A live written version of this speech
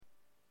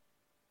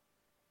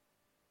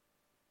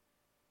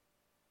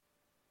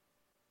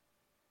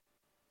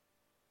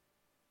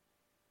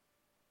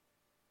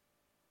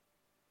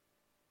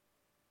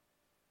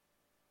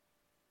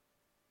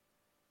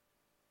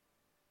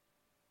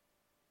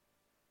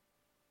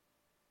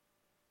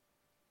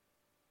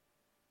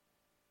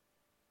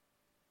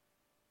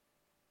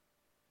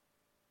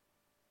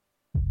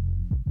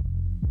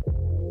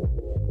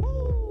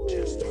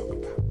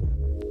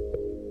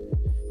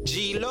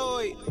G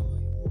Lloyd,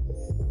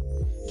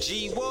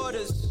 G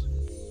Waters,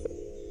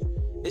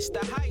 it's the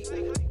hype.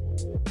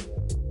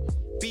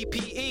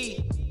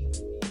 BPE,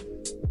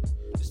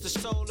 it's the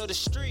soul of the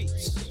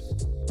streets.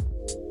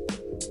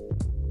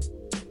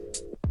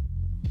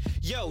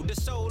 Yo, the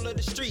soul of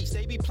the streets,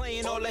 they be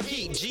playing all the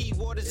heat. G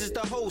Waters is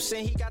the host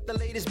and he got the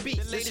latest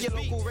beats. This your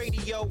local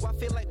radio, I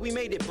feel like we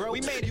made it, bro.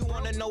 We made it. You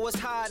wanna know what's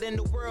hot in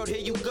the world, here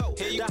you go.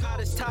 The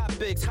hottest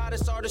topics,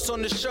 hottest artists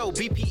on the show.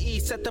 BPE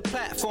set the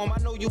platform, I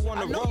know you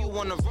wanna roll.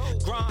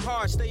 Grind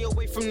hard, stay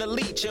away from the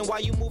leech. And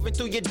while you moving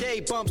through your day,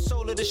 bump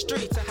soul of the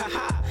streets.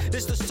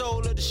 This the soul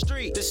of the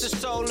street. This the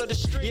soul of the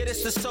street. Yeah,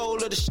 this the soul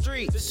of the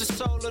street. This the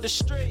soul of the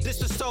street. This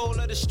the soul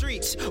of the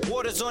streets.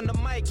 Waters on the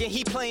mic and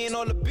he playing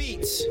all the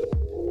beats.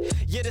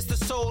 Yeah, this the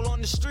soul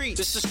on the street.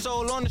 This the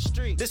soul on the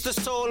street. This the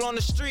soul on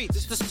the street.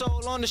 This the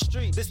soul on the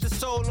street. This the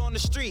soul on the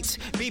streets.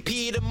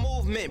 BPE the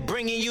movement,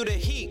 bringing you the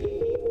heat.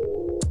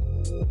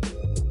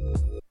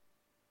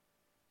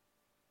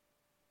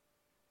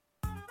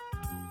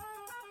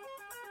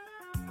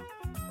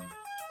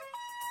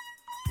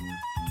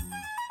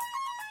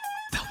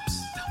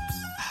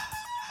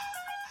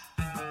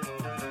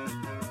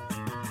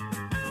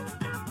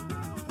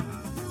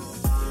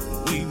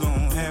 We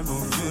gon' have a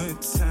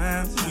good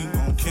time. We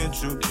gon'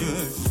 catch a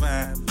good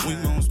vibe. We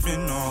gon'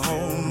 spend the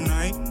whole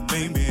night.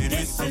 Baby,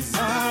 this is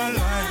our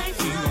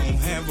life. We gon'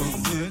 have a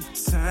good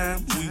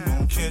time. We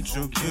gon' catch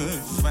a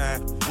good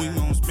vibe. We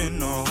gon'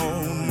 spend the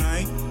whole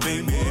night.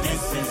 Baby,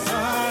 this is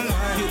our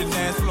life. Hit the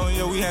dance floor,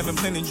 yeah, we having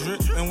plenty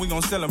drip. And we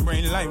gon'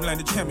 celebrate life like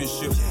the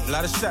championship. A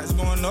lot of shots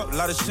going up, a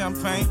lot of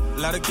champagne. A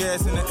lot of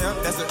gas in the air,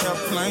 that's an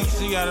airplane.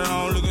 She got it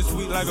on looking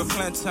sweet like a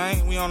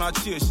plantain. We on our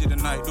chill shit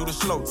tonight, do the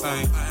slow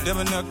thing.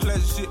 Debonair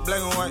classic shit,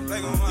 black and white.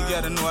 You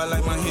gotta know I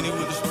like my Henny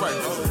with the Sprite.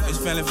 It's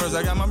family first,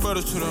 I got my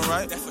brothers to the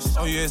right.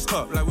 Oh yeah, it's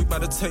up, like we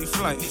about to take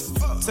flight.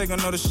 Take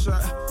another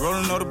shot, roll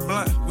another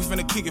blunt. We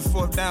finna kick it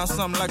forth down,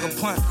 something like a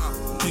punt.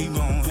 We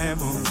gon'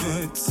 have a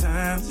good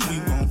time. We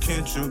gon'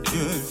 catch a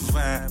good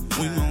vibe.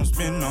 We gon'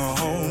 spend the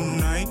whole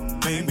night.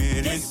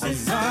 Baby, this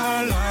is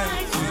our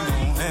life. We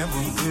gon' have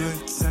a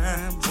good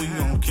time. We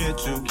gon'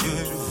 catch a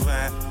good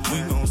vibe. We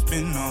gon'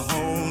 spend the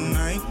whole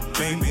night.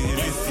 Baby,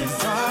 this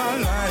is our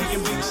life.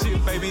 Kicking big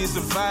shit, baby, it's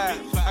a vibe.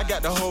 I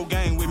got the whole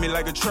gang with me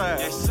like a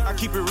tribe. I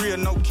keep it real,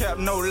 no cap,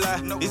 no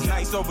lie. It's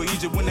nice over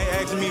Egypt when they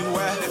ask me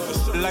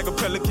why. Like a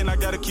pelican, I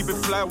gotta keep it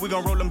fly. We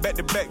gon' roll them back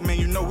to back, man,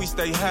 you know we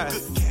stay high.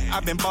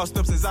 I've been bossed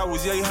up since I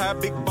was yay high.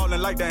 Big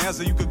ballin' like the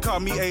answer, you could call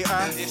me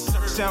AI.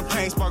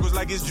 Champagne sparkles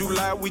like it's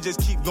July. We just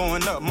keep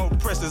going up, more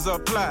pressures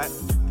applied.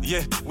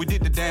 Yeah, we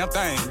did the damn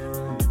thing.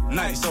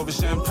 Nice over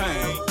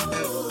champagne.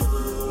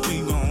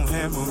 We gon'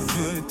 have a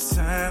good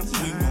time.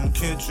 We gon'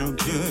 catch a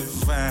good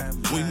vibe.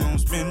 We gon'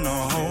 spend the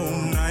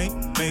whole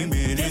night.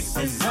 Baby, this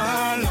is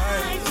our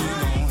life. We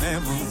gon'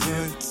 have a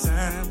good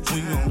time.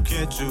 We gon'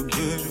 catch a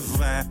good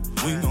vibe.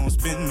 We gon'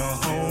 spend the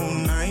whole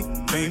night.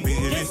 Baby,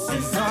 this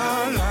is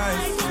our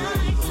life.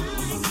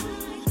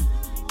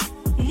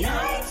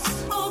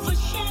 Nights over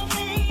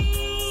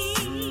champagne.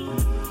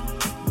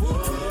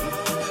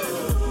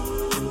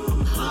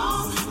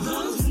 All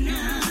those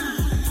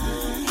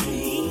nights.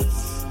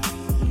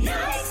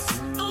 Nights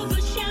over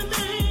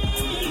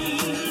champagne.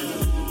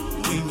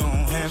 We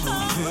gon' have a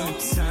good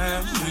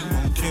time. We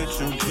gon' catch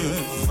a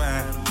good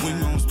vibe. We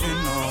gon' spend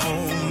the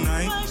whole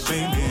night.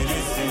 Baby,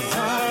 this is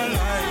our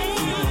life.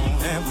 We gon'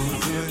 have a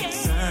good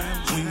time.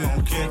 We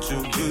gon' catch a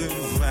good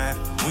vibe.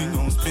 We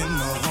gon' spend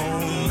the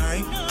whole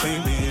night.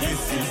 Baby,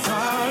 this is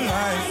our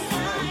life.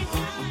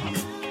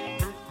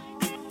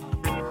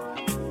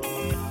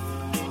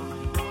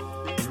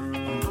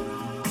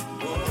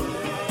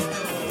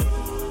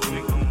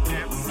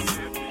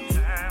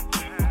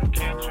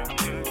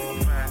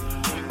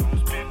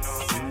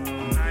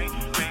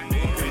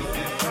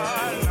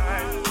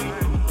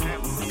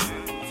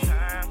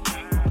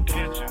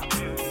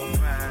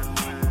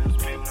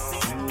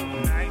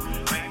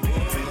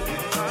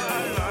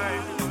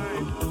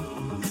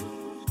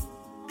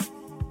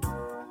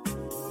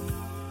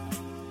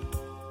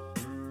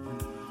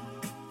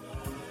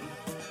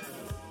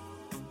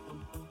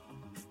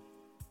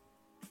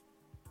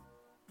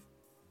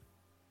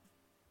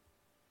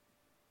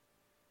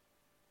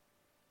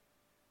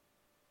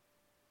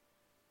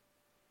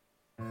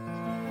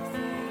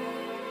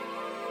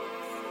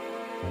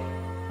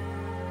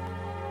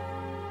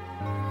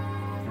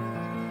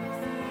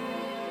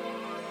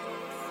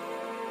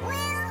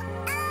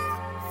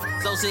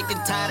 So sick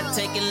and tired of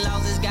taking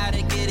losses,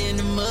 gotta get in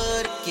the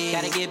mud again.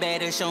 Gotta get back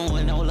to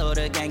showing no love,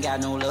 the gang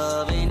got no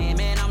love in it.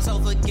 Man, I'm so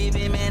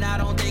forgiving, man, I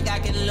don't think I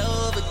can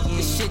love again.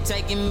 This shit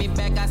taking me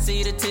back, I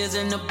see the tears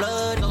in the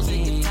blood again. So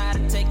sick and tired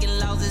of taking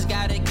losses,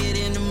 gotta get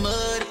in the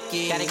mud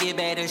again. Gotta get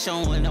back to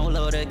showing no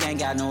love, the gang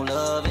got no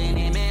love in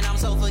it. Man, I'm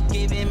so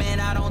forgiving, man,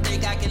 I don't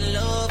think I can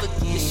love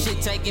again. This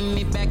shit taking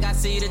me back, I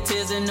see the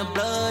tears in the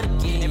blood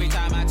again. Every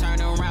time I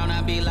turn around,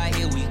 I be like,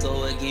 here we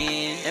go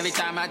again. Every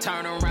time I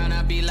turn around,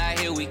 I be like,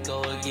 here we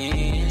go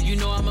again. you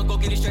know I'ma go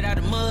get it straight out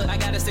the mud. I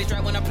gotta stay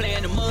strapped when I play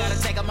in the mud.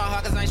 Gotta take out my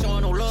heart cause I ain't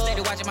showing no love.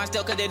 Steady watching my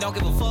stuff cause they don't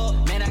give a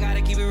fuck. Man, I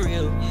gotta keep it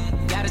real.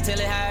 Gotta tell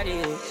it how it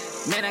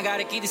is. Man, I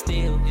gotta keep it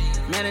still.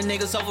 Man, a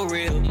nigga so for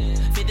real.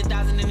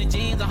 50,000 in the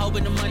jeans, I'm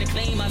hoping the money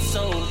clean my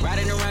soul.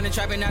 Riding around and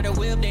trapping out the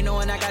whip, they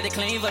knowin' I got it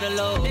clean for the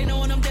low. They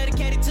knowin' I'm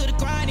dedicated to the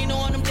grind, they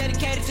knowin' I'm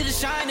dedicated to the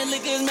shine. The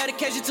liquor is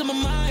medication to my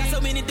mind. Got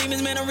so many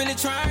demons, man, I'm really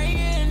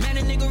trying. Man,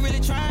 a nigga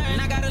really trying.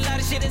 I got a lot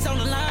of shit that's on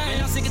the line.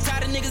 Man, I'm sick and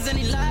tired of niggas and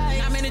they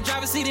lie. I'm in the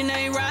driver's seat and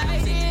they ain't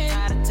riding.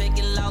 Tired of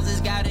taking losses,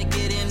 gotta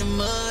get in the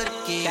mud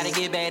again. Gotta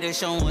get back to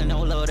showing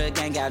no love, the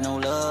gang got no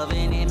love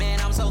in it.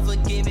 Man, I'm so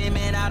forgiving,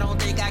 man, I don't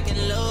think I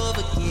can love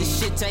again. This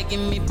shit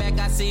taking me back,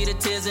 I see the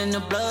tears in the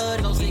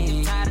blood. So sick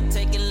and tired of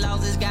taking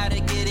losses, gotta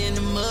get in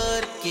the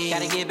mud again.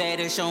 Gotta get back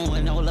to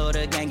showing no love,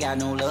 the gang got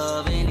no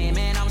love in it.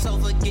 Man, I'm so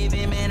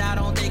forgiving, man, I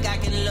don't think I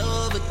can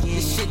love again.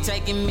 This shit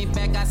taking me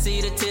back, I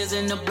see the tears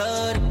in the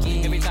blood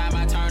again. Every time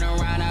I turn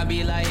around, I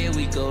be like, here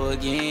we go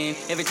again.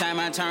 Every time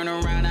I turn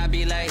around, I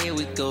be like, here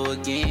we go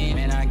again.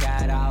 Man, I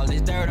got all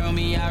this dirt on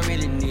me, I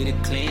really need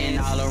a clean.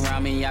 All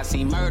around me, I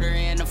see murder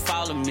and the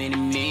fall of many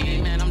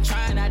men. Man, I'm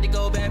trying not to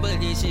go back, but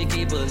this shit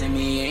keep pulling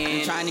me in.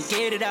 I'm trying to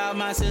get it out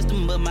my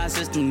system, but my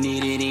system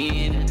need it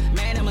in.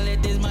 Man, I'ma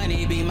let this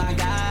money be my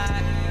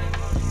guide.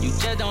 You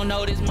just don't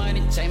know this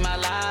money change my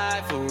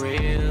life for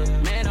real.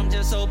 Man, I'm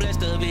just so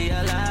blessed to be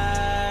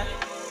alive.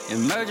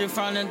 Emerging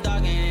from the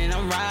dark and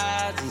I'm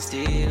rising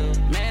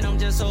still. Man, I'm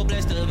just so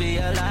blessed to be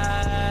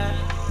alive.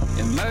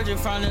 Emerging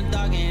from the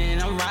dark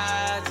and I'm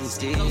rising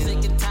still. So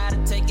sick and tired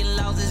of taking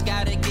losses,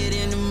 gotta get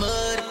in the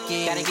mud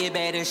again. Gotta get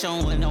back to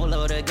showing no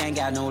love, the gang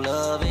got no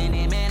love in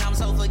it. Man, I'm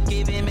so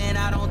forgiving, man,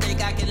 I don't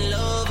think I can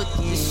love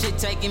again. This shit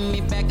taking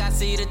me back, I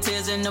see the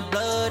tears in the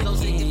blood. So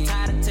sick and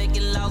tired of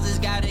taking losses,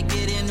 gotta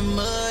get in the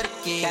mud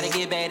again. Gotta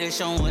get back to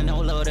showing no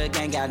love, the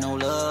gang got no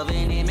love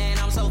in it. Man,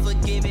 I'm so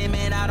forgiving,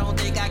 man, I don't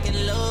think I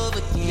can love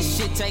again. This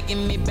shit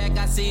taking me back,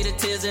 I see the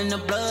tears in the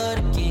blood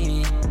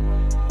again.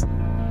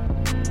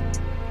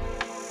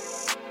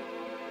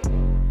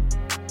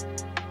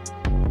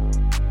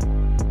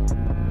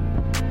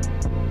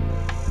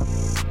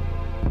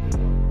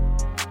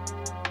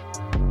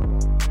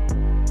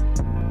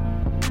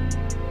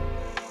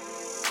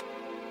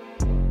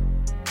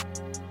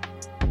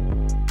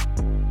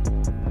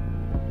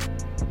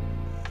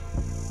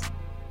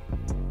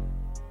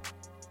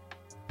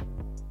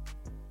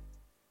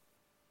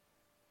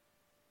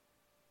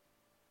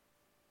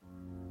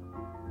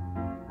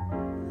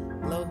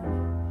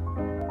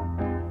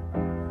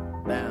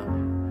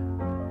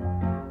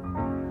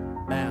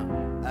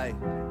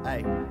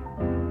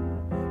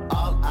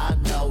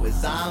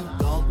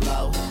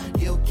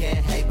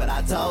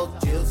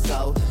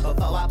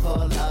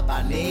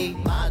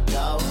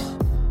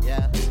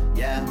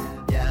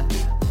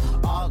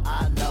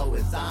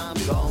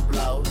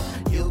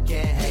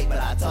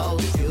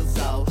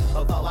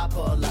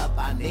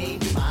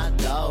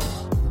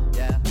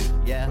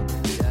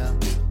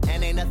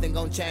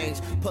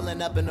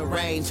 Up in the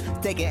range,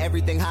 taking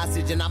everything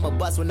hostage, and I'm a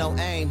bust with no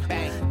aim.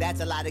 Bang,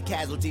 that's a lot of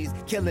casualties.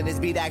 Killing this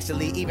beat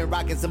actually, even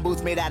rocking some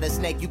boots made out of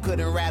snake. You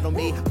couldn't rattle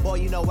me, boy.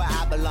 You know where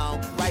I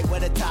belong, right where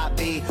the top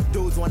be.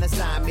 Dudes wanna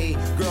sign me,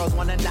 girls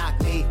wanna knock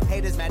me.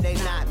 Haters, man, they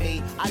not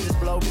me. I just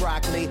blow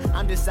broccoli.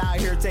 I'm just out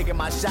here taking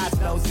my shots,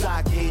 no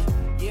sake.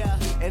 Yeah,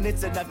 and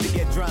it's enough to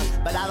get drunk,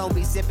 but I don't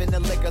be sipping the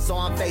liquor, so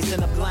I'm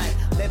facing a blunt.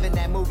 Living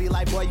that movie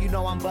like, boy, you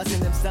know I'm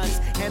busting them stunts.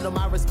 Handle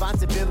my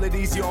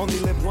responsibilities, you only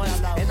live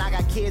once. And I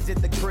got kids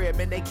at the crib,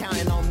 and they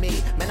counting on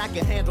me. Man, I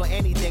can handle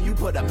anything, you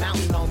put a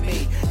mountain on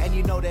me. And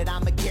you know that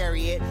I'ma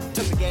carry it.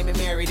 Took the game and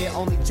married it.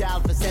 Only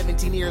child for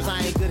 17 years,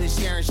 I ain't good at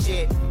sharing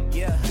shit.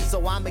 Yeah,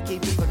 so I'ma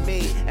keep it for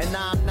me. And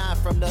now I'm not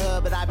from the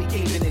hood, but I be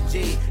keeping it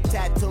G.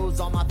 Tattoos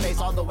on my face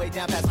all the way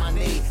down past my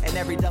knee. And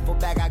every duffel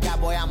bag I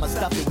got, boy, I'ma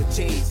stuff it with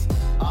cheese.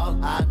 All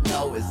I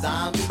know is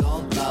I'm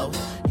gon' blow.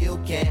 You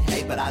can't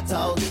hate, but I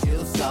told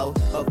you so.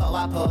 Before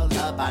I pull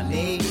up, I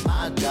need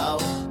my dough.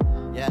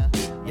 Yeah,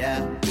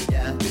 yeah,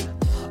 yeah.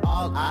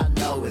 All I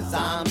know is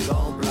I'm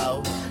gon'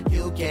 blow.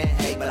 You can't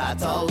hate, but I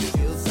told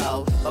you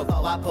so.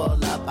 Before I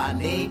pull up, I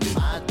need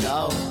my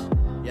dough.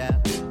 Yeah,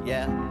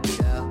 yeah,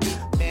 yeah.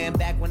 Man,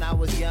 back when I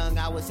was young,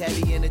 I was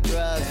heavy into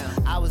drugs.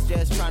 I was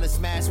just trying to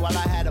smash while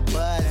I had a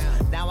buzz.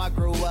 Now I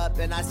grew up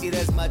and I see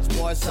there's much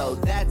more, so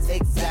that's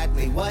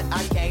exactly what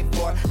I came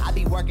for. I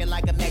be working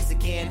like a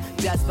Mexican,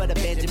 just for the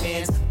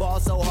Benjamins. Ball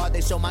so hard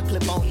they show my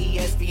clip on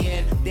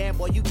ESPN. Damn,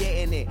 boy, you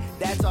getting it.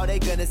 That's all they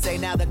gonna say.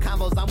 Now the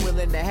combos I'm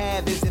willing to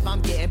have is if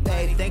I'm getting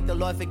paid. Thank the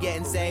Lord for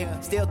getting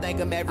saved. Still thank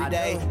him every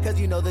day. Cause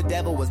you know the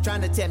devil was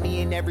trying to tempt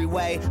me in every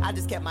way. I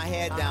just kept my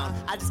head down.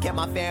 I just kept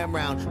my fam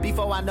round.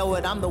 Before I know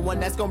it, I'm the one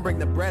that's gonna bring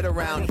the bread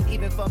around.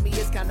 Even for me,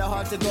 it's kinda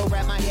hard to go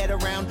wrap my head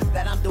around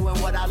that I'm doing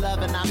what I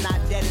love and I'm not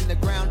dead in the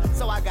ground.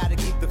 So I gotta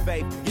keep the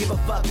faith. Give a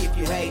fuck if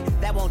you hate.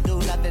 That won't do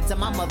nothing to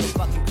my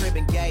motherfucking crib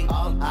and gate.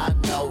 All I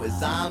know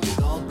is I'm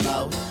gon'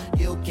 blow.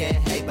 You can't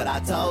hate, but I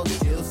told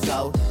you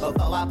so.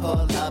 Before I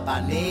pull up,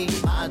 I need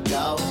my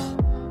dough.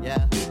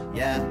 Yeah,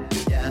 yeah,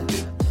 yeah.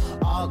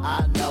 All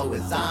I know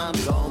is I'm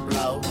gon'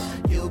 blow.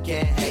 You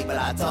can't hate, but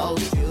I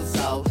told you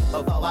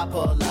before I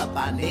pull up,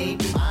 I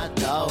need my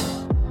dough.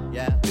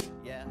 Yeah.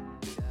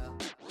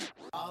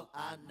 All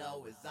I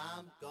know is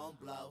I'm gon'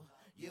 blow.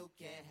 You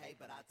can't hate,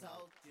 but I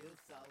told you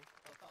so.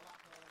 Before I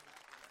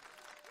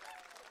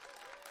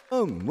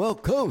pull up.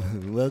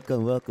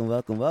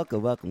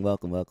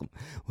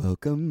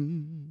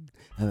 Welcome.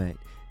 All right.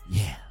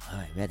 Yeah. All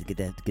right. We had to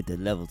get the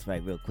levels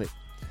right real quick.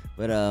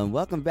 But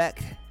welcome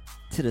back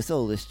to the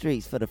Solar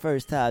Streets for the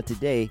first time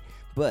today.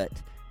 But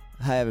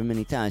however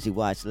many times you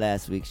watched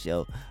last week's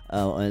show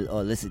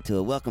or listened to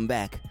it, welcome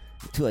back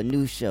to a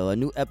new show, a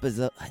new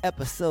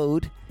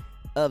episode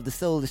of the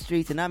Solar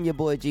Streets. And I'm your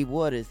boy G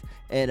Waters.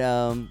 And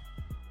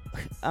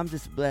I'm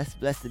just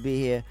blessed to be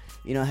here.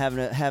 You know,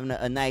 having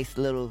a nice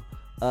little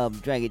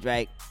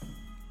drag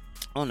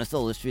on the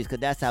Solar Streets, because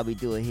that's how we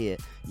do it here.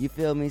 You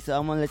feel me? So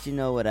I'm going to let you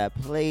know what I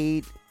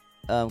played,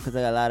 because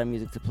I got a lot of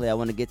music to play. I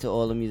want to get to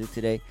all the music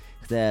today,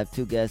 because I have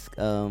two guests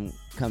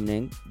coming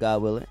in,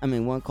 God willing. I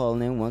mean, one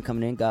calling in, one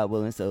coming in, God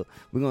willing. So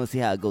we're going to see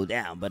how it go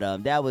down.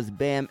 But that was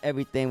Bam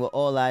Everything with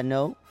All I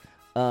Know.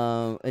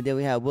 And then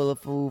we have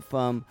Williful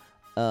from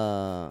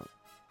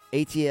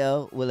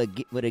ATL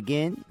with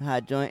Again,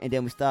 Hot Joint. And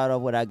then we start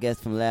off with our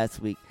guest from last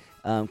week,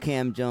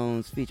 Cam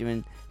Jones,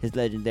 featuring his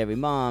legendary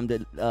mom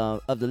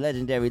of the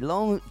legendary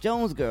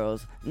Jones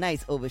Girls,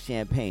 Nights Over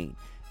Champagne.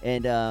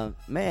 And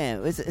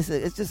man,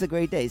 it's just a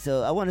great day.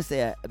 So I want to say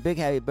a big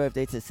happy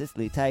birthday to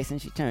Cicely Tyson.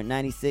 She turned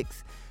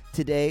 96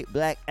 today.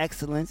 Black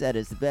excellence at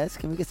its best.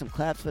 Can we get some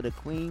claps for the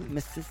queen,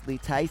 Miss Cicely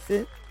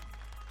Tyson?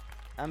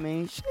 I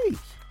mean, sheesh.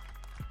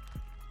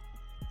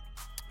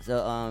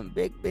 So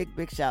big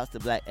shouts to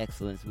Black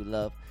excellence. We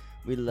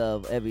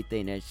love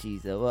everything that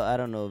she's well, I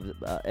don't know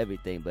about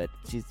everything, but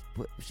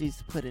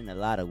she's put in a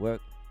lot of work.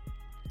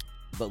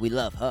 But we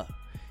love her,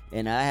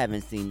 and I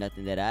haven't seen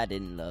nothing that I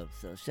didn't love.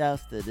 So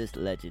shouts to this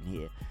legend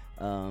here.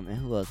 And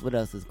who else? What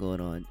else is going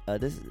on?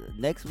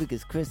 Next week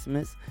is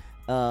Christmas.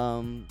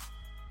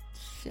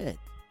 Shit,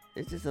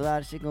 it's just a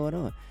lot of shit going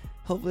on.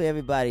 Hopefully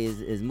everybody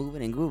is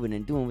moving and grooving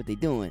and doing what they're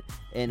doing,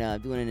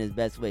 and doing it in his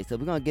best way. So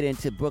we're gonna get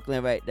into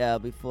Brooklyn right now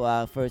before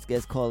our first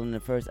guest calling in the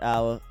first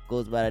hour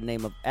goes by the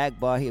name of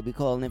Akbar. He'll be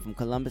calling in from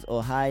Columbus,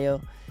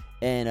 Ohio,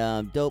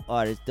 and dope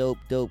artist,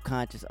 dope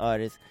conscious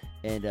artist.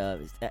 And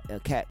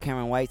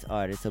Karen White's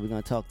artist. So we're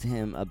gonna talk to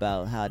him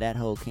about how that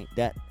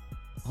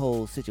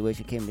whole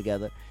situation came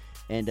together,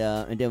 and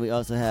then we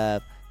also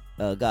have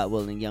God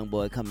willing, young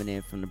boy coming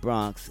in from the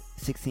Bronx,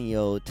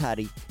 16-year-old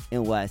Toddy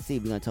NYC.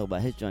 We're gonna talk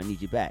about his joint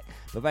Need You Back.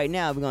 But right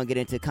now we're gonna get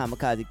into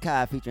Kamikaze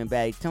Kai featuring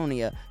Batty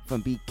Tonia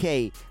from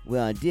BK. We're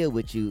gonna deal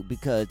with you,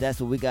 because that's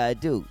what we gotta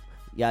do.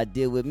 Y'all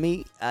deal with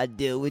me, I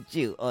deal with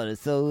you on the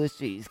Solar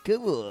Streets.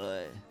 Come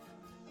on.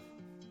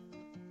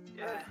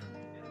 Yeah.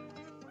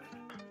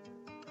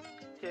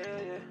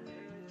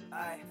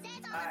 Aye.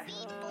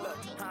 Look,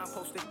 how I'm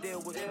supposed to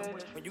deal with you.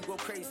 When you go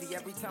crazy,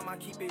 every time I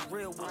keep it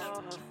real with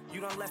you.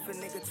 You done left a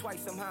nigga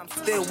twice, somehow I'm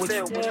still with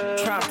you.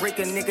 Trying to break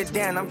a nigga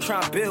down, I'm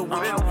trying to build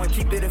with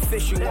you. Keep it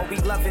official, are we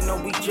loving or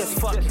we just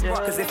fucking?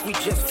 Cause if we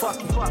just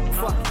fucking,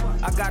 fuck.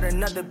 I got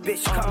another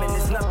bitch coming,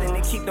 there's nothing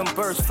to keep them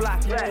birds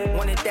flocking.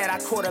 Wanted that, I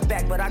caught her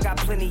back, but I got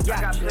plenty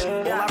yachts. All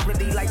I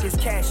really like is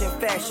cash and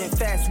fashion,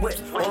 fast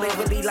whips. All they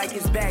really like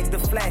is bags, the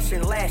flash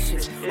and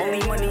lashes. Only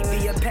money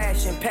be a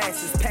passion,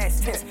 passes,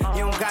 past tense.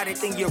 You don't got it,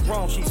 then you're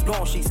wrong, she's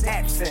gone, she's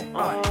absent.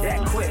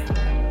 That quick.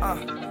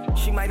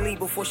 She might leave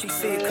before she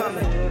see it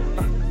coming.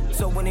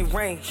 So when it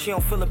rains, she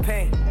don't feel the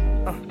pain.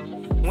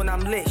 When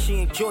I'm lit,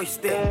 she enjoy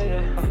still.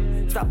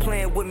 Stop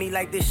playing with me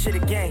like this shit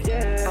again.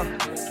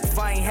 If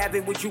I ain't have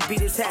it, would you be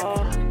this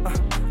happy?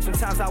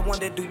 Sometimes I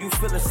wonder, do you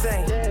feel the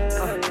same?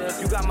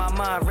 You got my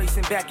mind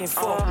racing back and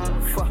forth.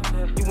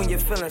 You and your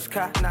feelings,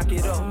 knock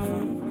it off.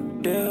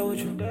 Deal with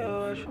you.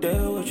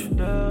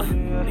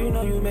 You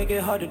know you make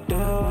it hard to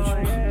deal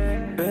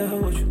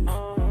with you.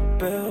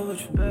 Deal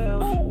with you.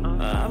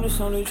 I'm just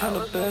only trying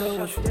to deal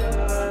with you.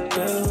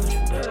 Deal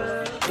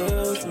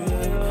with you.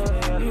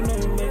 You know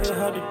you make it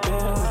hard to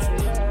deal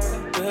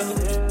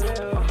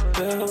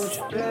with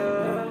you.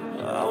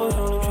 I was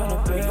only trying to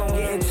we gon'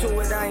 get into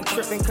it, I ain't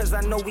tripping, cause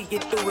I know we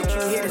get through it.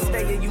 You here to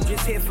stay or you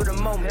just here for the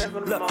moment?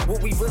 Look,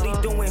 what we really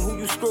doing, who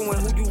you screwing,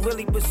 who you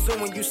really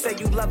pursuing. You say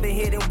you love it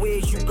here, then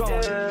where's you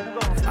going?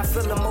 I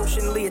feel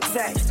emotionally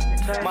attached.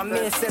 My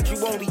man said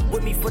you only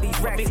with me for these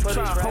racks. He trying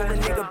to hold a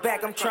nigga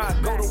back, I'm trying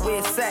to go to where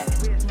it's at.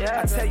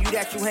 I tell you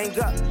that you hang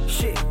up,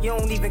 shit, you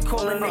don't even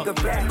call a nigga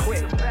back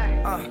quick.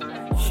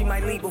 She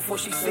might leave before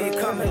she see it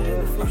coming.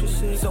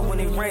 So when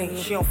it rains,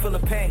 she don't feel the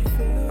pain.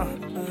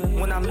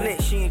 When I'm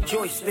lit, she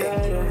enjoys still.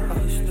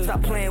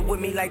 Stop playing with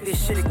me like this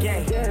shit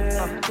again.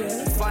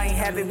 If I ain't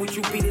have it, would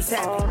you be this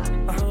happy?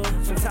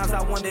 Sometimes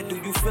I wonder, do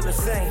you feel the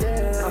same?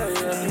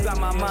 You got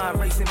my mind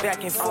racing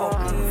back and forth.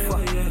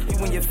 You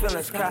and your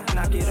feelings,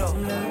 knock it off.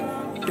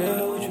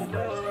 Deal with you.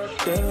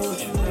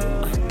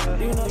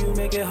 You know you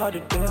make it hard to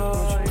deal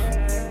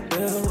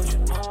with you.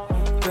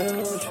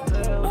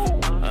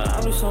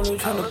 I'm just only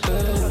trying to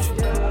deal with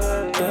you.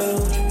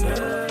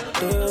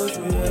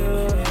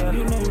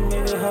 You know you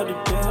make it hard to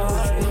deal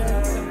with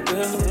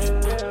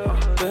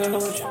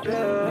you.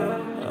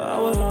 I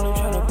was only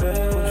trying to deal with you.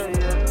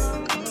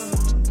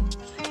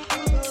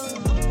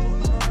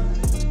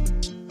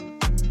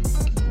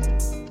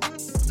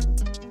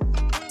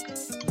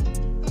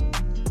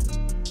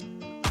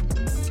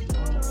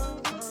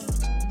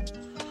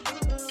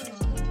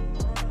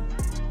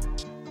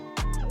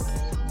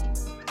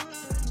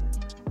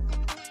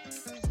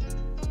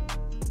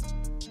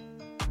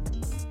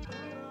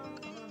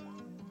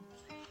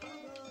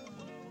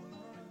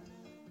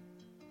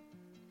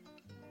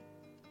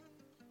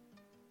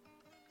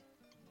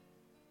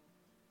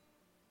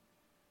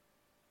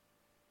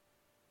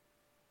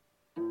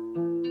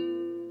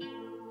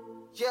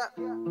 Yeah.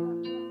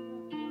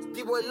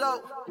 D-Boy Low.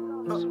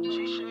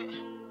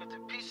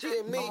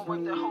 Shit, me. You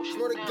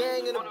know the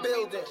gang in the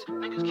building.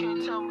 Niggas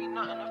can't tell me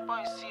nothing if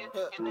I see it.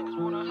 You niggas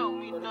wanna help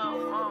me now,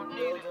 I don't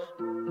need it.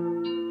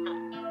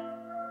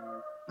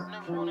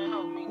 Niggas wanna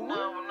help me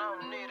now, and I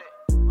don't need it.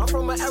 I'm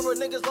from an era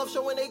niggas love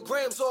showing they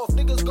grams off.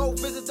 Niggas go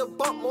visit the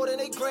bump more than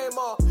they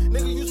grandma.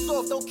 Nigga, you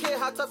soft, don't care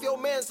how tough your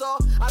mans are.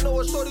 I know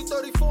a shorty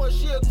 34 and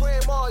she a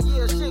grandma.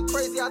 Yeah, shit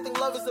crazy, I think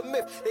love is a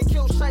myth. They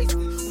kill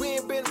Shiesty, we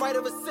ain't been right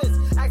ever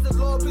since. Ask the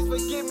Lord, please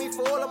forgive me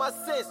for all of my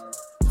sins.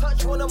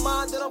 Touch one of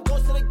mine, then I'm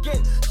ghosting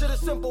again. Shit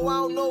is simple, I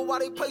don't know why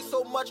they play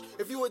so much.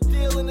 If you a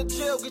deal in the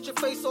jail, get your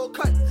face all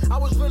cut. I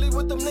was really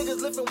with them niggas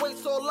lifting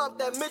weights all up.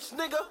 That Mitch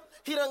nigga,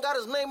 he done got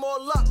his name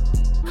all up.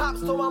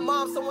 Cops told my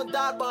mom someone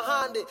died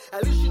behind it.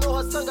 At least you know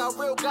her son got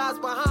real guys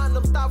behind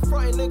them. Stop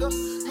frontin', nigga.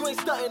 You ain't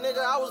stuntin',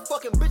 nigga. I was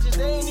fucking bitches.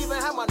 They ain't even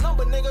have my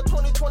number, nigga.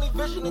 2020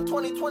 vision in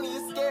 2020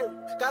 is scary.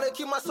 Gotta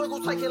keep my circle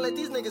tight, can't let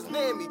these niggas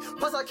near me.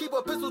 Plus I keep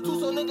a pistol too,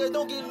 so nigga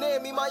don't get near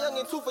me. My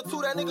youngin' 2 for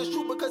 2, that nigga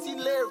shoot because he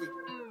Larry.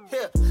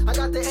 Yeah, I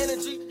got the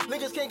energy.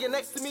 Niggas can't get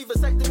next to me.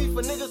 Vasectomy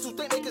for niggas who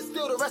think they can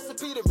steal the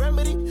recipe. The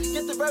remedy,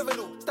 get the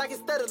revenue, stack it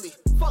steadily.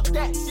 Fuck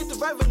that, get the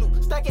revenue,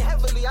 stack it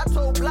heavily. I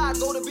told Bly,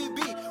 go to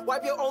BB,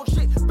 wipe your own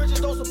shit. Bitches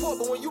don't support,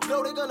 but when you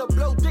blow, they gonna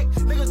blow dick.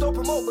 Niggas don't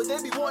promote, but they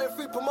be wanting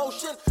free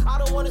promotion. I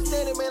don't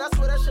understand it, man. I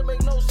swear that shit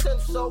make no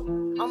sense. So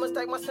I'ma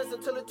stack my cents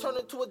until it turn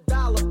into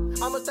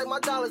 $1. I'ma stack my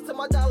dollars till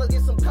my dollar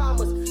get some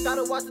commas.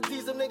 Gotta watch the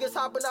D's of niggas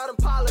hopping out in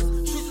Pollers.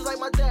 Streets is like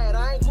my dad,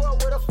 I ain't grew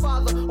up with a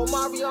father. Or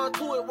Marion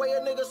to it, way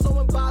a nigga so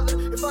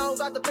unbothered. If I don't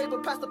got the paper,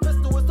 pass the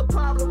pistol, it's the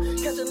problem.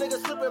 Catch a nigga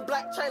slipping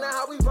Black China,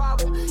 how we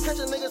rob him. Catch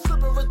a nigga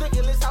slipping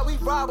ridiculous, how we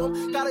rob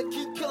him. Gotta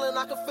keep killing,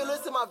 I can feel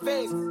it in my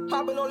veins.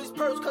 Popping all these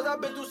perks, cause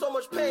I've been through so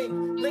much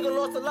pain. Nigga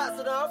lost a lot,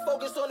 so now I'm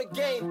focused on the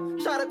game.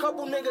 Shot a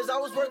couple niggas, I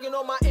was working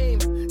on my aim.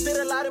 Did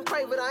a lot in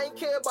private, I ain't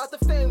care about the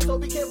fame. So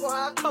be careful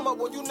how I come up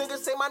when you niggas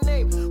say my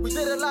name. We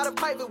did a lot in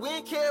private, we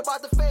ain't care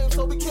about the fame.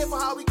 So be careful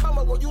how we come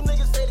up when you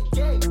niggas say the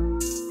game.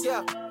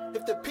 Yeah.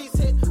 If the piece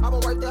hit,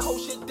 I'ma wipe that whole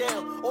shit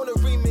down. On a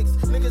remix,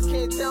 niggas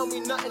can't tell me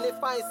nothing if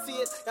I ain't see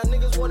it. Y'all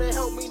niggas wanna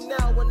help me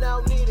now when I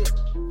don't need it.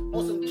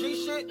 On some G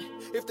shit,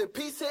 if the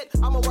piece hit,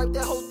 I'ma wipe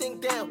that whole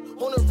thing down.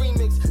 On a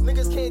remix,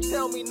 niggas can't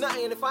tell me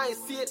nothing if I ain't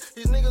see it.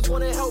 These niggas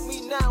wanna help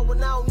me now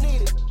when I don't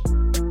need it.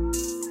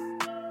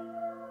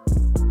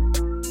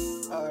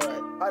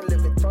 Alright, I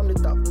live it from the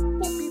top.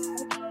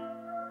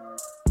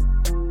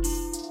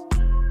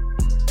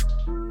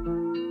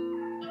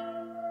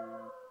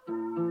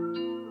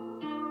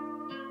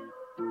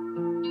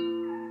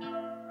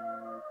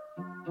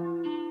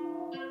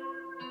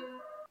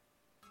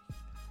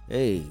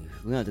 Hey,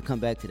 we're gonna have to come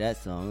back to that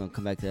song.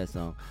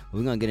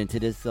 We're gonna get into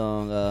this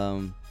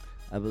song.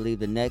 I believe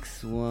the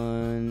next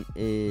one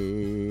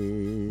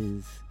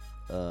is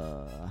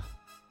the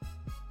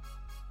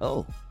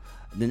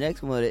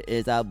next one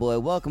is our boy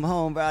Welcome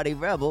Home, Rowdy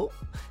Rebel,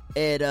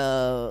 and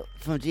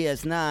from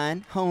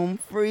GS9, Home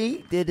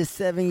Free, did a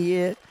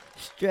 7-year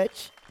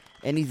stretch,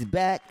 and he's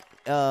back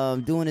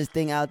doing his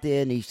thing out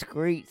there in these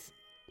streets,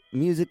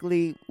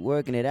 musically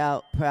working it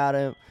out. Proud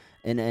of him.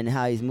 And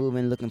how he's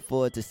moving, looking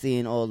forward to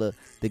seeing all the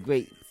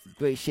great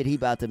shit he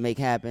about to make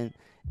happen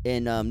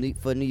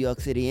for New York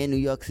City and New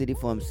York City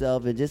for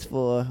himself and just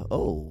for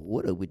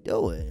what are we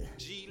doing?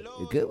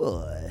 Good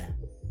boy.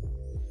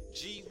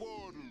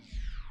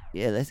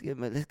 Yeah, let's get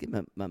my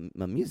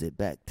music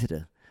back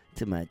to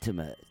my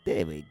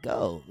there we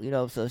go. You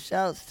know, so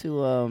shouts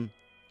to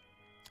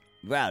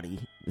Rowdy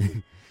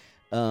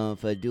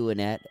for doing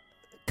that,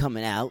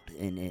 coming out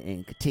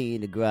and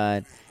continuing to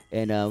grind.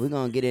 And we're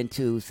going to get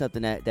into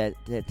something that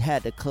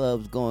had the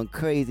clubs going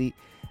crazy.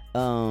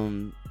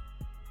 And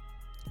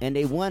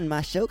they won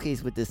my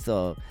showcase with this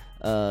song.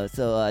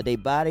 So they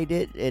bodied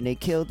it and they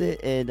killed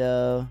it. And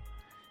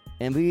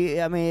we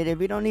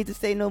don't need to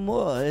say no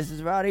more. This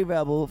is Rowdy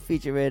Rebel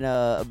featuring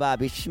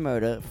Bobby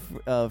Shmurda,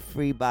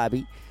 Free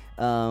Bobby.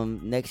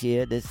 Next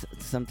year,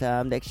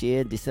 sometime next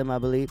year, December, I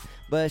believe.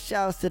 But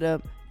shouts to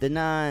them. The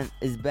 9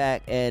 is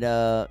back and,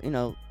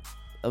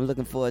 I'm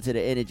looking forward to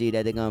the energy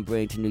that they're gonna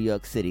bring to New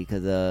York City,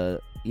 cause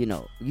we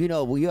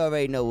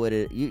already know what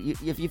it.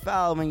 If you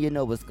follow them, you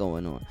know what's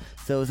going on.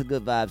 So it's a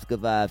good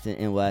vibes in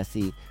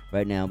NYC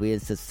right now. We're in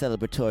some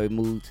celebratory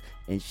moods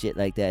and shit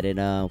like that.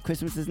 And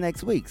Christmas is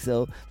next week,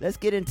 so let's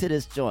get into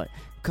this joint.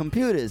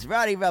 Computers,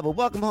 Rowdy Rebel,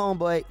 welcome home,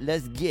 boy.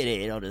 Let's get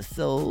it on the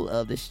soul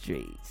of the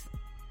streets.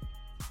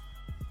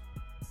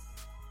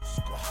 All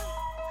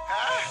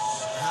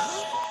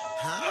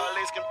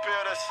these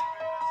computers.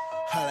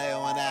 Holla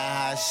on that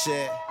hot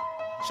shit.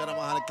 Shout out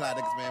my 100 cloud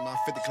niggas, man. My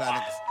 50 cloud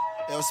niggas.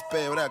 Yo,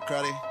 Spade, what up,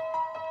 Crowdy?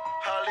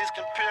 All these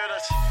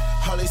computers.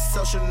 All these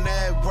social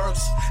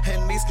networks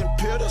and these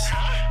computers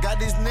got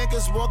these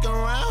niggas walking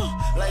around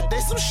like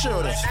they some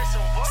shooters.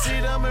 See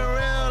them in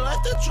real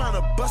life, they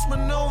tryna bust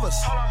maneuvers.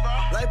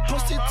 Like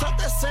pussy talk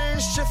that same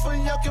shit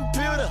from your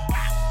computer.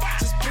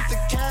 Just pick the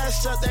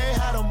cash up, they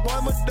had them boy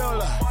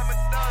Medulla.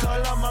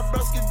 Call up my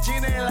broski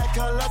Gina like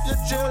call up your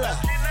jeweler.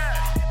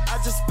 I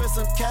just spent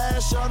some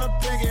cash on a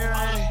pinky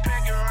ring.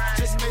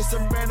 Just made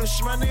some brand new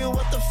shmoney,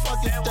 what the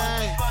fuck you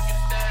think?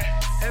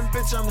 And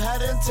bitch, I'm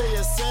heading to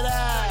your city.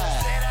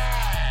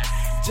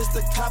 Just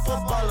to cop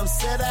up all them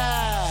cities.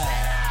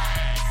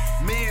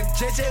 Me and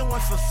JJ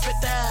went for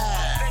 50.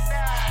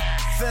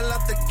 Fill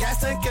up the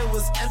gas tank, it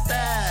was empty.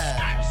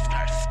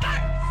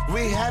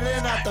 We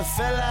heading out the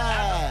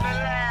Philly.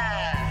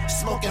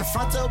 Smoking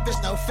frontal, bitch,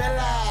 no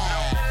filler.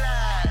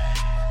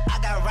 I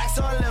got racks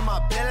all in my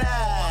belly.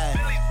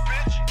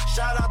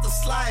 Shout out to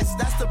Slice,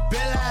 that's the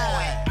billy.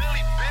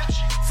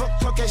 For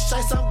crooked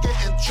shites, I'm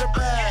getting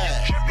trippy.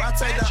 I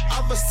take the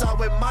other side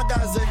with my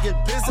guys and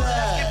get busy.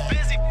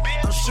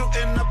 I'm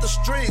shooting up the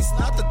streets,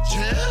 not the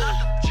gym.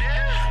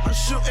 I'm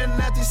shooting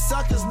at these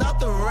suckers, not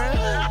the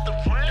rim.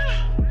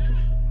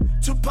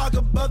 Tupac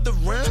above the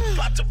rim.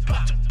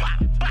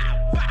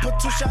 Put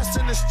 2 shots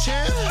in his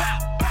chin.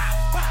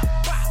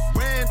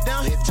 Ran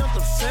down, he jumped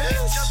the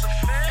fence.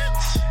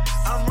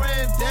 I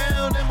ran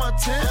down in my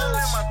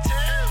Timbs.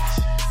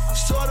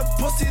 Saw the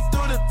pussy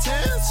through the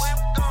tents.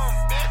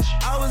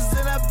 I was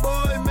in that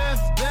boy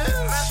Meth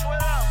Benz.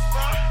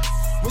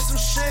 With some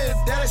shit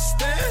that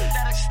extend.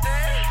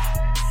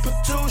 Put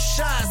 2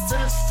 shots in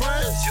his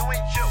friends.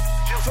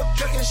 For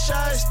cooking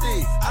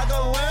Shiesty, I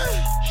go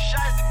in.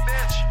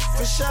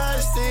 For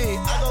Shiesty,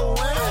 I go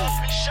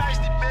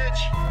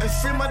in. And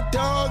free my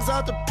dogs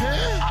out the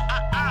pen.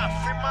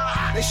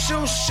 They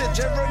shoot shit,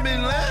 Jeremy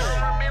Lin.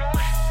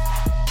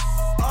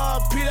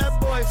 RP that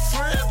boy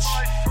French.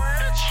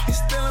 He's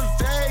still in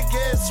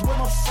Vegas with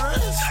my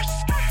friends.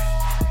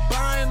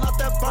 Buying out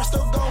that bar,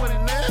 still going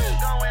in.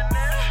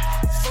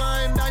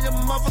 Flying down your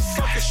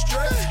motherfucking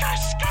strip.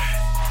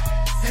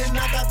 And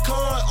I got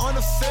caught on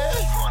the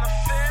 5th.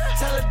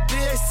 Tell a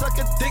DA suck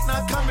a dick,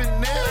 not coming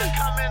in.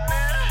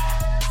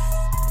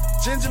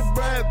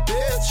 Gingerbread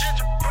bitch.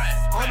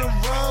 On the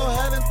road,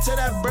 heading to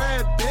that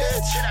bread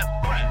bitch.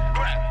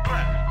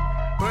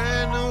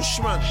 Brand new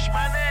shmoney.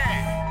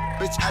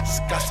 Bitch, I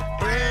just got some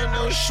brand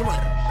new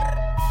shmoney.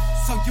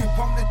 So you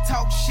wanna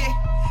talk shit?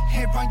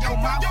 Here on your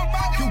mouth.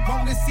 You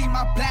wanna see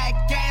my black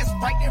ass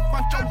right in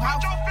front your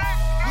house?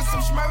 With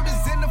some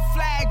smurders in the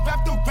flag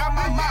wrapped around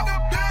my mouth.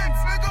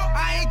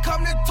 I ain't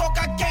come to talk,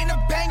 I came to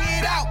bang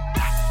it out.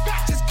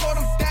 Just call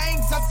them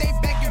things up, they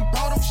begging,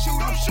 bro, don't shoot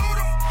them.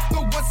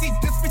 But once he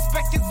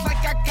disrespect, it's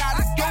like I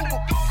gotta do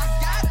him.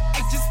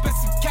 I just spent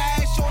some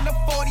cash on the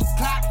 40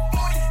 clock.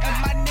 And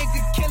my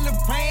nigga killer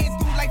ran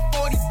through like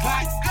 40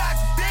 clocks.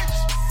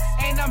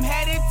 And I'm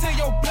headed to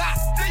your block.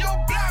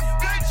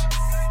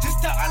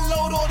 Just to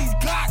unload all these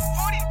Glocks.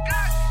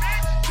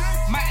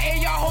 My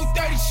AR hold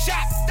 30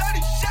 shots.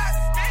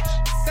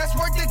 That's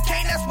worth the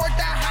cane, that's worth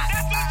the hot.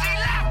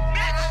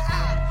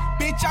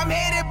 Bitch, I'm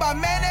headed by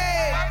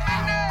many.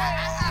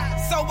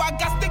 So I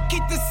got to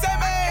keep the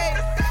semi.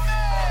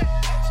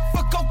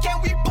 For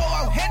cocaine, we pour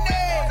out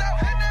Henny.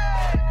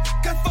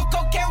 Cause for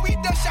cocaine, we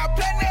done shot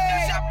plenty.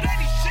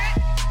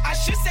 I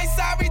should say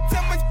sorry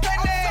to Miss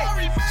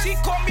Penny. She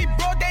called me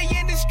bro, they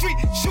in the street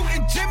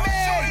shooting Jimmy.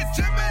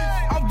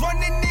 I'm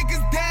running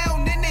niggas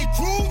down in they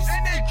cruise.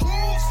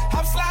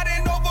 I'm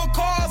sliding over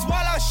cars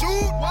while I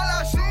shoot.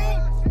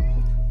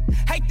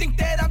 I think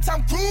that I'm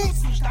Tom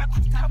Cruise.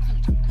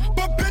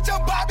 But bitch,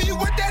 I'm Bobby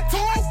with that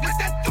tool.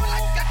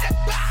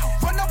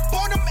 Run up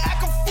on them,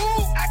 act a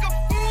fool.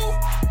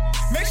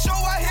 Make sure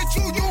I hit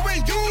you, you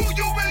and you.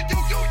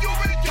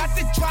 Got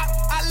the drop,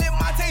 I let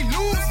Monte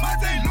lose.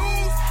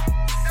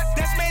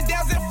 That's man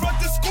down in front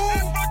of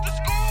school.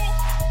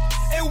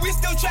 And we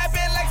still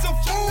trapping like some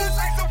fools.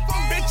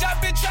 Bitch, I've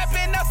been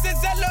trapping now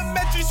since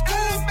elementary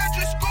school.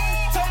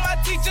 Told my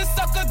teacher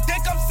suck a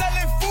dick, I'm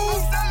selling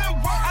food.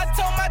 I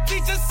told my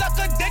teacher suck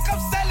a dick, I'm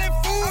selling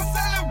food.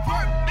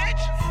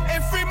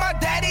 And free my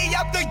daddy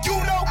out the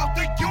you-know.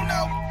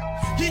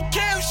 He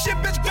killed shit,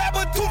 bitch, grab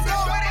a two-no.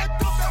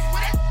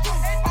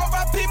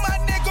 R.I.P. my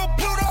nigga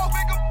Pluto.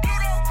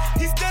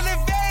 He's still in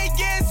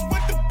Vegas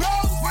with the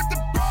bros.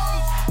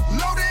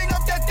 Loading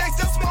up that thing,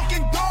 still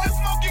smoking dope.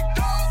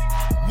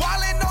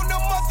 Wildin' on the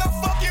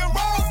motherfucking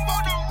road.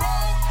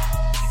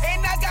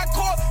 And I got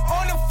caught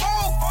on the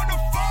phone.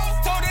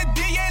 Told the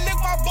DA, lick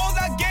my balls,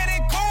 I get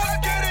it cold.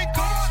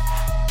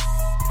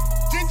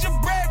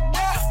 Gingerbread,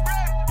 bruh.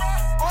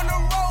 On the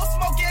road,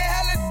 smoking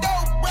hella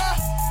dope, bruh.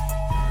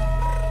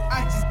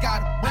 I just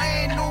got a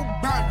brand new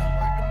burner.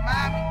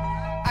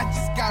 I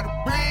just got a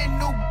brand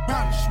new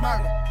burner,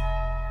 Schmurder.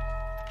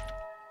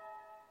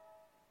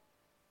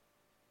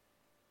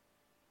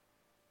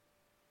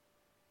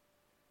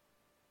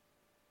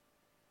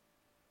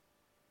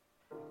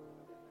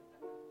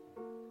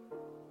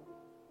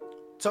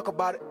 Talk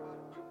about it.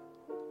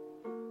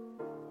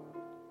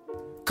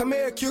 Come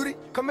here, cutie.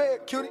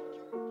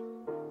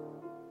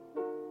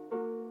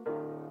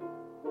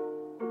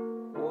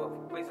 Wolf,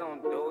 please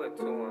don't do it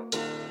to him.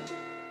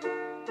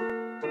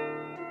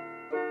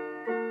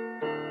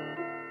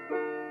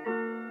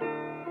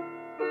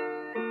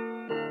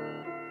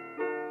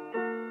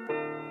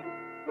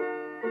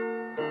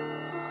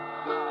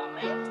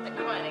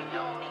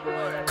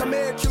 Come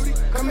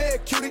here,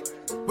 cutie.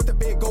 With the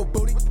big old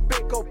booty.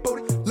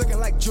 Look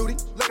like Judy,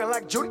 looking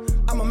like Judy.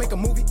 I'ma make a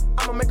movie,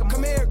 I'ma make a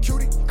come here,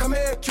 cutie,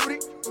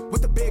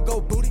 with the big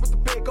old booty,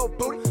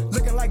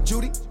 looking like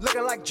Judy,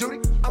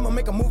 I'ma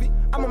make a movie,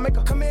 I'ma make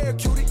a come here,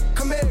 cutie.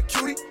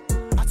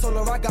 I told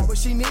her I got what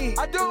she need.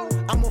 I do.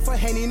 I'm off a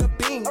Henny and a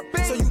bean.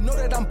 So you know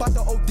that I'm about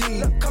to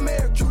OD. Come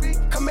here, cutie.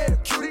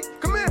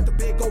 With the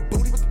big old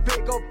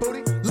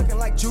booty, looking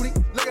like Judy,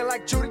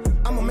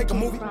 I'ma make a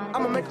movie,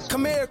 I'ma make a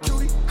come here,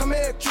 cutie.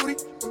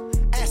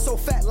 Ass so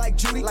fat like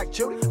Judy,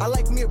 I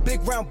like me a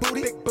big round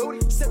booty,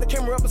 Set the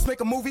camera up, let's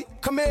make a movie.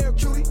 Come here,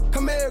 cutie.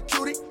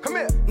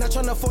 Not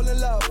tryna fall in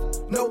love,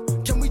 no.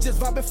 Can we just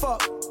vibe and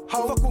fuck?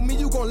 Fuck with me,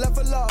 you gon'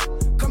 level up.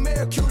 Come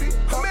here, cutie.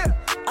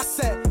 I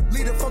said,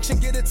 lead a function,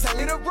 get a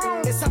telly.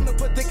 It's time to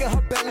put dick in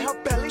her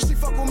belly. She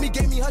fuck with me,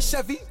 gave me her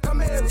Chevy.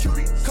 Come here,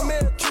 cutie.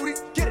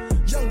 Get it.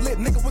 Young lit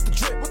nigga with the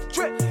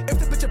drip. If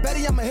the bitch a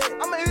baddie, I'ma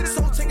hit it.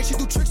 So take it, she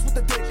do tricks with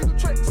the dick.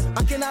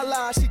 I cannot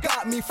lie, she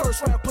got me.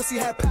 First round, pussy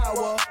had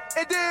power.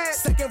 It did.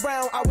 Second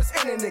round, I was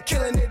in it,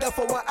 killing it up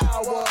for an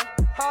hour.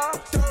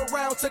 Third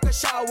round, took a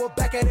shower,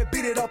 back at it,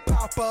 beat it up,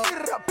 papa.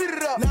 Beat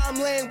it up. Now I'm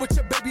laying with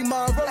your baby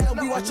mom, and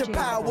we watching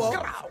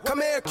Power.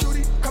 Come here,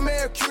 cutie.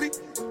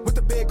 With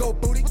the big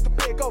old booty,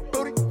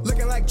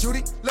 looking like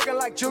Judy,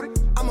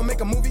 I'ma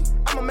make a movie,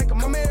 come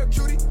here,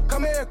 cutie.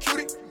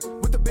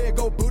 With the big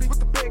old booty,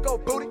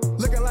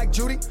 looking like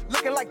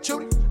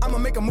Judy, I'ma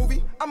make a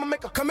movie,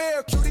 come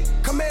here, cutie.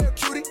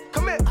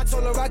 I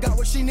told her I got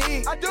what she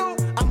need. I do.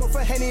 I'm off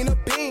a Henny and a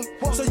bean,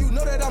 so you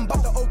know that I'm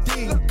about to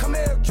OD. Come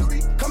here,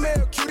 cutie.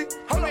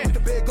 Hold on with the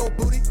big old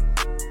booty,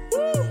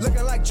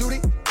 looking like Judy.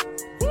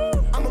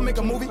 I'ma make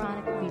a movie.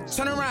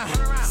 Turn around,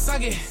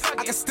 suck it.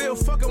 I can still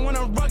fuck it when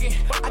I'm rugged.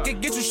 I can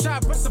get you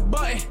shot, press a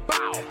button.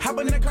 Hop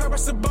in the car,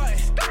 press a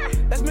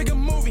button. Let's make a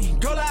movie,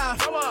 go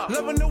live.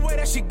 Loving the way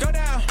that she go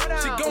down.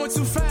 She going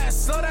too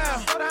fast, slow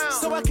down.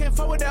 So I can't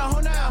fuck with that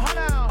hoe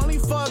now. Only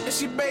fuck if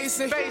she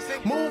basic.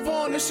 Move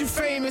on if she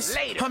famous.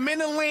 I'm in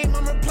the lane,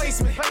 I'm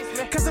replacement.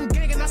 Cause I'm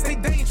gangin', I stay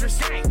dangerous.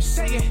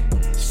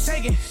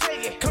 Shake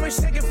it. Come and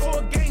shake it for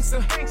a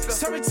gangster.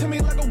 Serve it to me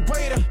like a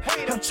waiter.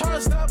 I'm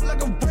charged up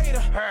like a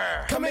waiter.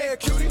 Come here,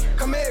 cutie.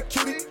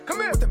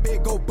 With the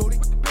big old booty,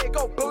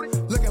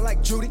 looking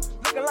like Judy,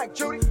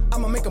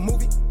 I'ma make a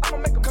movie,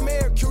 come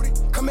here, cutie.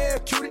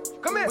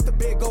 With the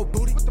big old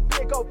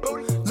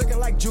booty, looking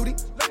like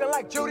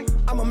Judy,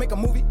 I'ma make a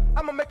movie,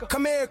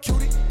 come here,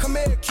 cutie.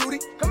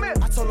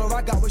 I told her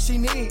I got what she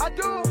need. I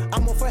do.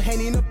 I'm off a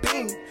Henny and a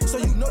bean, so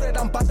you know that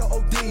I'm about to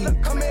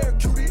OD. Come here,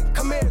 cutie.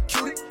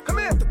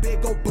 With the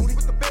big old booty,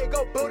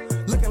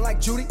 looking like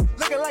Judy,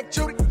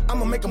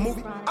 I'ma make a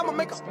movie,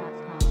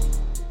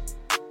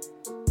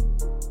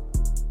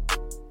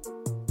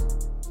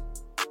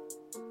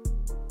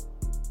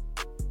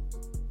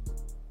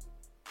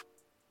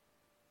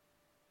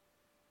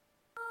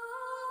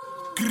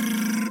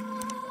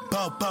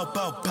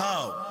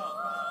 Bow.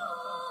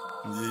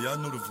 Yeah, y'all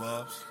know the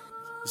vibes.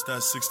 It's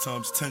that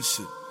 6x10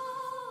 shit.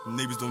 Them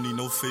neighbors don't need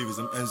no favors,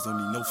 them ends don't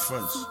need no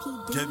friends.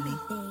 Get me?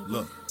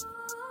 Look.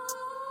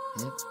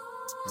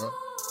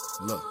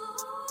 Look.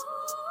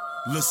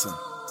 Listen.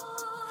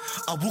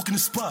 I walk in the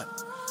spot,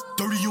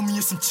 30 on me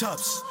and some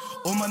chops.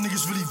 All my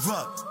niggas really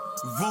rock.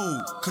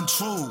 Roll,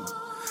 control.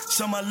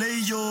 Shout my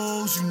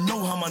layos, you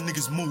know how my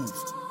niggas move.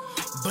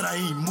 But I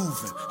ain't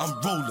moving, I'm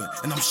rolling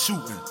and I'm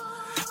shooting.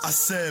 I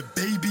said,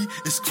 baby,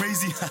 it's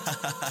crazy.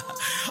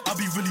 I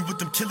be really with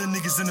them killing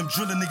niggas and them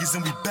drilling niggas,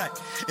 and we back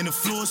in the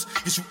floors,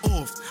 get you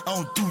off. I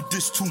don't do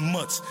this too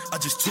much. I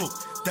just talk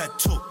that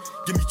talk.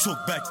 Give me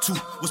talk back too.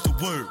 What's the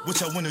word?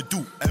 What y'all wanna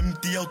do?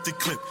 Empty out the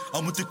clip.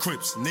 I'm with the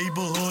Crips,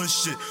 neighborhood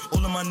shit.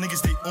 All of my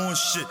niggas, they on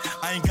shit.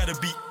 I ain't gotta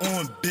be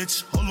on,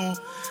 bitch. Hold on,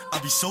 I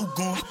be so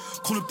gone.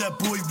 Call up that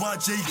boy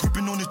YJ,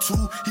 gripping on the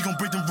tool. He gon'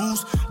 break them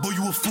rules. Boy,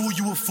 you a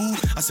fool.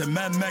 I said,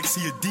 Mad Max,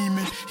 he a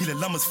demon. He let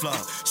llamas fly.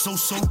 So,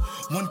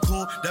 one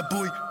call, that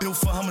boy built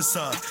for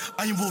homicide.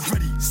 I ain't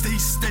already, stay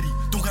steady.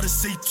 Don't gotta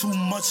say too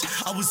much.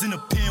 I was in a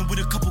pen with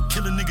a couple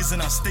killer niggas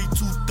and I stay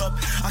toothed up.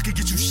 I could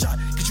get you shot,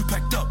 get you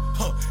packed up.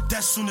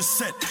 That's on the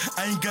set.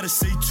 I ain't gotta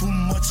say too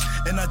much.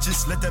 And I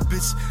just let that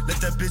bitch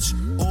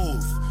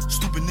off.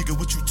 Stupid nigga,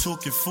 what you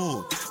talking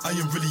for? I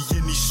am really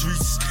in these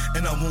streets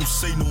and I won't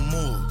say no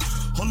more.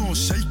 Hold on,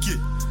 shake it.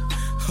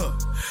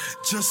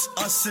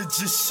 I said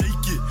just shake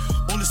it.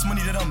 All this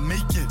money that I'm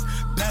making,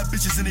 bad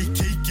bitches and they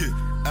cake it.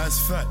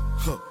 Ass fat,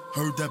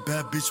 heard that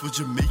bad bitch was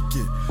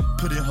Jamaican.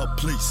 Put it in her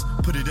place,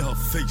 put it in her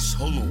face.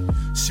 Hold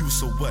on, she was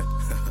so wet.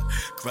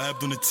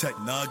 Grabbed on the tech,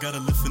 now I gotta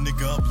lift a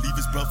nigga up, leave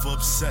his brother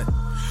upset.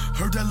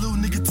 Heard that little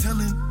nigga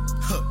telling,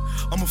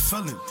 I'm a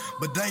felon,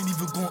 but I ain't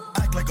even gonna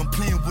act like I'm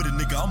playing with a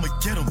nigga. I'ma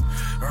get him.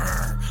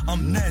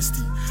 I'm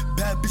nasty,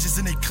 bad bitches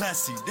and they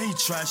classy, they ain't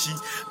trashy.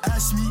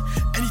 Ask me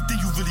anything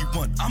you really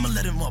want, I'ma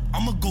let him up,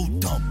 I'ma go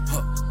dumb.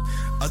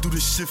 I do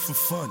this shit for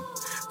fun.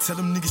 Tell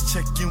them niggas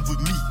check in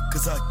with me,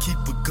 cause I keep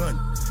a gun.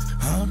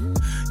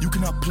 You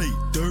cannot play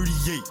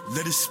 38,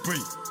 let it spray.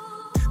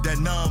 That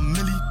 9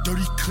 milli,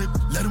 dirty clip,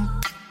 let him.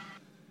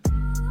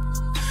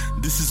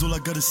 This is all I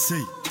gotta say.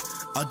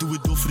 I do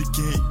it all for the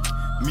game.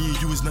 Me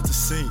and you is not the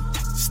same.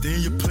 Stay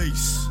in your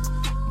place.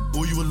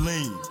 Boy, you a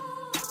lame.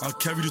 I'll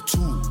carry the 2,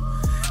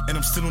 and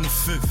I'm still on the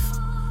 5th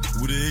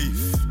with the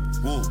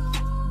 8th. Whoa,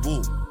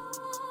 whoa,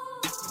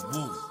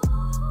 whoa.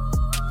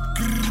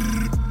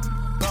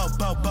 Grrr. Bow,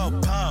 bow,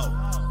 bow, pow.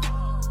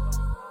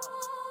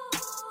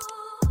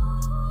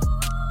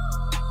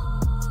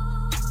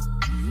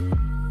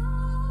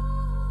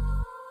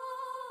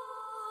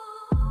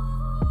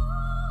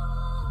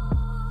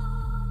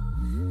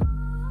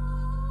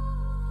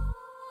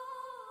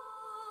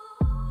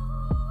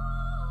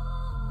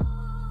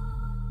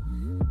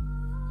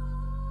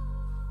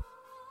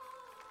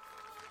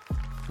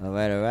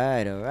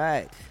 All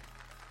right.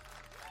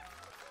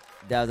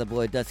 That was our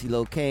boy Dusty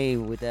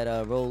Locane with that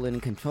rolling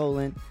and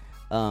controlling.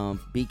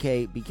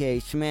 BK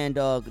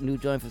Schmandog, new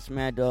joint for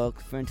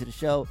Schmandog, friend to the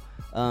show,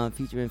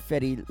 featuring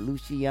Fetty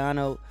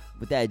Luciano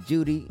with that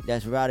Judy.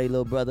 That's Rowdy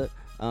little brother,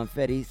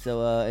 Fetty.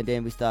 So and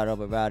then we started off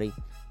with Rowdy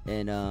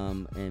and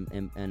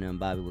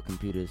Bobby with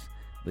computers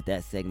with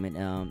that segment.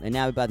 And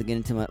now we're about to get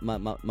into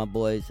my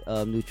boys'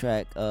 new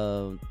track,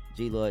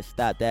 G Lloyd,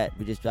 Stop That.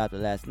 We just dropped it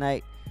last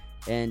night.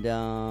 And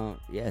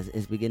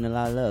it's been getting a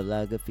lot of love, a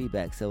lot of good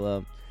feedback.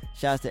 So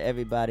shouts to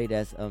everybody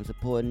that's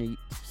supporting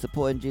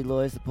G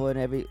Lloyd,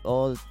 supporting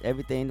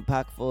everything, the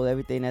pocketful,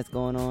 everything that's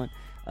going on.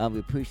 We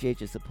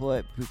appreciate your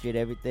support, appreciate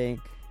everything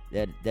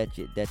that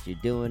you're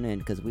doing,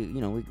 and because we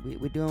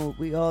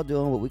all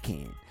doing what we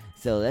can.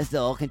 So let's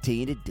all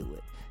continue to do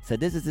it. So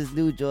this is his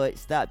new joint,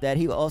 Stop That.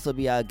 He will also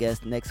be our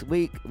guest next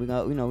week. We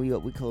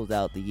close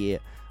out the year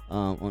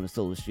on the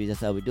Solar Streets. That's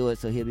how we do it.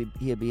 So he'll be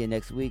here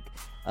next week,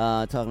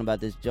 talking about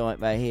this joint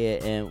right here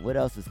and what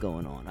else is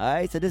going on. All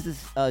right. So this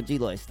is G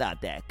Lloyd, Stop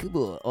That.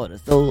 Kubu on the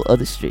Soul of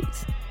the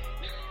Streets.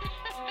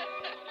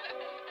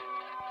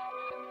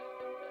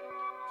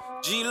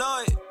 G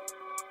Lloyd,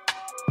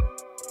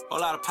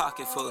 whole lot of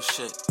pocket full of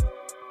shit.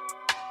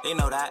 They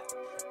know that.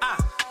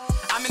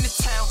 I'm in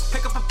the town,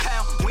 pick up a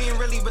pound. We ain't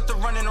really with the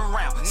running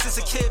around. Since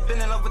a kid,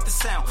 been in love with the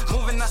sound.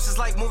 Moving us is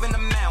like moving a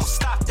mound.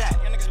 Stop that.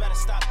 Y'all niggas better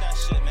stop that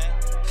shit, man.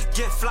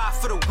 Get fly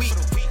for the week.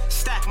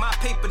 Stack my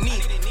paper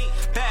neat.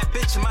 Bad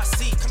bitch in my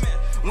seat.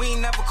 We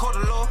ain't never called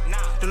the law.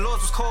 The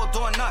laws was called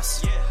on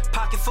us.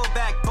 Pocket full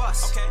bag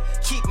bust.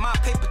 Keep my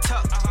paper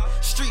tucked.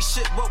 Street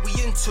shit, what we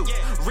into.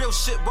 Real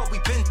shit, what we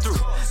been through.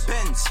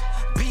 Benz,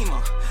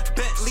 Beamer,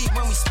 Bentley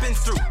when we spin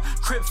through.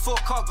 Crib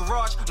 4-car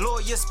garage.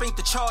 Lawyer spank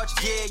the charge.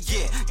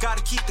 Yeah.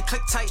 Gotta keep the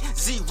click tight.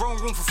 Zero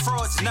room for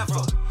frauds.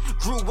 Never.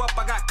 Grew up,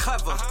 I got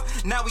clever.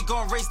 Now we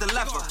gon' raise the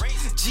lever.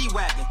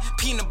 G-Wagon,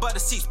 peanut butter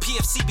seats.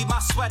 PFC be my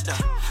sweater.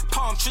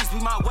 Palm trees be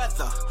my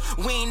weather.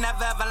 We ain't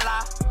never ever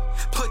lie.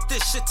 Put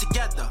this shit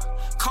together.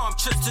 Calm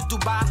trips to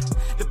Dubai.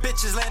 The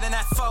bitches landing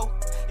at 4.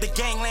 The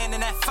gang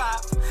landing at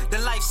 5. The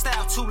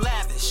lifestyle too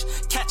lavish.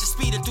 Catch a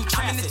speeder through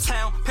traffic. I'm in the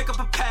town, pick up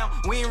a pound.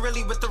 We ain't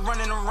really with the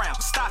running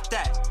around. Stop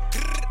that.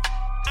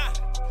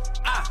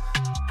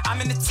 I'm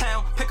in the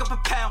town, pick up a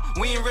pound.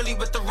 We ain't really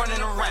with the running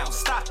around.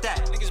 Stop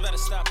that. Niggas better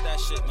stop that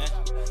shit, man.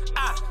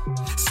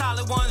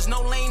 Solid ones,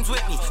 no lanes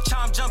with me.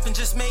 Chime jumping,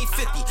 just made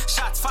 50.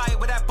 Shots fired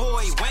where that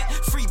boy went.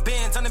 Free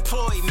bands,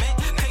 unemployment.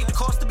 Paid the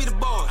cost to be the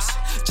boss.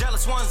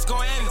 Jealous ones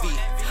gon' envy.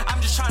 I'm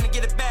just trying to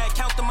get it back.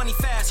 Count the money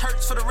fast,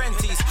 hurts for the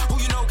renties.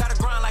 Who you know gotta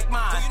grind like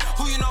mine?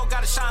 Who you know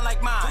gotta shine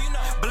like mine?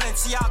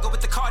 Balenciaga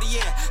with the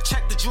Cartier.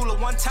 Check the jeweler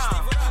one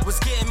time. Was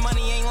getting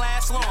money, ain't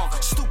last long.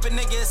 Stupid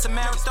nigga, it's a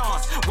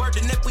marathon. Word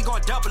to Nip, we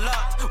gon' double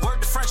up.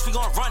 Word to French, we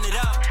gon' run it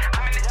up.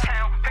 I'm in the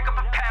town, pick up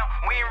a pound.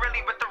 We ain't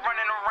really with the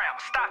running around.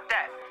 Stop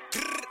that.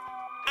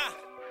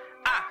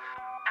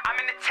 I'm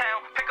in the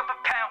town, pick up a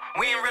pound.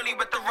 We ain't really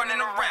with the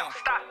running around.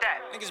 Stop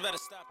that. Niggas better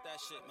stop that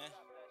shit, man.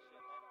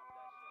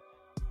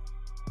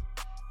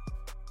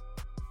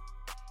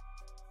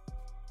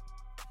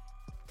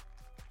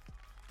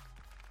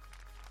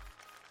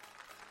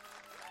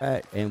 All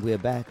right, and we're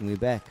back.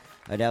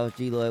 That was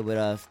G Lloyd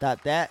with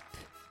Stop That.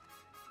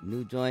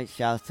 New joint,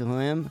 shouts to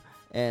him.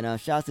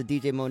 And shouts to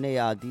DJ Monet,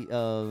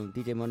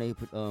 DJ Monet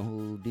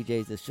who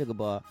DJs the Sugar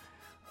Bar.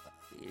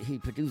 He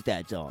produced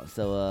that joint,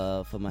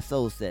 so for my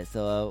soul set.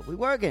 So we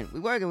working.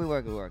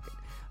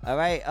 All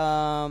right,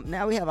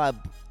 now we have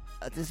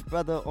this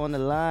brother on the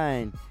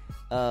line,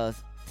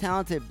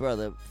 talented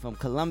brother from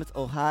Columbus,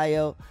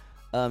 Ohio.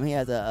 He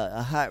has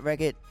a hot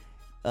record,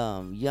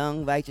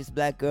 young righteous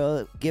black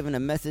girl, giving a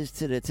message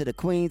to the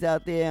queens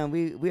out there, and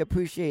we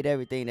appreciate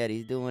everything that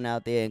he's doing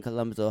out there in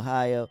Columbus,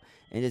 Ohio,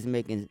 and just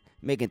making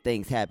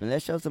things happen.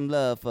 Let's show some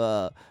love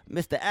for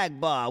Mr.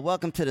 Akbar.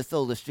 Welcome to the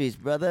Solar Streets,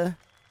 brother.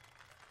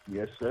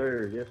 Yes,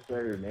 sir,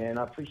 man.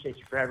 I appreciate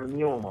you for having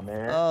me on, my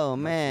man. Oh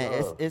man,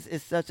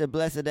 it's such a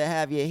blessing to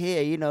have you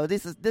here. You know,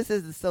 this is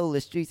the Solar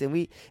Streets, and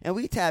we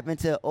tap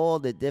into all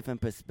the different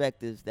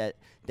perspectives that's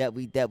out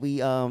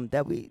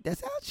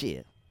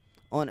here.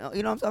 On, you know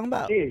what I'm talking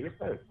about? Yeah, yes,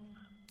 sir.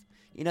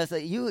 You know, so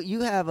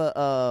you have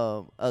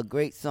a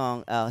great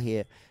song out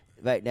here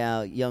right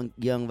now, young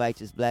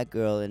righteous black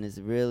girl, and it's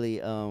really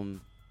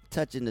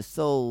touching the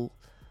souls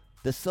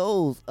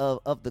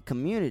of the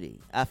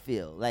community. I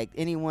feel like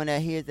anyone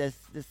that hears this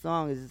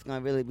song is just gonna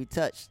really be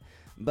touched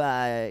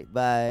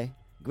by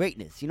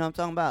greatness. You know what I'm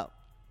talking about?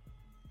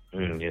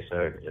 Yes,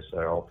 sir. Yes,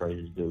 sir. All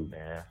praises due,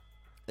 man.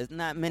 It's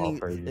not All many.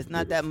 praises It's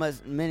not due.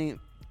 that many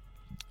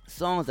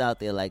songs out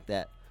there like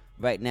that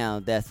right now.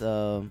 That's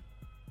and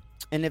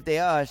if they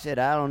are, shit,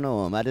 I don't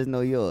know them. I just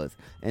know yours,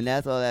 and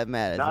that's all that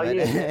matters. No, right?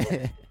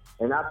 yeah.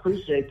 And I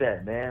appreciate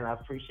that, man. I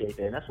appreciate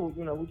that. And that's what,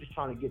 we're just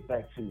trying to get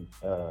back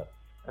to.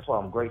 That's why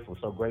I'm grateful,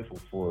 so grateful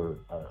for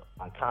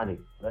iconic,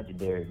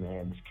 legendary,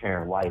 man, Miss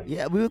Karen White.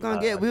 Yeah, we was gonna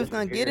get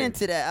disappeared.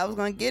 into that. I was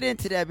gonna get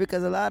into that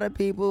because a lot of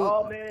people.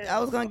 Oh, man. I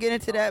was gonna get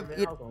into that.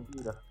 Man, I was gonna do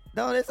that.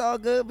 No, it's all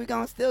good. We're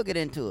gonna still get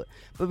into it.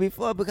 But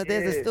before, because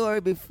there's a Yeah.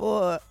 story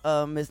before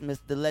Miss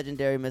the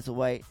legendary Miss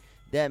White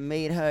that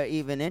made her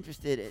even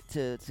interested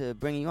to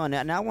bring you on.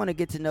 Now I want to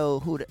get to know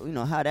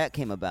how that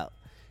came about.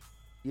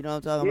 You know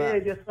what I'm talking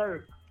about? Yes,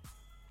 sir.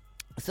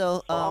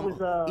 So, I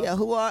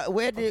was,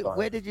 where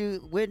did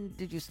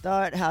you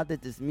start? How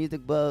did this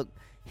music bug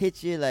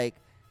hit you? Like,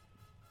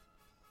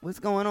 what's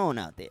going on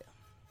out there?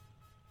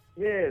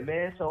 Yeah,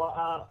 man. So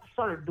I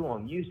started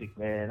doing music,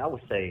 man. I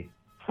would say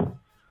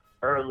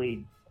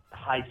early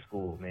high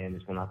school, man,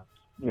 is when I,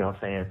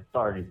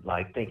 started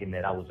like thinking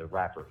that I was a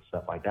rapper and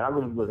stuff like that. I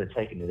really wasn't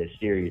taking it as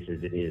serious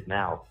as it is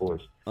now, of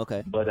course.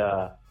 Okay. But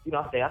I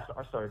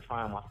started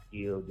trying my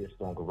skill just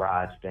on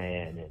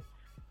GarageBand, and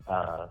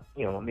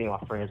me and my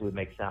friends would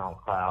make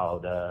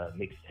SoundCloud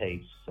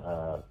mixtapes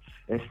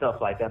and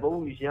stuff like that. But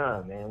we was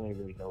young, man. We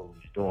didn't really know what we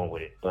was doing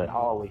with it. But I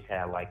always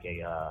had like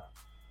a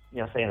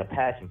a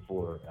passion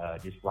for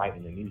just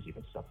writing the music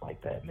and stuff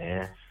like that,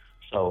 man.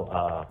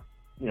 So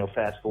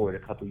fast forward a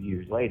couple of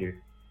years later,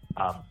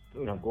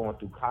 going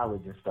through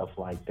college and stuff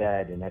like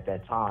that. And at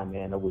that time,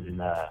 man, it wasn't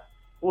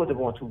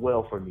going too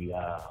well for me,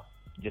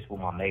 just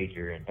with my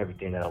major and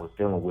everything that I was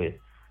dealing with.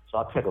 So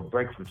I took a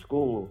break from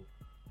school,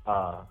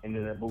 and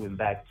ended up moving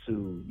back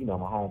to, my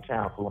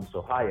hometown, Columbus,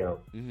 Ohio,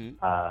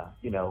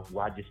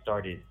 where I just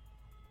started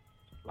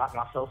locking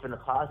myself in the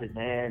closet,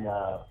 man.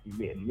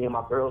 Me and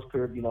my girls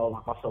could,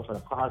 lock myself in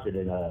the closet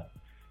and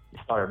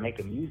started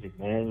making music,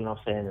 man, you know what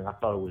I'm saying? And I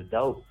thought it was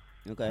dope.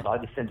 Okay. So I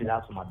just sent it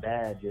out to my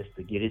dad just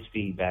to get his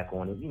feedback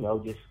on it,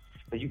 just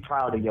because you're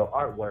proud of your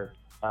artwork.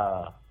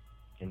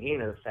 And he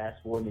ended up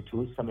fast forwarding it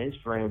to some of his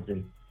friends,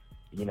 and,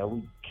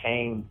 we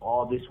came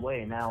all this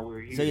way, and now we're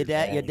here. So your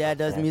dad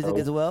does music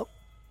as well?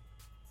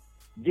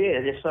 Yeah,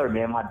 yes, sir,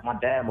 man. My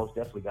dad most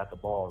definitely got the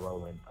ball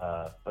rolling,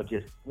 of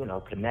just,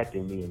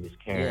 connecting me and Miss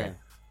Karen,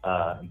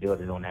 and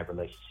building on that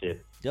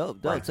relationship.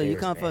 Dope. Right So you there,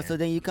 come man.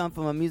 then you come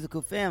from a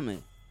musical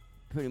family,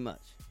 pretty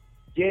much.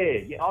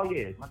 Yeah. Oh,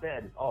 yeah. My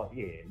dad is,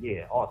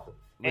 awesome.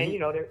 Well, And,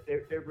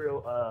 they're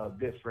real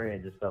good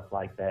friends and stuff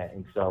like that.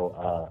 And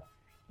so,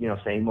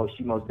 she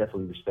most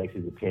definitely respects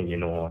his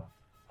opinion on,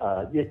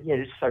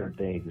 just certain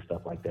things and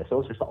stuff like that. So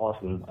it's just an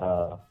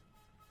awesome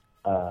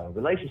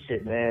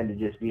relationship, man, to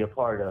just be a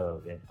part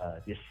of and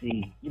just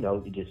see,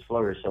 it just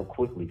flourish so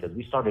quickly. Because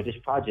we started this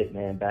project,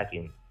 man, back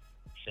in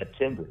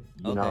September.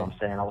 You know what I'm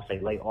saying? I would say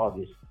late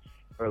August,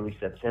 early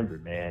September,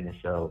 man. And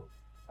so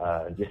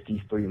just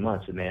these 3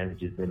 months, man, it's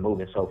just been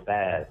moving so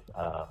fast.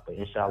 But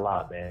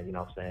inshallah, man, you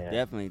know what I'm saying?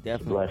 Definitely.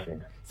 It's a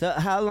blessing. So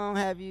how long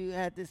have you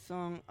had this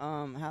song?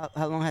 How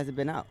long has it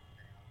been out?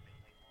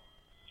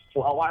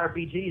 Well,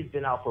 YRBG has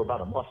been out for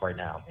about a month right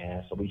now,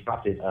 man. So we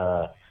dropped it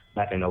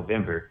back in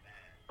November,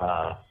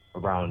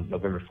 around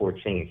November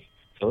 14th.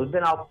 So it's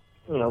been out,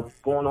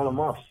 going on a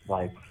month,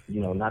 like,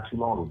 not too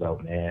long ago,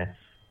 man.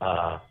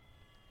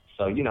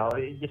 So, you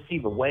just see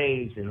the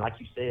waves, and like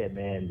you said,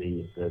 man,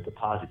 the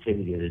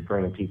positivity that it's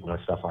bringing people and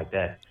stuff like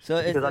that.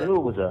 So because I knew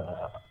it was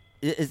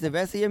Is the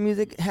rest of your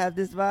music have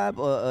this vibe,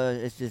 or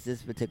it's just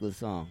this particular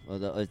song,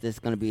 or is this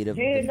gonna be the?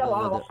 Yeah, no,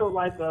 I also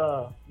like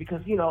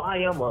because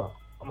I'm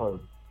a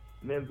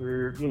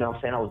member. You know, what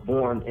I'm saying I was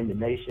born in the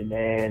nation,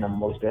 man. I'm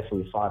most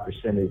definitely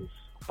 5%.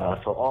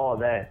 So all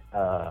that,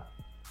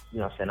 you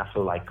know, what I'm saying I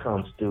feel like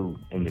comes through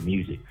in the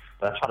music,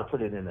 but I try to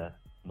put it in a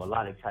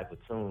melodic type of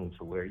tune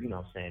to where, you know,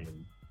 what I'm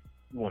saying,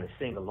 you want to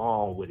sing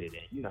along with it,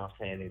 and you know, what I'm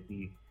saying it'd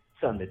be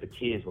something that the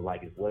kids would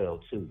like as well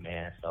too,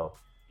 man. So,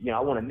 you know,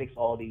 I want to mix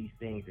all these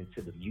things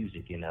into the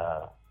music and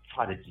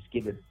try to just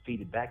feed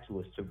it back to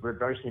us to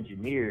reverse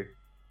engineer,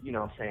 you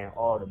know what I'm saying,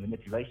 all the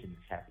manipulation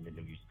that's happened in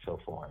the music so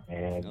far,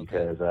 man.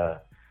 Okay. Because,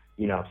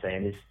 you know what I'm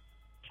saying, it's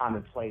time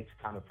and place,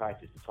 time and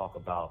practice to talk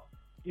about,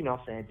 you know what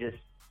I'm saying, just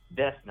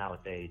death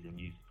nowadays in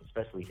music,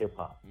 especially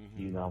hip-hop,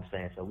 you know what I'm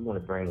saying. So we want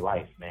to bring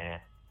life, man.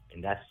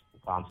 And that's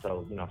why I'm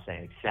so, you know what I'm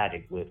saying,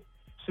 ecstatic with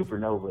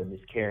Supernova and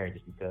Miss Karen,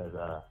 just because,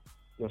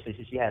 you know,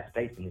 she has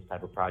space in this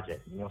type of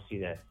project. You don't see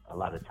that a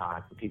lot of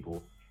times for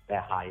people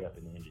that high up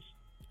in the industry.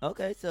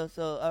 Okay, so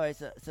all right,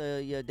 so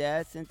your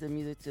dad sent the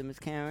music to Miss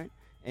Karen,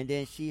 and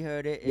then she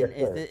heard it, Yes,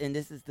 and, sir. and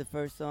this is the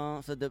first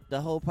song. So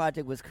the whole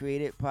project was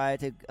created prior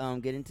to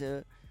getting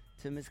to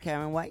Miss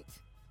Karen White.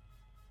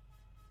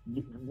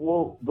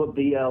 Well, but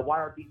the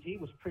YRBG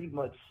was pretty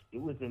much,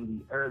 it was in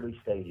the early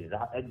stages.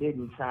 It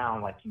didn't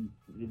sound like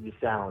it just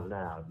sounds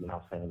now, you know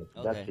what I'm saying? The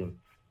production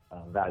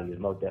value is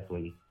most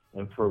definitely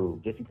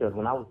improved. Just because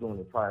when I was doing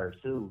it prior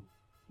to,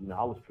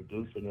 I was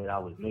producing it, I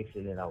was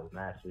mixing it, I was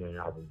mastering it,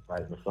 I was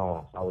writing the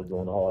songs, I was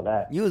doing all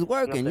that. You was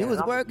working. You You know was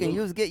what I'm saying? working.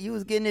 You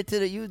was getting it to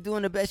the. You was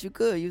doing the best you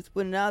could. You was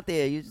putting it out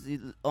there. You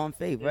on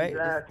faith, right?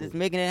 Exactly. Just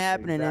making it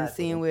happen and then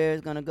Exactly. seeing where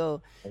it's gonna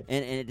go,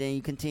 and then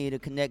you continue to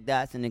connect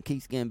dots and it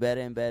keeps getting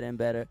better and better and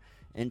better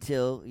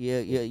until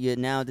you're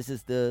now. This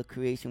is the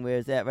creation where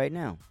it's at right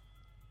now.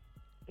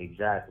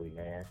 Exactly,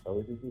 man.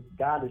 So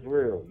God is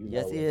real.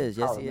 Yes, know, he is.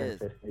 Yes, power he is.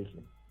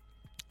 manifestation.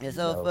 And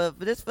so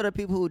for this, for the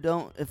people who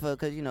don't,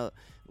 because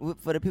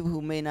for the people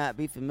who may not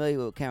be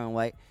familiar with Karen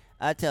White,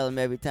 I tell them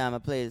every time I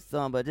play the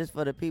song. But just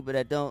for the people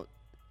that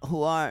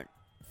who aren't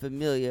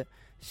familiar,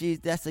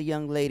 that's a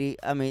young lady.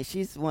 I mean,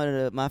 she's one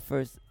of my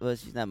first. Well,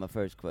 she's not my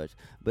first crush,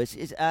 but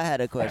I had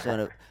a crush on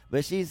her.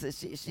 But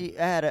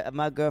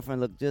my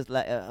girlfriend looked just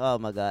like. Oh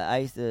my God, I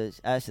used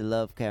to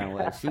love Karen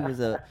White.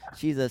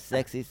 She's a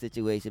sexy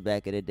situation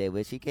back in the day.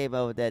 But she came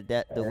out with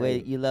that the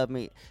way you love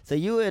me. So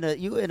you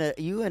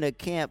in a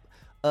camp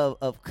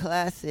of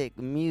classic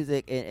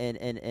music and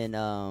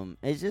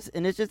it's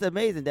just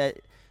amazing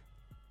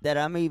that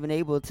I'm even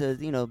able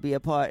to be a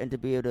part and to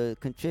be able to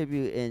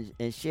contribute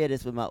and share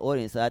this with my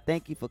audience. So I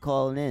thank you for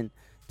calling in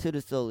to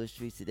the Solar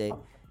Streets today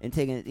and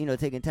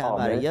taking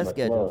time out of your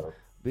schedule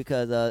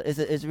because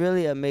it's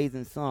really an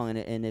amazing song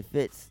and it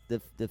fits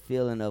the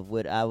feeling of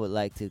what I would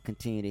like to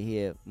continue to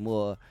hear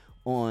more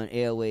on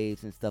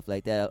airwaves and stuff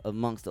like that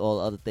amongst all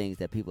other things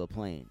that people are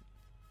playing.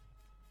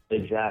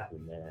 Exactly,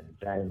 man.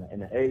 Exactly. In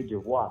the age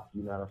of WAP,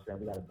 you know what I'm saying?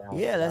 We got to balance.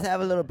 Yeah, let's have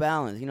a little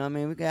balance. You know what I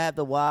mean? We can have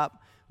the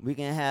WAP. We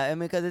can have,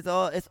 because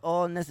it's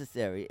all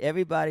necessary.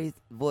 Everybody's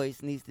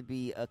voice needs to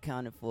be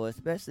accounted for,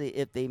 especially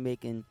if they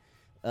making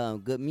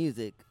good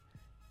music.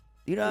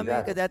 You know what I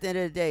mean? Because at the end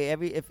of the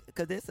day,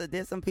 because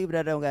there's some people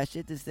that don't got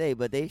shit to say,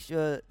 but they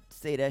sure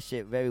say that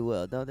shit very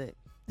well, don't they?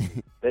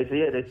 They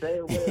say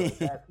it well.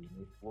 Exactly.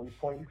 One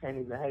point you can't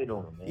even hate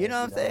on them, man. You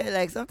know what I'm saying?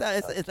 Like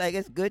sometimes it's like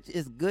it's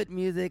good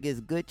music, it's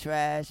good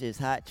trash, it's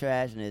hot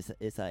trash, and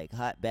it's like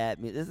hot bad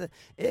music.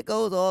 It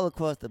goes all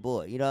across the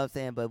board. You know what I'm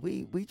saying? But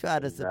we try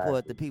to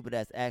support the people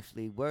that's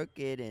actually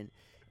working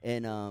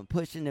and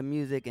pushing the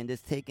music and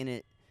just taking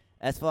it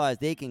as far as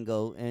they can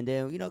go. And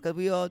then because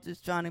we all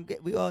trying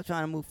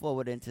to move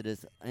forward into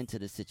this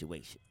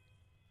situation.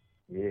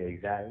 Yeah,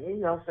 exactly. You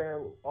know what I'm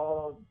saying?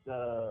 All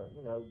the,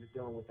 just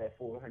dealing with that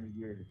 400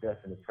 years of death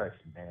and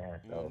oppression,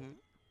 man. So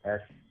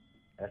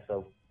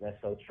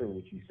that's so true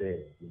what you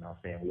said. You know what I'm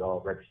saying? We all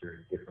register in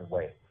a different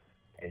way.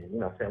 And, you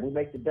know what I'm saying? We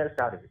make the best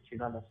out of it. You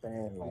know what I'm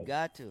saying? Like, we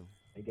got to.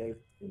 They gave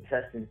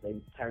intestines, they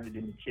turned it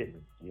into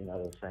chitlins. You know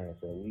what I'm saying?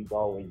 So we've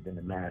always been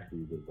the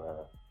masters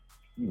of,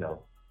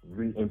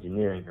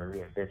 re-engineering and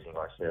reinventing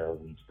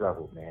ourselves. We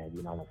struggled, man.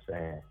 You know what I'm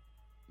saying?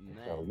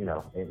 So,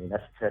 and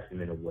that's a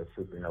testament of what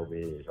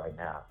Supernova is right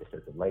now. Just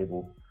as a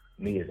label,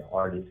 me as an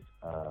artist,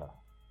 you know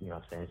what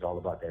I'm saying? It's all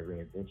about that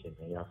reinvention,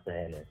 man. You know what I'm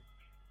saying?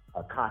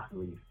 And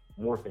constantly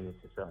morphing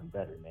into something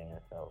better, man.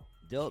 So,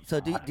 dope. So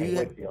do you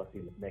wait till y'all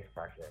see the next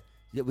project.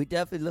 Yeah, we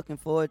definitely looking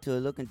forward to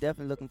it.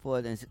 Definitely looking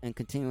forward and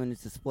continuing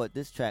to support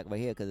this track right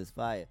here because it's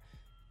fire.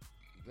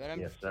 But I'm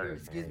yes, just sir,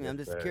 curious, excuse me, yes, I'm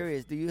just sir.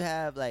 curious. Do you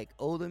have like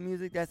older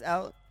music that's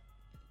out?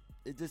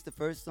 Is this the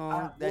first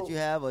song that you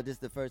have, or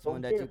just the first one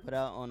that you put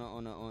out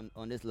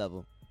on this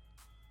level?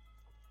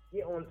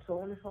 Yeah, on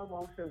this album, I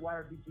would say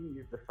YRBG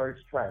is the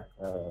first track.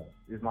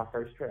 Is my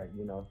first track.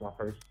 It's my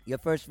first. Your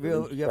first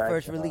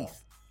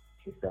release.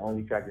 It's the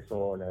only track that's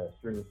on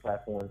streaming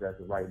platforms as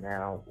of right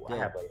now. Yeah. I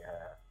have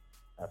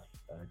a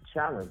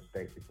challenge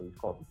basically. It's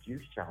called the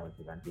Juice Challenge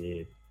that I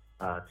did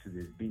to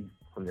this beat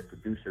from the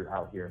producer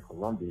out here in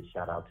Columbus.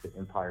 Shout out to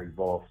Empire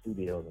Evolve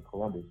Studios in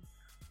Columbus.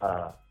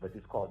 But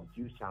it's called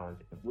the Juice Challenge.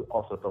 We're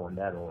also throwing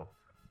that on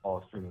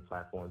all streaming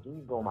platforms. You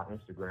can go on my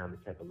Instagram and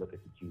take a look at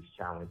the Juice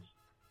Challenge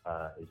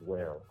as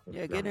well.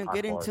 Yeah, get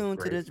in tune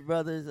to this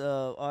brother's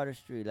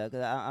artistry. Like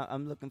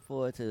I'm looking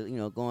forward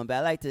to going back.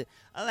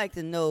 I like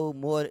to know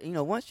more.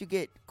 Once you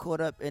get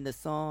caught up in the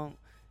song,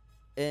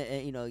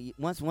 and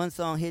once one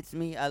song hits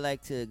me, I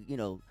like to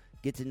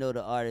get to know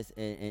the artist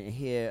and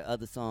hear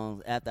other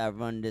songs after I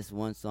run this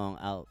one song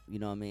out. You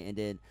know what I mean? And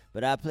then,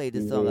 but I played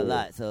this song a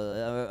lot,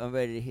 so I'm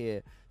ready to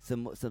hear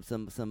some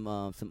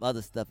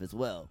other stuff as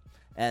well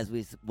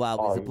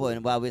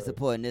while we're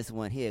supporting this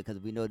one here, because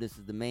we know this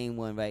is the main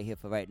one right here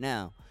for right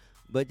now.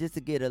 But just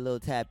to get a little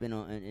tap in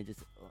on and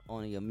just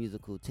on your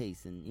musical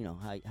taste and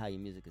how your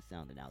music is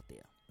sounding out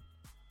there.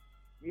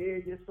 Yeah,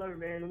 yes sir,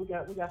 man. We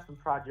got some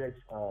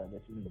projects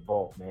that's in the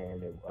vault,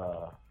 man.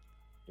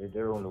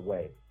 They're on the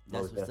way.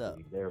 That's what's up.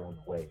 They're on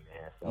the way,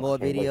 man. So more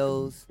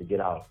videos to get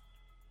out.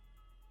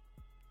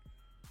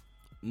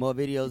 More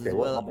videos as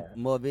well.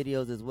 More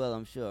videos as well,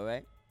 I'm sure,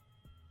 right?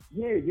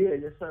 Yeah,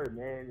 yes sir,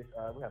 man.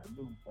 We have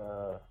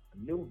a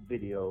new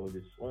video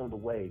that's on the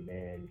way,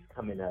 man. It's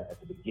coming at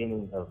the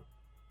beginning of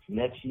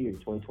next year,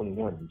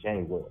 2021, in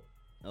January.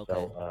 Okay.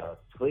 So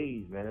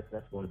please, man,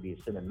 that's going to be a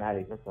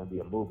cinematic. That's going to be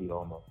a movie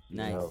almost.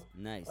 Nice.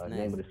 The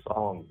name of the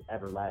song is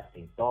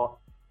Everlasting Thought,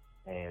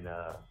 and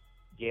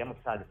yeah, I'm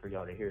excited for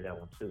y'all to hear that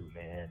one too,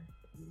 man.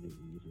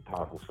 It's a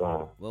powerful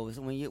song. Well,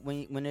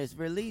 when it's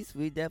released,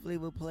 we definitely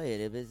will play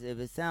it. If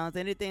it sounds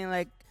anything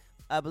like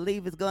I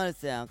believe it's gonna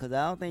sound, because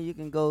I don't think you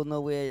can go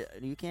nowhere.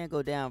 You can't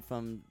go down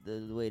from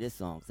the way this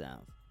song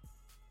sounds.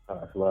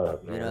 That's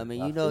love, man. You know what I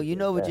mean? You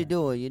know what you're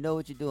doing. You know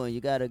what you're doing.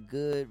 You got a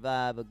good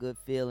vibe, a good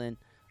feeling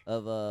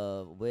of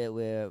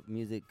where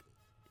music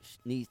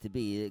needs to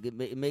be.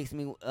 It makes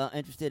me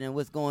interested in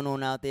what's going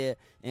on out there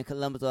in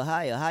Columbus,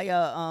 Ohio. How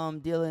y'all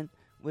dealing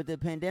with the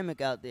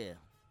pandemic out there?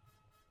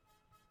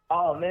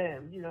 Oh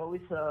man,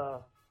 it's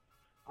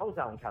I was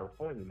out in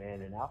California,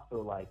 man, and I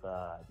feel like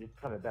just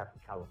coming back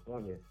from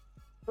California,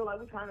 I feel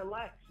like we kind of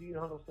lax. You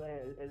know what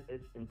I'm saying?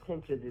 As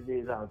intense as it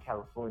is out in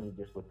California,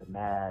 just with the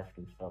mask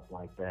and stuff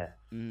like that.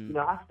 Mm-hmm.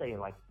 I stay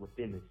like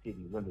within the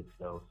city limits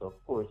though, so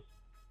of course,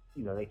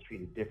 they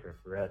treat it different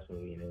for us when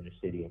we're in the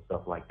city and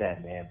stuff like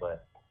that, man.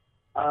 But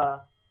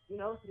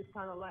it's just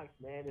kind of lax,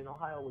 man. And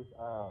Ohio was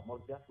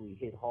most definitely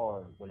hit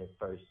hard when it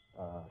first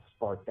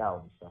sparked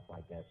out and stuff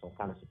like that. So I'm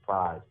kind of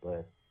surprised,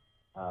 but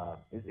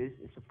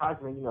it's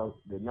surprising,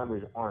 the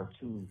numbers aren't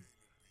too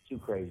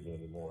crazy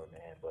anymore,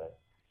 man. But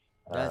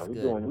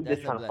we're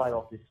just trying to fight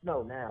off this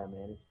snow now,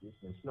 man. It's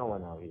been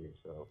snowing out here,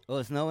 so. Oh,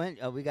 it's snowing?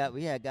 Oh, we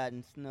had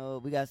gotten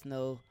snow. We got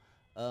snow.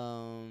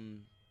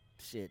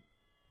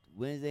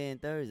 Wednesday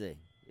and Thursday.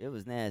 It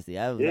was nasty.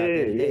 I was out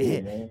there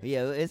today. Man.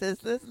 Yeah,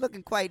 it's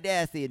looking quite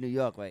nasty in New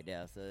York right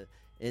now. So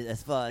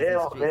as far as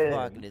the street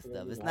parking and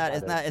stuff,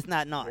 it's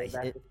not nice.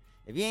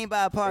 If you ain't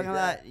by a parking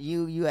lot,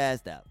 you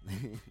assed out.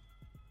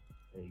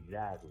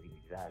 Exactly,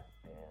 man.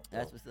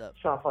 That's what's up.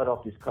 Trying to fight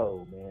off this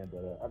cold, man.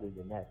 But other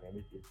than that,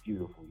 man, it's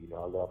beautiful.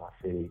 I love my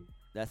city.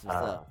 That's what's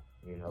up.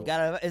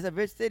 It's a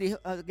rich city.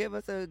 Give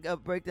us a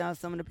breakdown of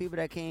some of the people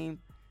that came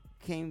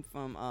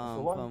from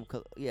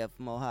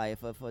Ohio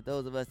for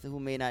those of us who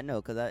may not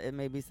know, because it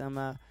may be some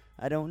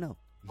I don't know.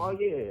 Oh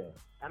yeah,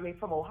 I mean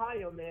from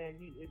Ohio, man,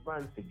 it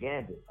runs the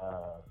gambit.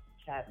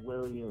 Cat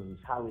Williams,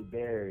 Halle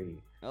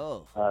Berry.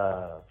 Oh,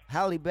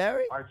 Halle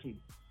Berry.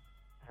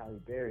 Halle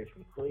Berry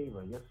from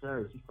Cleveland. Yes,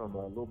 sir. She's from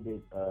a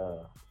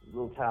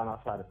little town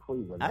outside of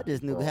Cleveland. I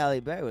just knew Halle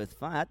Berry was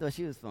fine. I thought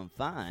she was from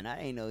Fine.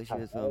 I ain't know she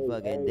was from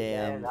fucking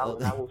damn. Man, I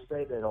will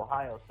say that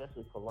Ohio,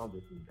 especially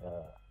Columbus,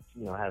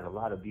 has a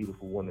lot of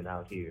beautiful women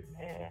out here,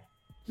 man.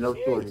 No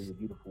shortage of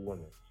beautiful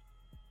women.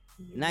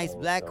 Nice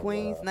black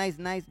queens, nice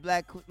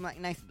black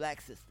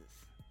sisters.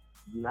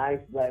 Nice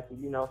black,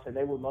 so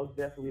they were most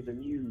definitely the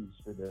muse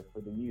for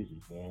the music,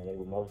 man. They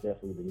were most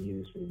definitely the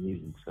muse for the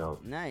music. So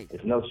nice.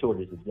 There's no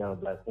shortage of young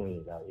black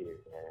queens out here,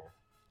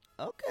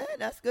 man. Okay,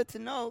 that's good to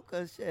know,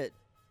 cause shit,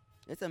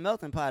 it's a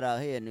melting pot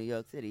out here in New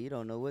York City. You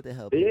don't know what the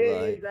hell people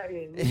are.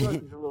 Exactly. New York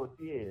is a little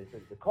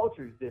the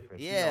culture is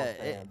different. Yeah,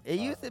 it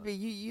used to be.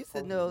 You used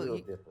to know.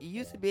 You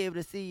used to be able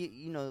to see,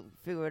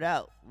 figure it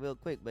out real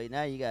quick. But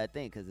now you gotta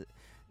think, cause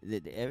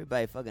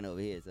everybody fucking over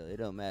here, so it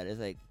don't matter.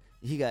 It's like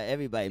you got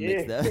everybody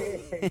mixed up.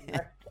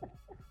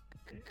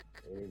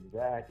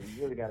 Exactly.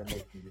 You really gotta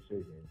make some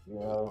decisions.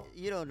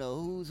 You don't know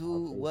who's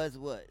who, what's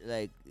what.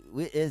 Like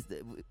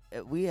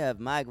we have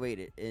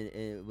migrated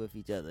with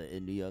each other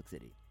in New York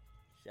City.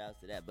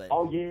 Shouts to that, but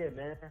oh yeah,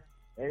 man,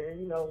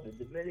 and the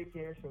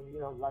Dominicans from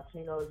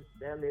Latinos,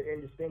 damn near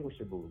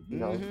indistinguishable. You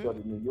go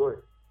to New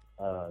York,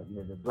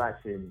 the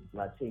blacks and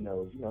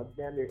Latinos,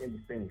 damn near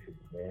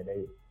indistinguishable, man.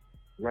 They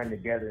run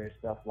together and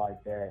stuff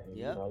like that,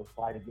 and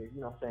fight against.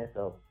 You know what I'm saying?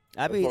 So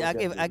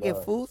I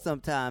get fooled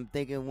sometimes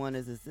thinking one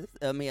is a sister.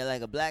 I mean,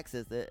 like a black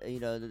sister.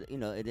 And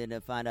then I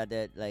find out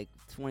that like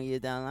 20 years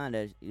down the line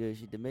that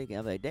she's Dominican.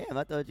 I'm like, damn,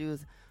 I thought you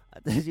was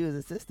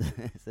a sister.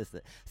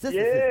 sister.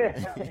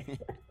 Yeah.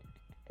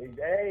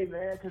 Hey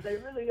man, because they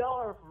really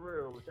are for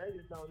real, but they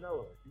just don't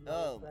know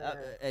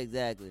it.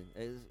 Exactly.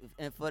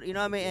 And for what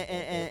I mean,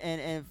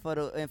 and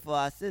for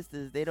our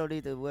sisters, they don't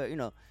need to wear,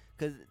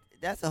 because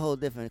that's a whole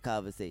different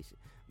conversation.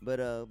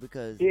 But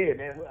because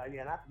man,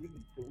 we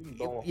can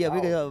go on. Yeah, we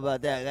can talk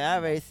about that. I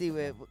already see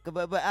where,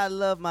 but I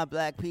love my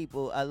black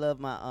people. I love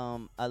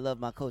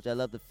my culture. I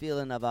love the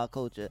feeling of our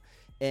culture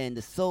and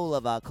the soul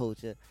of our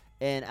culture,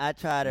 and I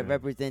try to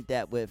represent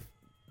that with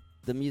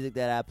the music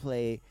that I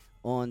play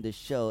on the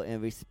show, and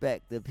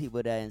respect the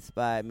people that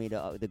inspired me,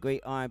 the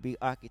great R&B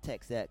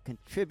architects that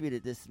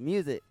contributed this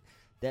music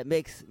that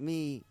makes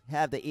me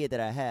have the ear that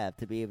I have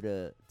to be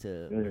able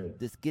to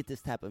just get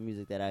this type of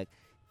music that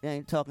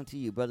I'm talking to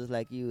you, brothers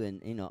like you,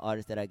 and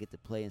artists that I get to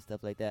play and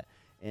stuff like that.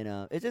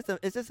 And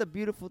it's just a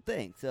beautiful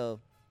thing. So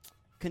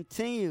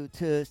continue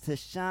to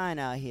shine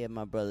out here,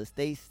 my brother.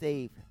 Stay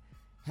safe.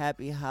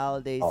 Happy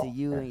holidays to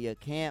you and your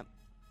camp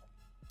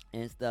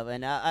and stuff.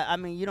 And I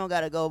mean, you don't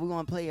gotta go. We're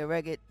gonna play a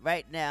record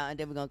right now, and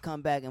then we're gonna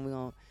come back and we're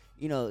gonna,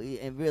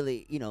 and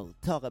really,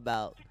 talk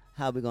about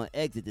how we're gonna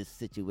exit this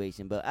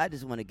situation. But I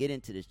just want to get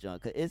into this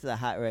joint because it's a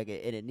hot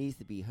record and it needs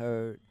to be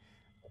heard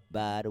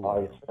by the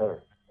world. Yes,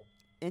 sir.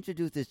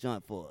 Introduce this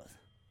joint for us.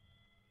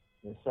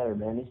 Yes, sir,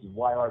 man. This is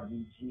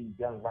YRBG,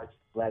 Young Righteous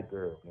Black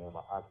Girl, man.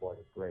 My artwork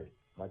is great.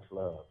 Much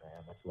love,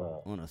 man. Much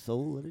love. On the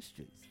soul of the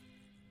streets.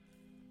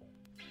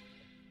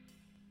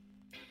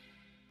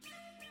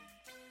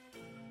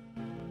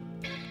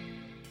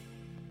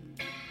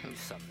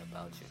 something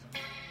about you.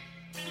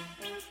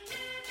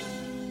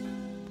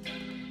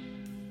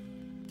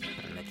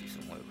 I met you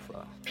somewhere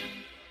before.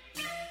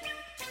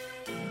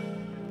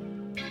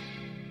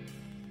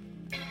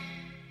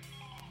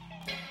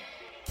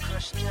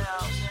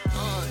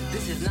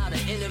 This is not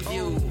an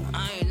interview.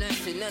 I ain't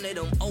answering none of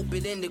them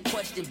open-ended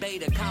question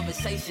bait. A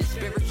conversation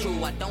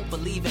spiritual. I don't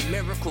believe in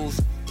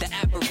miracles. The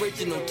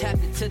aboriginal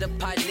tapped into the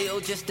pineal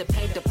just to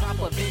paint the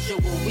proper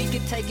visual. We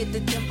could take it to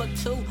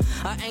Timbuktu,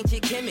 an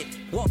ancient chemic.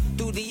 Walk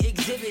through the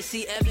exhibit,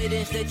 see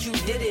evidence that you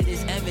did it.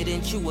 It's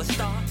evident you a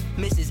star,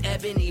 Mrs.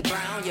 Ebony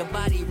Brown. Your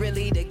body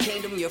really the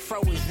kingdom, your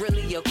fro is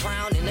really your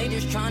crown. And they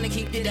just trying to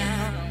keep you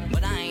down,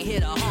 but I ain't here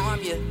to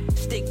harm you.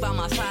 Stick by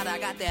my side, I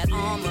got that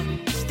armor.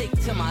 Stick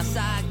to my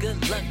side,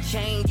 good luck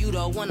chain, you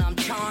the one I'm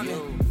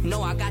charming.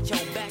 No, I got your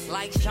back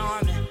like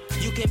Charmin.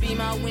 You can be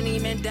my Winnie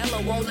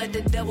Mandela, won't let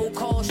the devil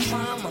cause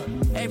trauma.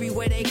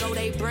 Everywhere they go,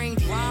 they bring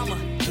drama.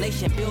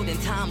 Nation building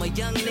time, a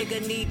young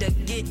nigga need to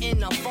get in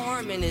the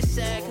farming. It's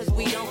sad cause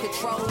we don't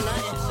control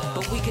nothing,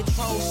 but we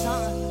control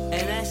something,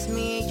 and that's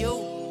me and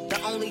you.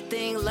 The only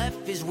thing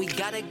left is we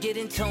gotta get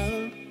in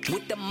tune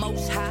with the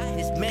most high.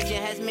 His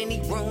mansion has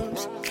many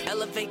rooms.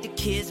 Elevate the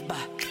kids by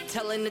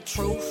telling the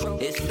truth.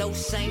 It's no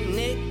Saint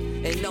Nick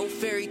and no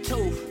fairy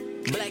tooth.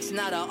 Black's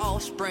not an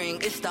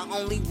offspring, it's the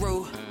only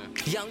rule.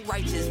 Young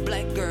righteous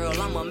black girl,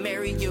 I'ma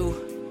marry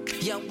you.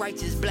 Young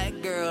righteous black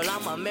girl,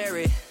 I'ma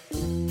marry.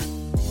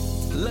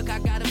 Look, I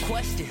got a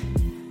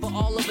question for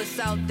all of us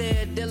out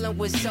there dealing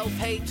with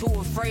self-hate, too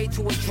afraid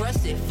to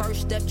address it.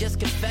 First step, just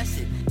confess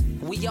it.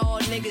 We all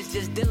niggas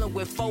just dealing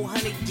with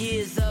 400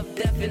 years of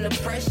death and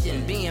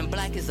oppression. Being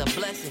black is a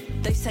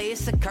blessing. They say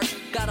it's a curse.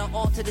 Gotta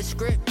alter the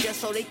script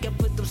just so they can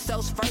put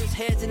themselves first.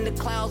 Heads in the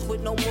clouds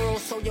with no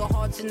morals, so your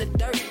heart's in the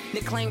dirt. They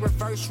claim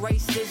reverse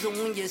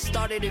racism when you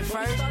started it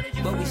first,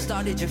 but we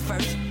started you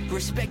first.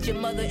 Respect your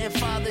mother and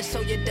father so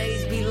your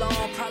days be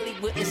long. Probably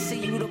wouldn't see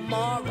you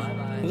tomorrow.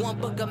 One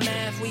book of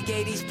math we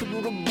gave these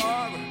people to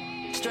borrow.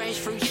 Strange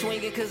fruit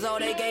swinging cause all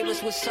they gave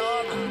us was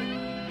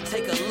sorrow.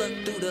 Take a look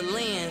through the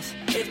lens.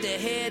 If the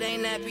head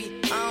ain't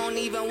nappy, I don't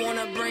even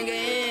wanna bring her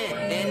in.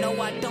 And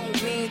no, I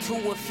don't mean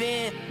to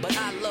offend, but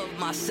I love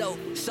myself,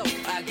 so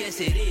I guess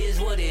it is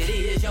what it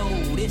is. Yo,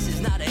 this is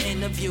not an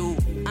interview.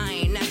 I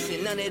ain't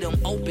asking none of them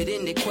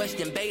open-ended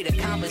question bait.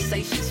 A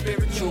conversation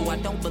spiritual. I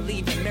don't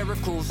believe in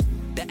miracles.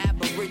 The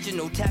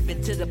aboriginal tap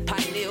into the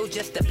pineal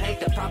just to paint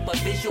the proper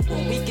visual.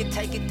 We can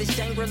take it to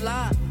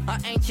Shangri-La, or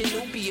ancient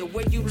Nubia,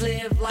 where you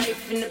live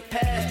life in the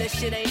past. That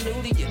shit ain't new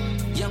to you.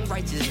 Young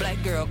righteous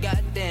black girl,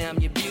 goddamn,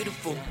 you're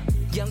beautiful.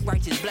 Young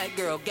righteous black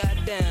girl,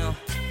 goddamn.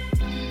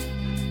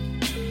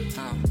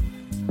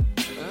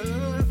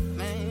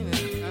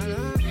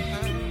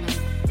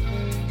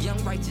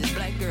 Young righteous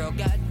black girl,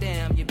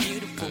 goddamn, you're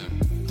beautiful.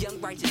 Young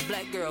righteous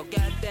black girl,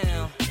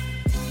 goddamn.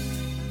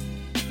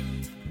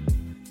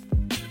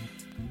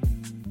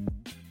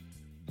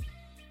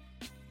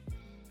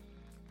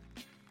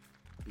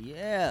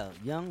 Yeah,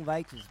 young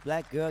righteous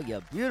black girl,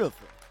 you're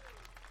beautiful.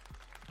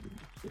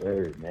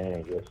 Sir,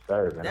 man, yes,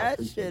 sir, man.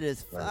 That shit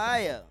is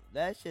fire.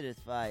 That shit is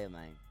fire,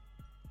 man.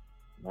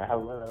 Man, I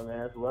love, man.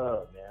 That's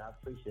love, man. I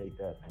appreciate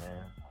that,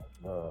 man.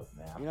 That's love,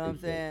 man. You know what I'm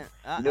saying?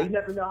 You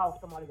never know how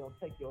somebody gonna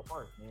take your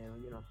art, man.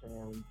 You know what I'm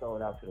saying? When you throw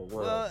it out to the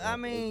world. Well, man, I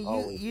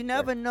mean, you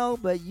never know,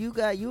 but you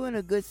in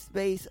a good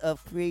space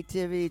of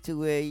creativity to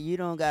where you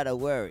don't gotta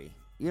worry.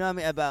 You know what I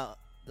mean? About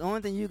the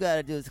only thing you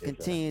gotta do is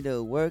continue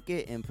to work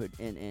it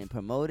and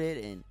promote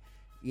it, and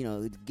you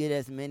know, get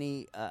as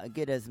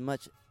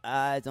much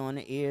eyes on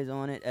it, ears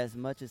on it as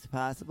much as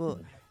possible.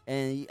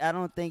 And I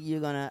don't think you're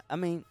gonna. I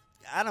mean,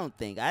 I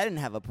didn't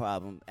have a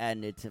problem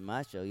adding it to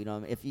my show. You know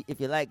what I mean? If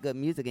you like good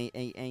music and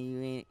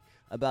you ain't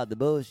about the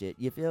bullshit,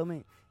 you feel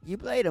me? You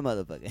play the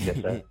motherfucker.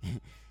 Yes, sir.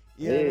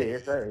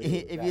 Yes, sir.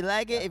 If you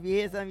like it, if you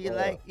hear something you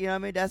like, you know what I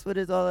mean? That's what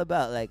it's all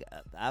about. Like,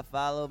 I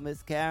follow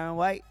Miss Karen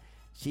White.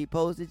 She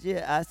posted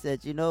it. I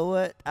said, you know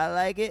what? I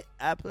like it.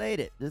 I played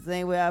it. The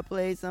same way I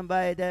played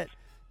somebody that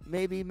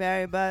may be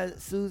married by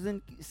Susie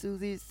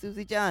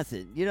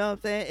Johnson. You know what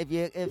I'm saying?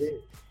 If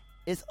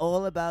it's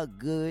all about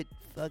good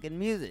fucking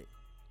music.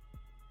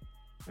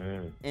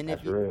 And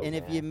if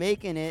you're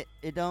making it,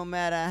 it don't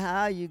matter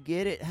how you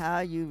get it, how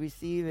you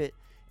receive it,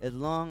 as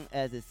long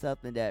as it's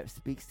something that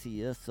speaks to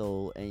your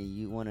soul and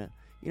you wanna,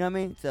 you know what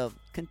I mean? So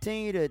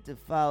continue to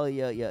follow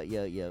your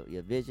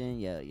vision,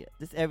 your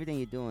just everything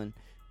you're doing.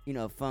 You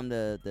know, from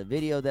the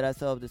video that I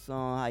saw of the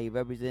song, how you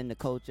represent the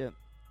culture,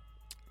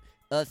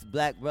 us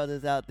black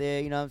brothers out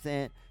there. You know what I'm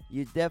saying?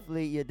 You're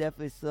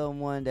definitely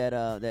someone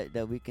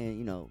that we can,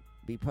 you know,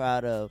 be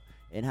proud of,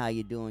 and how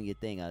you're doing your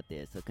thing out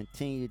there. So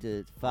continue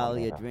to follow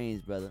your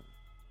dreams, brother.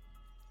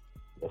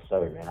 Yes,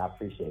 sir, man. I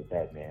appreciate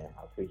that, man.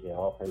 I appreciate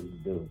all praise you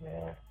do,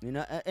 man. You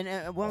know,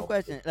 and one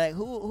question, like,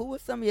 who were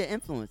some of your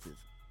influences,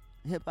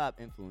 hip hop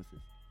influences,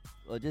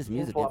 or just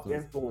music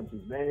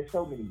influences? Man, there's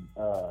so many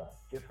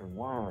different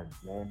ones,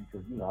 man.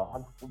 Because you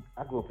know,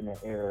 I grew up in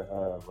that era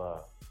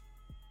of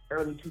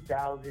early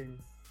 2000s.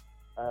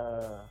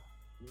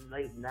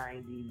 late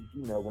 90s,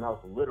 you know, when I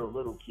was a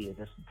little kid,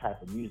 that's the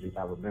type of music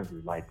I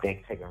remember, like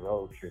taking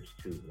road trips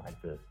to,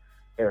 like the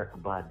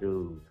Erykah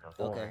Badu,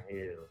 Lauryn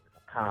Hill,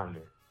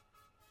 Common,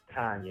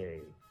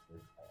 Kanye,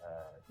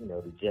 you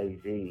know, the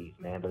Jay-Z's,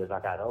 man. But as I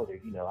got older,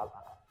 you know, I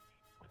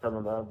fell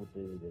in love with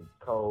the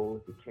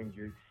Coles, the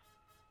Kendricks,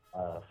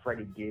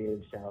 Freddie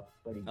Gibbs, shout out to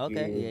Freddie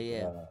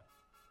Gibbs.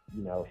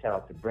 You know, shout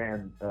out to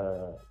Brand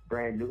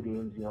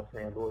Nubians, you know what I'm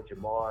saying, Lord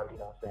Jamar, you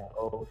know what I'm saying,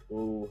 old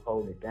school,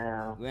 holding it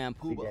down. Grand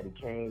Pooba. Big Daddy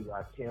Kane,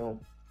 Rakim,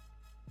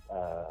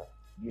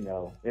 you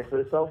know, and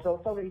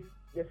so many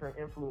different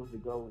influences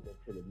that go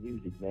into the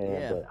music, man.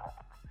 Yeah. But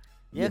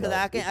Yeah, because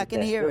I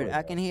can hear it.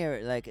 I can can hear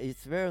it. Like,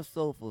 it's very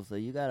soulful. So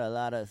you got a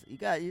lot of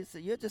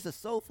you're just a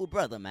soulful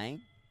brother,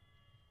 man.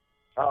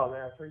 Oh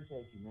man, I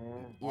appreciate you,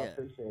 man. Yeah. I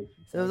appreciate you.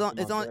 So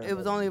it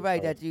was only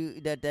right that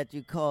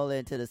you call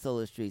into the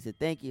Solar Streets. And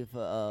thank you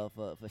for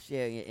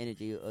sharing your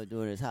energy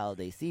during this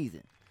holiday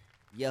season.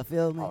 You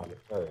feel me? Oh, yes,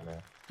 sir,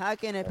 man. How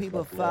can the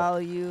people follow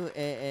you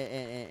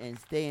and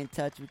stay in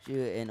touch with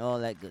you and all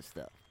that good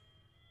stuff?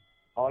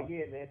 Oh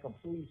yeah, man.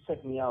 Please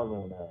check me out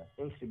on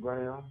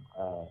Instagram,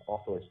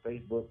 also as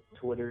Facebook,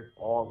 Twitter,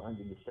 all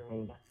under the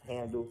same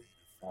handle.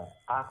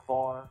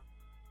 Akbar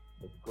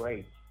the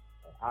Great.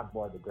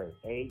 Akbar the Great.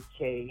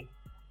 AKBARTHEG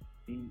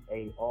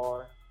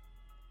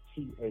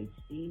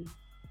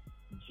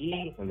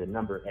and the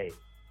number 8.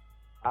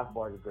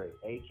 Akbar the Great.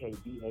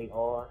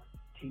 AKBARTHEG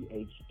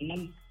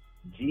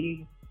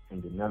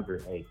and the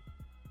number 8.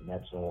 And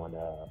that's on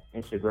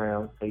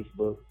Instagram,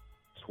 Facebook,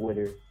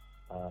 Twitter.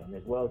 And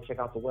as well, check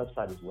out the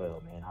website as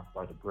well, man.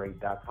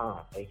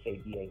 AkbarTheGreat.com.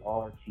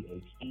 AKBARTHEG,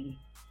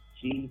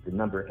 the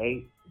number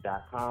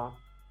 8.com.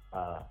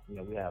 You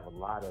know, we have a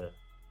lot of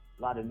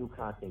new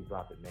content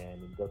dropping,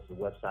 man. You go to the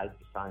website,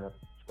 you sign up,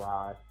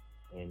 subscribe,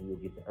 and you'll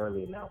get the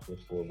early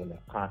announcements for when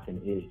that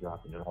content is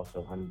dropping, and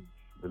also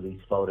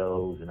unreleased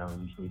photos and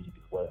unreleased music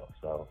as well.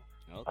 So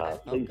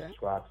please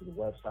subscribe to the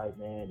website,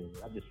 man. And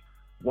I just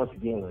once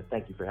again want to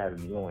thank you for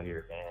having me on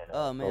here, man.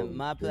 Oh man,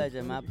 my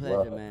pleasure,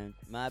 man.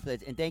 My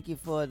pleasure. And thank you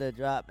for the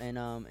drop and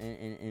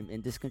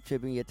just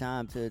contributing your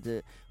time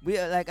to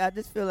I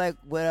just feel like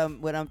what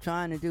I'm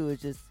trying to do is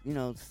just, you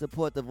know,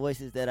 support the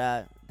voices that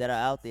are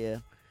out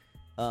there.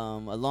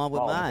 Along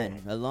with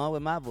along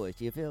with my voice,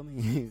 you feel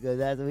me?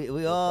 Because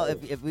we all,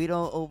 if we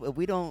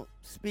don't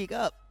speak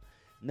up,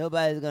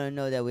 nobody's gonna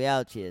know that we're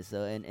out here.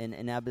 So and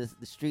the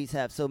streets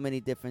have so many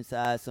different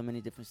sides, so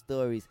many different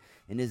stories,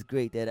 and it's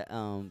great that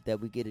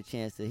that we get a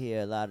chance to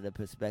hear a lot of the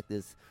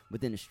perspectives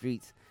within the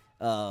streets.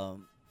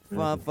 From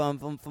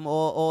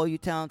all you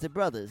talented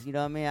brothers, you know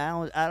what I mean?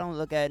 I don't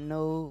look at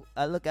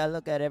I look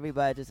at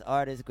everybody just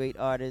artists, great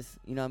artists,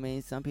 you know what I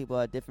mean? Some people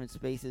are different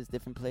spaces,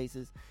 different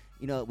places,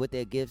 you know, with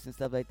their gifts and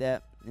stuff like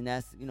that, and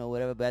that's, you know,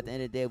 whatever. But at the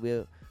end of the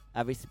day,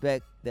 I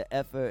respect the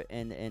effort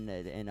and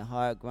the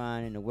hard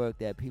grind and the work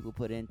that people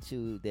put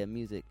into their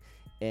music,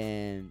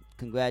 and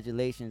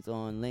congratulations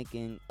on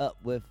linking up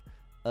with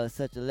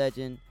such a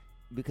legend,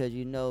 because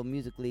you know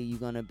musically you're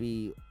gonna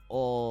be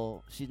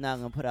she's not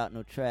gonna put out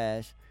no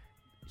trash.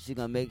 She's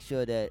gonna make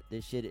sure that the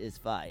shit is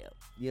fire.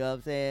 You know what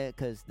I'm saying?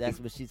 Because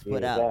that's what she's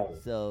put out.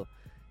 So,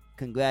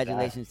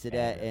 congratulations to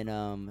that, and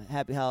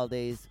happy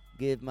holidays.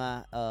 Give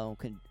my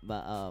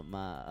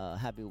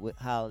happy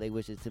holiday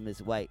wishes to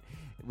Miss White.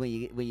 When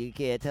you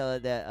can't tell her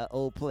that an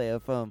old player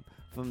from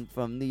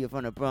New York,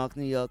 from the Bronx,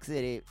 New York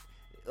City,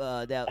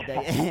 that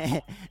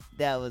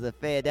was a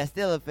fan. That's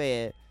still a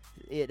fan.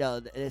 You know,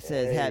 it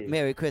says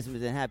Merry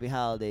Christmas and Happy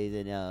Holidays,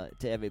 and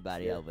to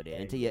everybody over there,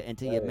 and to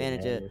your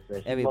manager,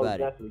 man.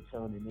 everybody. She's definitely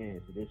tuning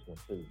in to this one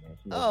too, man.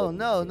 Oh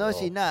no,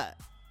 she's not.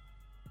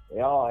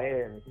 Oh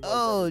yeah.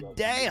 Oh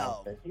damn.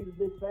 She's a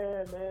big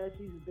fan, man.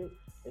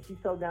 And she's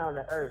so down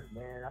to earth,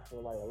 man. I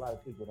feel like a lot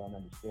of people don't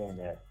understand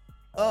that.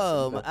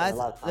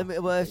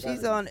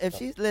 If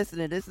she's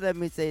listening, let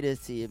me say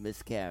this to you,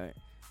 Miss Karen.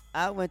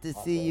 I went to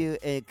see you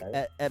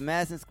at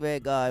Madison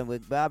Square Garden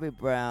with Bobby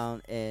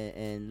Brown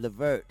and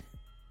Levert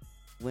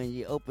when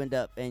you opened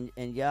up, and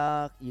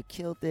y'all, you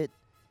killed it.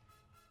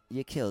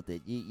 You killed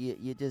it.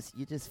 You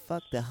just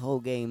fucked the whole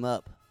game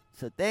up.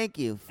 So thank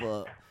you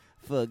for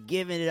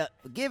giving it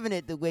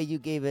the way you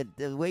gave it,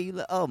 the way you.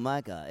 Oh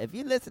my God! If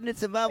you're listening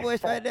to my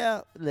voice right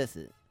now,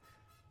 listen.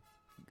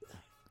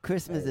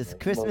 Christmas is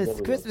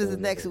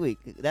next week.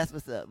 That's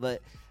what's up.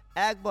 But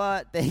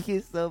Akbar, thank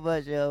you so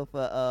much, yo.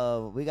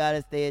 For we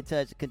gotta stay in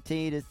touch.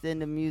 Continue to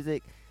send the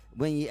music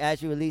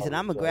as you release it.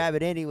 I'm gonna grab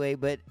it anyway,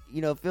 but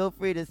you know, feel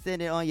free to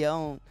send it on your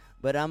own.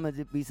 But I'm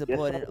gonna be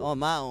supporting it on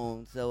my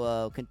own.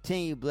 So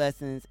continue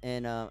blessings,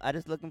 and I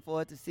just looking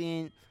forward to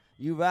seeing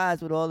you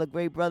rise with all the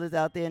great brothers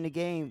out there in the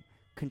game,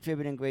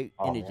 contributing great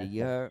energy. Man.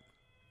 You heard?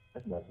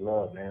 That's much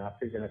love, man. I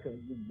appreciate it.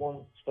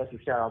 One special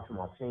shout out to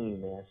my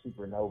team, man.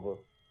 Supernova.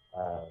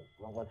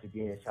 Once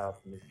again, shout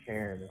out to Miss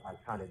Karen,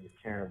 iconic Miss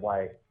Karen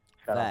White.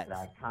 Shout out to the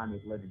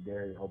iconic,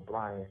 legendary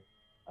O'Brien.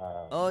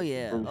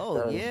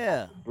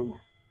 Bruce.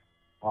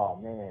 Oh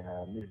man,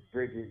 Miss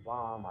Bridget,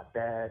 my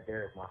dad,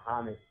 Derek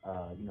Muhammad.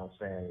 You know what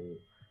I'm saying?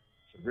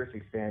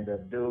 Terrific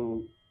stand-up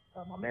dude.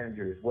 my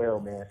manager as well,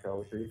 man.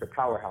 So it's a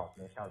powerhouse,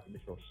 man. Shout out to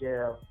Miss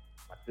Rochelle,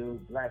 my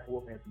dude Black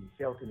Wolf, Anthony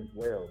Shelton as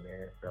well,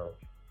 man. So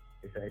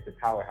it's a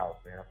powerhouse,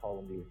 man. I call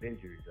them the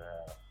Avengers.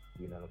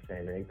 You know what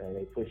I'm saying?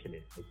 They pushing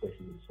it. They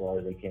pushing it as far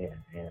as they can,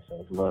 man. So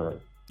it's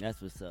love.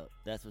 That's what's up.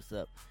 That's what's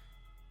up.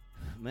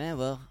 Man,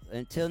 well,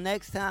 until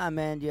next time,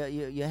 man,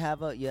 you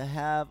have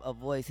a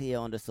voice here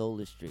on the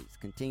Solar Streets.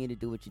 Continue to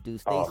do what you do.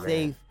 Stay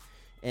safe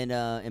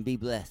and be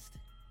blessed.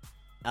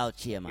 Out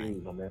here,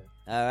 man.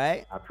 All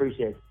right? I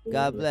appreciate it.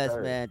 God bless,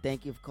 man.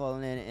 Thank you for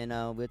calling in,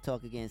 and we'll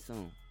talk again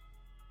soon.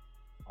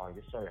 Oh,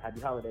 yes, sir. Happy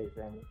holidays,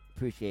 family.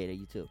 Appreciate it.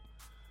 You too.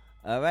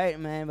 All right,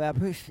 man. But I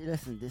appreciate.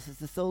 Listen, this is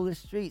the Solar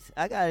Streets.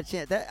 I got a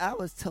chance. I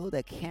was told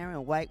that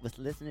Karen White was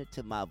listening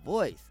to my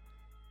voice.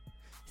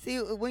 See,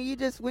 when you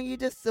just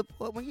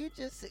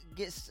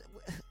get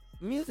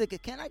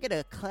music, can I get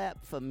a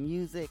clap for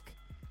music?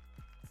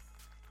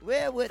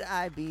 Where would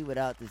I be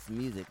without this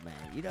music, man?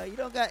 You know, you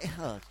don't got.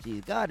 Oh,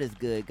 geez, God is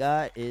good.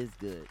 God is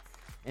good.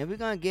 And we're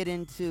gonna get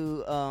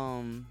into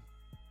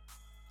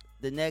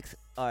the next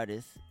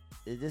artist.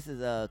 This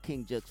is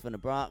King Jux from the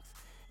Bronx,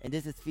 and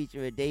this is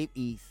featuring Dave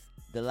East,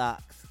 The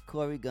Locks,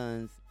 Corey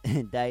Guns,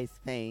 and Dice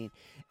Payne,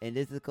 and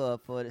this is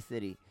called For the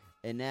City.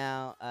 And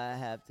now I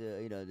have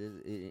to,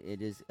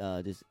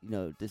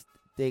 just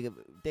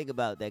think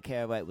about that.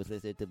 Karen White was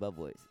listening to my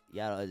voice.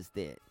 Y'all don't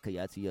understand, cause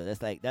y'all too young.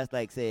 That's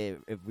like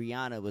saying if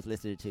Rihanna was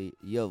listening to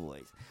your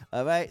voice.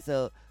 All right,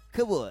 so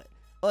come on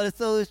the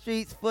Solar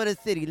Streets, For the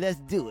City. Let's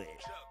do it.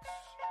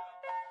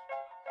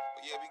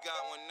 Yeah, we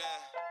got one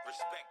now.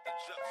 Respect the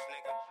Jux,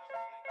 nigga.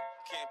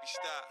 Can't be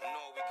stopped.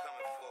 Know what we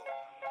coming for.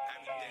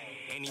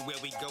 Anywhere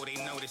we go, they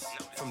notice.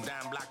 From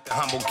Dime Block to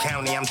Humboldt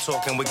County, I'm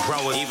talking with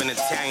growers. Even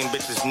Italian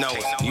bitches know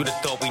us. You'd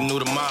have thought we knew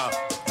the mob.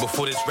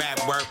 Before this rap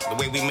work, the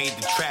way we made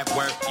the trap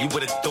work, you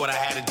would have thought I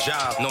had a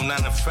job. No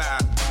 9 to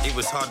 5. It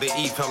was hard to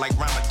eat, felt like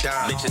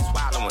Ramadan. Bitches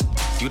swallowing.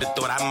 You'd have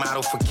thought I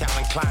modeled for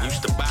Calvin Klein.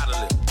 Used to bottle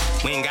it.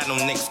 We ain't got no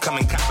nicks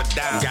coming cop a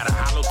dime. You got a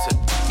hollow tip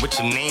with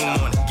your name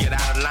on it. Get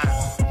out of line.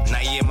 Now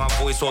you hear my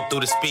voice all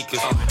through the speakers.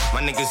 My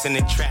niggas in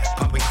the trap,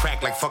 pumping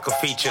crack like fuck a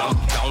feature.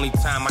 The only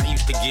time I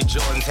used to get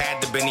Jordans had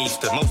to been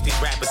Easter. Most these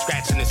rappers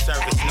scratching the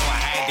surface, know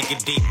I had to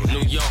get deeper.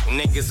 New York,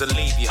 niggas will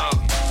leave you.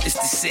 It's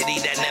the city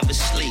that never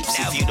sleeps.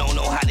 If you don't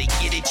know how to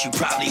get it, you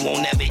probably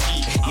won't ever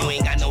eat. You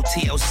ain't got no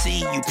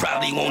TLC, you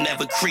probably won't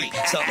ever creep.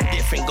 Something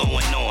different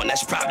going on,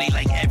 that's probably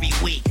like every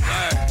week.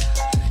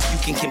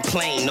 You can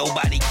complain,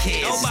 nobody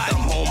cares. It's the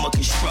home of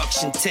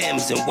construction,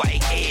 Timbs and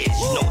white hairs.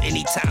 You know,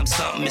 anytime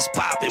something is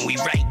popping, we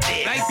right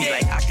there. Be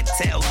like, I can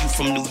tell you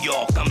from New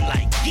York. I'm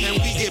like, yeah.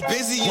 And we get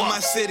busy in my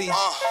city.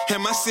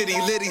 And my city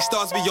litty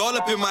stars be all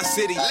up in my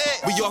city.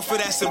 We offer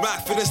that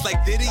Ciroc for us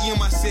like Diddy in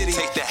my city.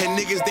 And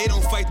niggas, they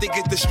don't fight, they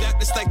get the strap,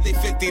 it's like they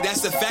 50.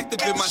 That's a fact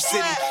up in my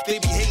city. They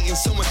be hating,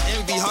 so much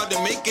envy, hard to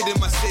make it in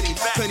my city.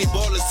 Plenty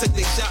ballers took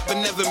they shot,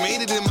 but never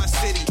made it in my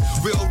city.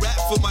 Real rap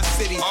for my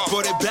city,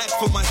 brought it back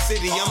for my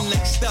city. I'm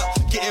next up,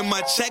 getting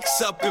my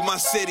checks up in my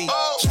city.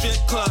 Strip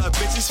club,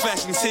 bitches,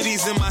 fashion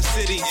titties in my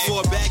city. For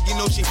a bag, you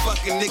know she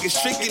fucking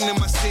niggas tricking in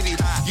my city.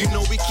 You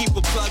know we keep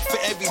a plug for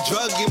every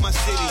drug in my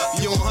city.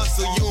 You don't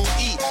hustle, you don't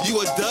eat, you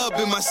a dub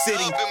in my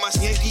city.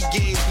 Yankee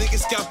games,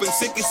 niggas scalping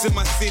tickets in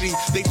my city.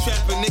 They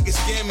trapping, niggas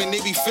scamming,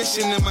 they be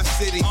fishing in my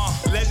city.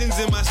 Legends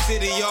in my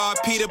city,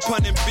 R.I.P. to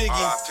Pun and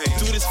Biggie.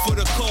 Do this for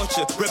the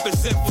culture,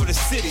 represent for the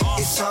city.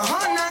 It's a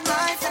hard knock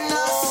life in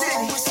our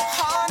city,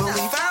 but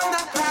we found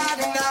our pride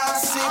in our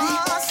city.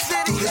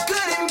 Through the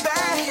good and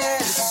bad, yeah,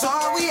 this is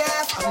all we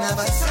have. I'll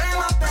never turn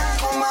my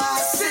back on my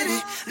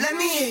city. Let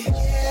me hear,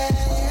 yeah.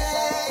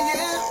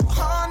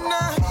 Hard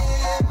knock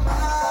in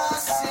my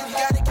city.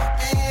 Gotta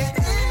keep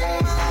it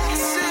in my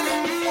city.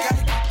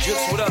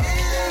 Jux, what up?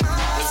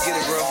 Let's get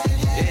it, bro.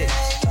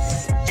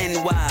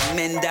 NY,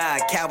 men die,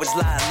 cowards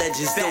lie,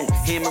 legends don't.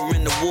 Hammer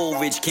in the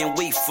Woolridge, can't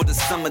wait for the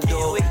summer,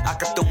 dog. I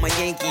could throw my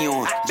Yankee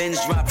on,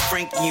 Benz drop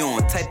Frankie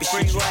on. Type of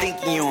shit you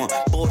think you on.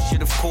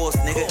 Bullshit, of course,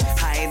 nigga.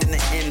 Higher than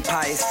the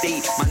Empire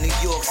State. My New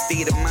York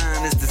state of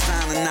mind is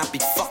designed to not be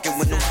fucking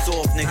with no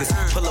soft niggas.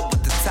 Pull up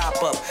with the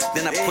top up,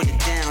 then I put it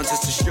down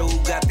just to show who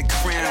got the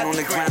crown on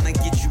the ground and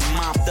get you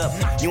mopped up.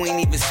 You ain't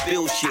even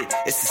spill shit.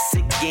 It's a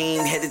sick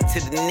game, headed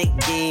to the Nick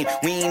game.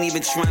 We ain't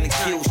even trying to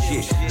kill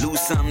shit. Lose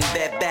something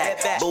bad back.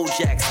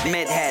 Bojack's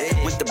Med hat.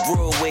 Went to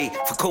Broadway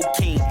for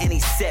cocaine, any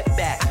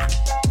setback.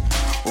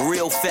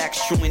 Real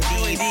facts, true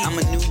indeed. I'm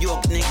a New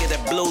York nigga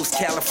that blows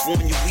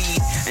California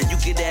weed. And you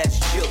could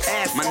ask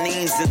Jux. My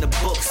name's in the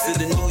books of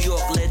the New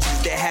York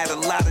legends that had a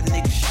lot of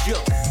niggas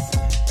shook.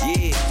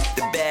 Yeah,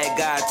 the bad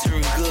guy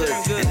turned good.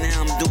 And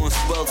now I'm doing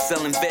swell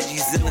selling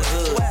veggies in the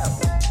hood.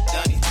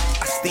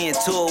 I stand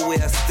tall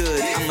where I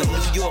stood. I'm a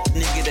New York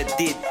nigga that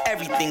did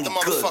everything he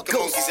could.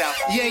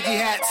 Yankee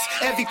hats,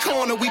 every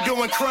corner we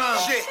doing crime.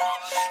 Shit.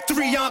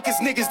 3 Yonkers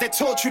niggas that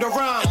taught you to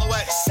rhyme.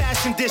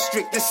 Sashin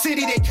District, the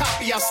city they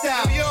copy our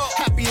style.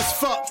 Happy as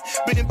fuck,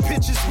 but in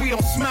pictures we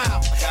don't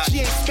smile. She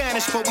ain't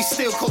Spanish, but we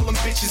still call them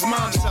bitches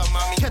mommy.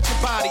 Catch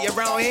a body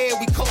around here,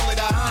 we call it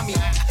a homie.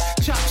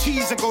 Chop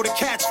cheese and go to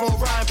Cats for a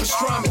ride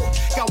pastrami.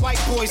 Got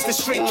white boys that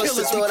straight You killers,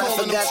 must we have thought call I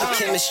them forgot the Tommy.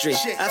 chemistry.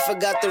 I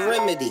forgot the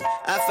remedy.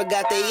 I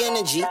forgot their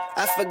energy.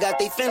 I forgot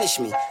they finished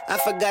me. I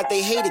forgot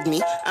they hated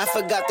me. I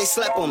forgot they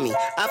slept on me.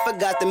 I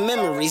forgot the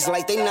memories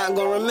like they not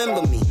gonna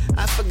remember me.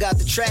 I forgot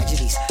the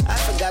tragedies. I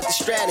forgot the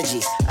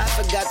strategies. I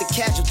forgot the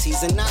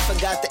casualties and I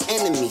forgot the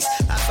enemies.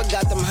 I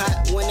forgot them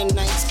hot winter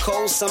nights,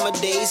 cold summer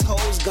days,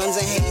 hoes, guns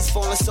and haze,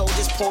 fallen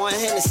soldiers pouring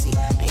Hennessy.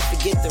 Ain't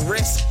forget the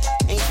risk.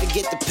 Ain't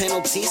forget the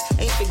penalties.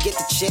 Ain't forget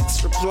the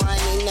chicks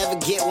replying they never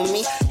get with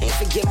me. Ain't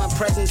forget my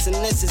presence and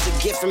this is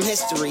a gift from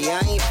history. I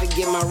ain't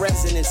forget my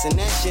residence and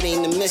that shit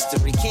ain't a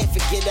mystery. Can't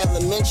forget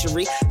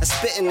elementary. I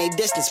spit and they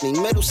distance me.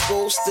 Middle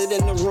school, stood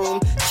in the room,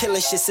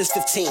 killing shit since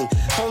 15.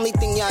 Only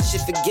thing y'all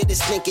should forget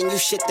is thinking you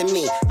shit to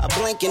me. I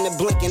blink and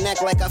blink and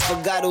act like I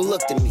forgot who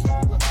looked at me.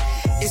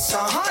 It's a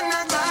hard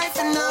knock life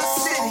in our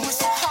city,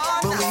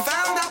 but we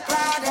found our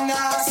pride in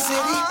our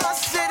city.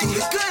 Through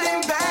the good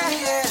and bad,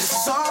 yeah, this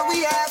is all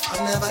we have.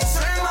 I'll never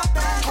turn my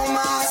back on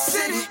my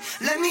city.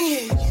 Let me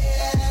hear you.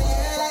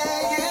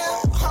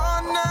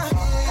 Hard knock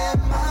in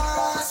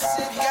my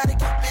city. Gotta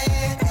keep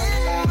it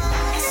in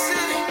my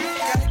city.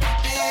 Gotta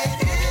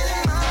keep it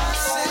in my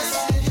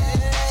city.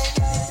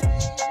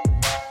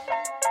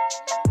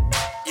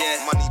 Yeah,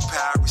 money,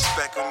 power,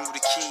 respect, and you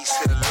the keys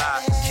to the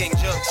lot. King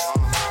Jokes.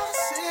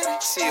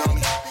 See you,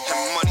 homie.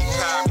 And money,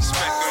 power,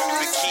 respect, and you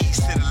the keys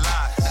to the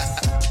lot.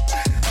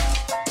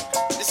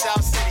 This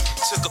our city.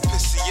 Took a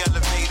piss of the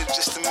elevator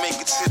just to make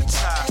it to the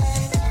top.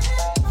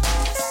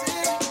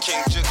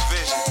 King Jokes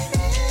vision.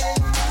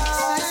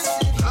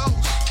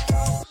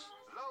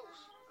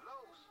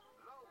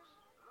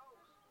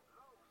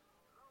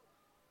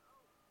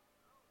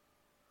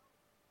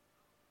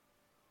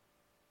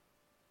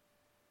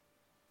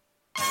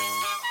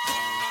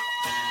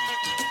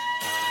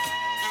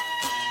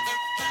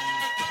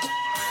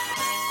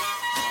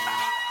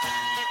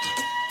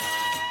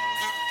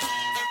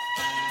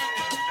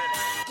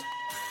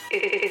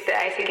 It's the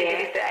icy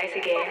game. It's the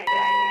icy game. It's the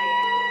icy game.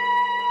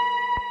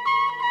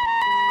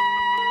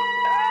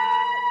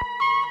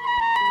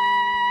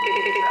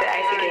 It's the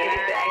icy game.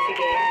 It's the icy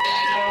game.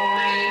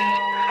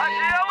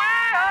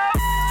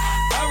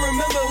 I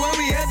remember when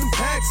we had them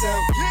packs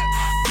out.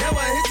 Now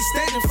I hit the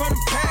stage in front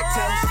of packed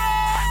house.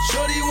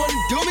 Shorty wanna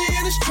do me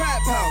in this trap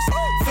house.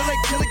 Feel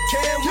like Killer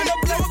Cam when I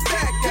blow it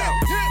back out.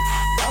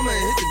 I'ma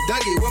hit the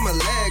Dougie with my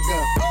leg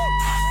up.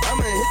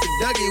 I'ma hit the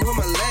Dougie with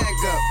my leg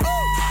up.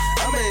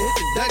 I'ma hit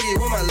the Dougie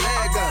with my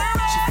leg up.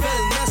 She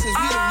feeling us cause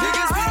we them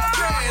niggas with our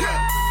bread up.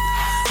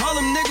 All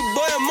them nigga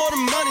boy, I'm on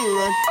the money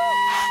run.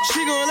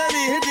 She gon' let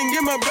me hit and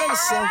get my brother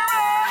some.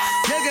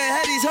 Nigga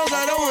had these hoes,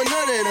 I don't want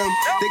none of them.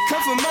 They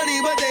come for money,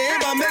 but they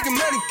ain't about making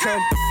money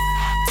come.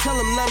 Tell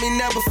them love me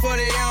now before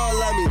they all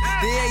love me.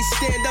 They ain't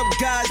stand up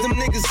guys, them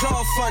niggas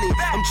all funny.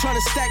 I'm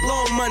tryna stack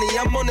long money,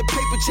 I'm on the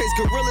paper chase.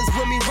 Gorillas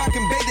with me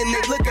rockin' bathing,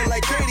 they looking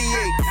like 88.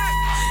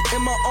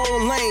 In my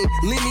own lane,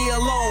 leave me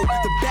alone.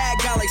 The bad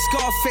guy like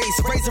Scarface,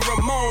 Razor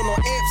Ramon on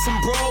amps and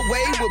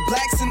Broadway with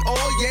blacks and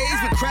all yays,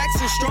 with cracks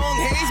and strong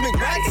haze,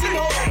 McRacks and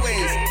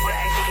always.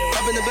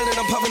 Up in the building,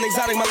 I'm puffin'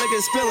 exotic, my liquor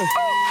is spilling.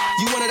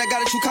 You want it, I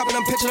got it, you coppin',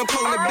 I'm pitching, I'm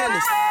calling it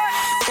business.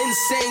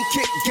 Insane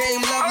kick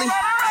game, lovely.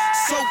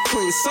 So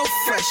clean, so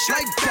fresh,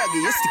 like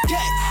Dougie, it's the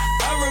gang.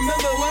 I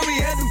remember when we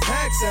had them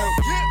packs out.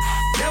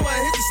 Now I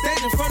hit the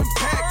stage in front of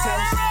packed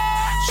house.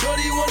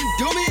 Shorty wanna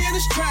do me in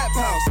this trap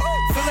house.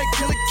 Feel like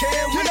Killer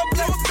Cam when I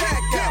blow it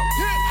back out.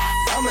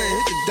 I'ma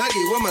hit the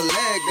Dougie with my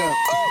leg up.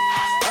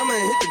 I'ma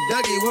hit the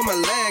Dougie with my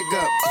leg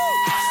up.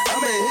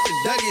 I'ma hit the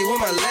Dougie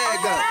with my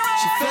leg up.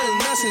 She feeling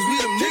us cause we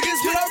them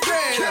niggas with our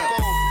bread up.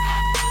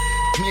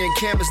 Me and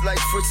Cam is like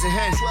Fritz and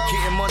Hen.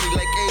 Getting money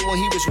like A when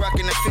he was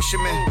rocking that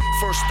fisherman.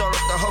 First started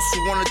the hustle,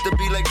 wanted to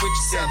be like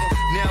Richardson.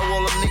 Now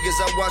all them niggas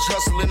I watch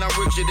hustling, I'm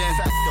richer than.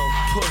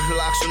 Put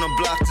locks on the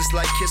block just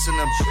like kissing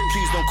them.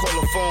 Please don't call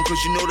the phone cause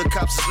you know the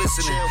cops is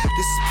listening.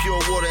 This is pure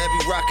water,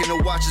 every rock in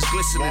the watch is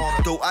glistening.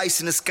 Throw ice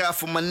in the sky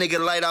for my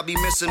nigga light, I'll be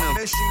missing them.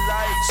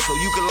 So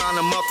you can line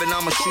them up and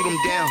I'ma shoot them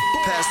down.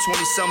 Past 20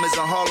 summers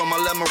in Harlem,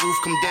 I let my roof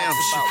come down.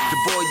 The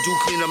boy do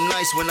clean them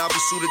nice when I be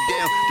suited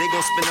down. They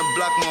gon' spin the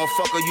block,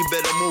 motherfucker, you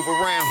better move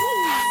around.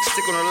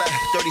 Stick on the lap,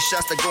 30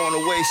 shots that go on the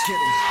waist.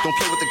 Don't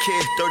play with the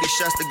kid, 30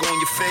 shots that go in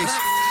your face.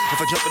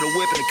 If I jump in the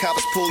whip and the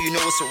cops pull, you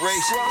know it's a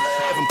race.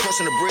 If I'm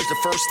crossing the bridge, the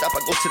first stop,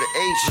 I go to the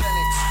H.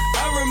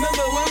 I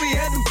remember when we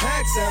had them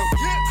packs out.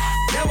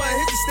 Now I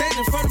hit the stage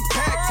in front of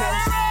packed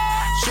house.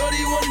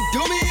 Shorty wanna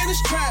do me in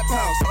this trap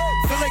house.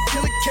 Feel like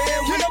Killer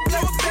Cam when I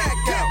blow it back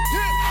out.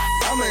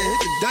 I'ma hit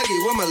the Dougie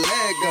with my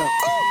leg up.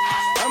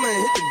 I'ma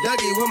hit the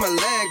Dougie with my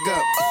leg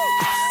up.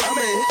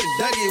 I'ma hit the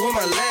Dougie with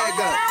my leg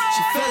up.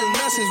 She feeling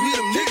us cause we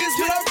them niggas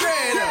with our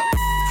bread up.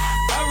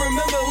 I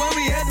remember when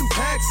we had them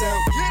packs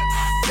out.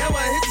 Now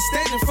I hit the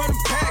stage in front of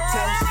packed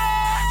house.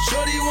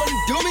 Shorty wanna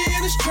do me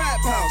in this trap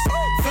house.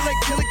 Feel like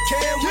Killer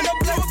Cam when I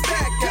blow it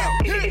back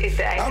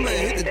out. I'ma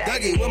hit the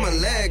Dougie with my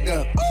leg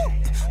up.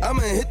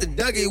 I'ma hit the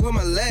Dougie with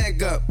my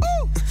leg up.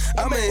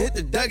 I'ma hit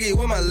the Dougie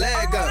with my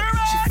leg up.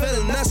 She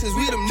feeling us cause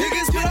we them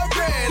niggas with our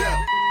bread up.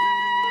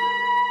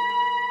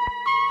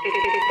 It's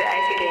the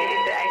ice again,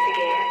 it's the ice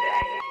again, it's the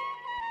ice again.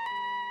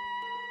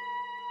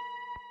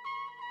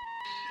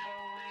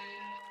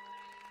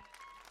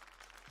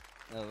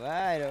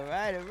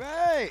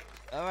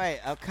 All right,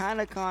 I'll kind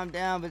of calm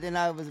down, but then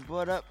I was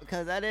brought up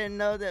because I didn't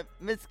know that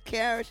Miss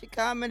Karen, she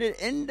commented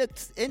in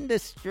the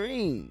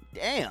stream.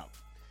 Damn.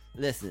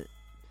 Listen,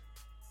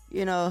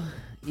 you know,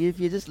 if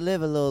you just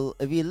live a little,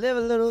 if you live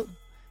a little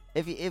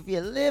and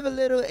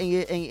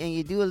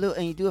you do a little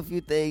and you do a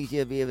few things,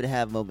 you'll be able to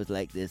have moments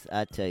like this.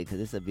 I tell you, because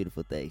it's a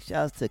beautiful thing.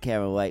 Shouts to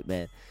Karen White,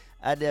 man.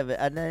 I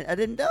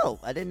didn't know.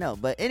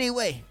 But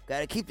anyway,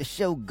 gotta keep the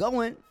show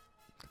going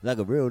like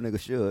a real nigga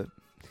should.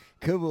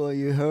 Come on,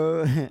 you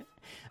heard.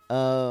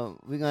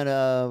 We're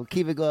gonna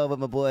keep it going with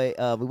my boy.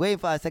 We're waiting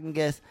for our second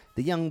guest,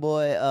 the young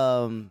boy,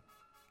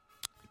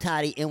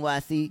 Toddy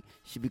NYC,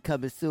 should be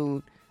coming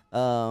soon.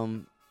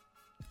 And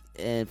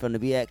from the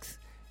BX.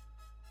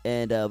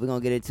 And we're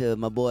gonna get into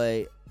my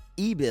boy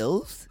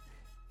E-Bills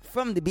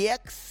from the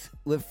BX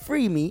with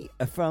Free Me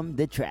from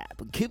the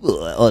Trap. Keep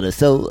on the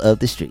soul of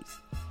the streets.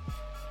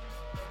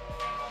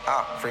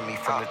 Free me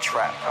from the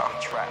trap.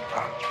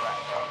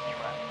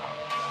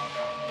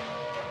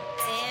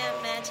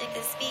 Damn, magic,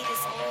 this beat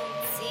is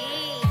OD.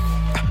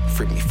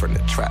 Free me from the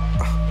trap.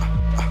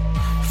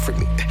 Free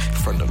me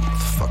from the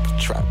motherfucking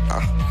trap.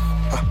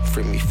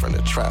 Free me from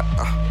the trap.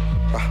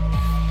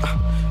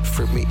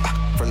 Free me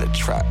from the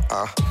trap.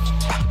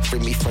 Free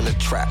me from the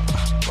trap.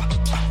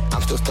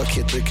 I'm still stuck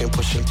here drinking,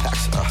 pushing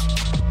packs.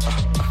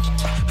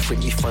 Free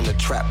me from the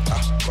trap.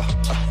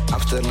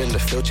 I'm still in the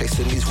field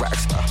chasing these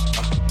racks.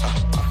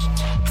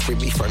 Free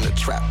me from the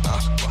trap.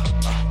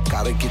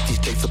 Gotta get these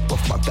dates up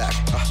off my back.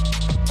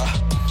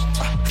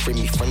 Free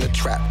me from the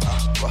trap.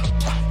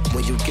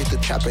 When you get the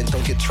trap and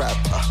don't get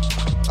trapped.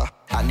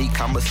 I need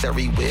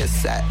commissary where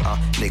it's at.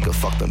 Nigga,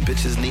 fuck them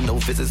bitches, need no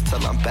visits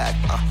till I'm back.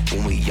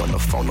 When we on the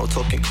phone, no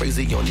talking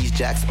crazy on these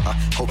jacks.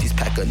 Hope these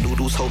pack of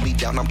noodles hold me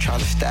down, I'm trying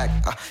to stack.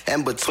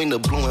 And between the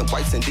blue and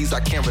whites and these,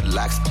 I can't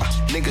relax.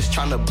 Niggas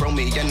trying to bro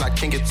me and I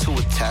can't get too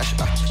attached.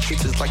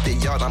 Streets is like the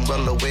yard, I'm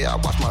well away, I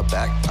watch my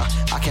back.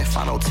 I can't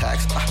find no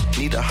tax,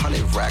 need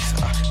 100 racks.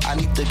 I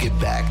need to get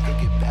back.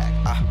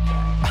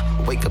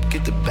 Wake up,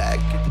 get the bag.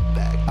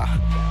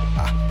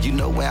 You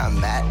know where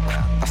I'm at.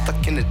 I'm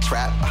stuck in the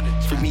trap.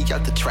 Free me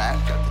out the trap.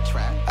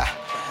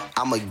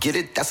 I'ma get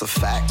it, that's a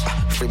fact.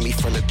 Free me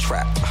from the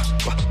trap.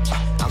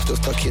 I'm still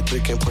stuck here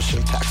drinking,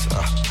 pushing packs.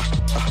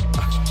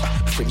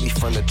 Free me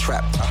from the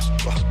trap.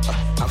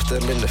 I'm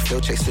still in the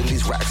field chasing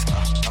these racks.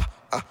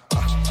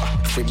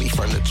 Free me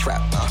from the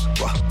trap.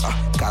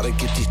 Gotta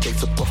get these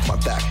dates up off my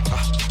back.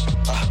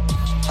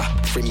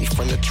 Free me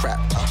from the trap.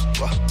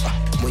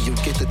 When you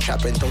get the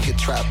trap and don't get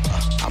trapped.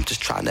 I'm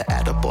just trying to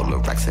add up all the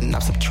racks and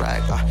not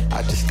subtract.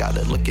 I just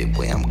gotta look at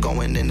where I'm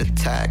going in the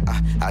tag.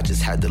 I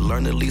just had to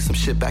learn to leave some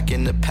shit back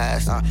in the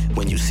past.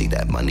 When you see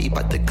that money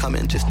about to come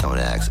in, just don't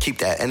ask. Keep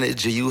that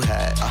energy you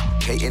had.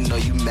 Hating or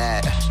you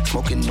mad.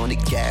 Smoking on the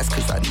gas,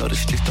 cause I know the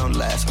streets don't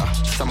last.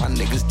 Some of my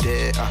niggas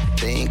dead,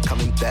 they ain't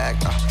coming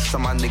back.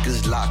 Some of my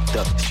niggas locked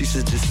up, streets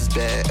is just as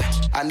bad.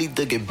 I need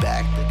to get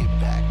back.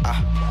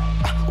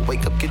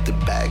 Wake up, get the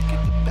bag.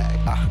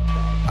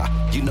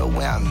 You know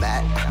where I'm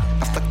at.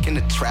 I'm stuck in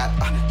the trap.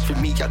 Free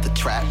me out the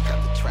trap.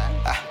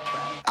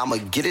 I'ma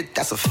get it,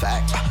 that's a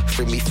fact.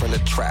 Free me from the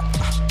trap.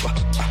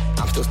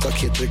 I'm still stuck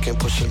here drinking,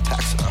 pushing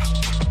packs.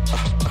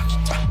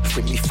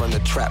 Free me from the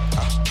trap.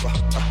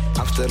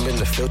 I'm still in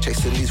the field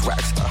chasing these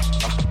racks.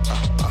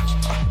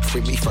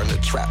 Free me from the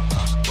trap.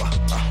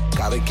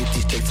 Gotta get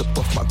these dates up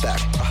off my back.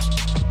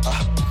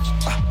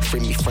 Free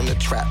me from the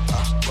trap.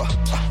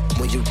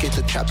 When you get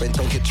the trap and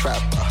don't get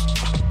trapped.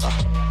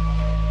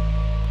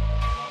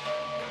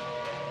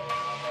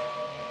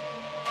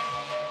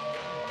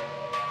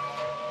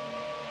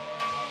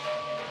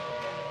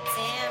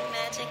 Damn,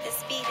 magic,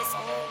 this beat is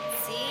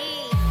OD.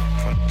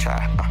 From the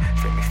trap,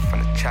 free me from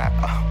the trap.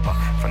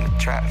 From the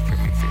trap, free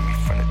me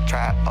from the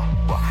trap.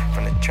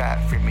 From the trap,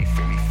 free me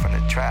from the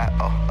trap.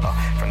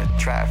 From the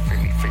trap, free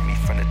me from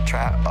the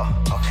trap.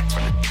 From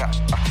the trap,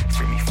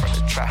 free me from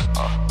the trap.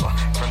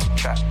 From the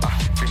trap,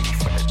 free me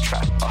from the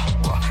trap.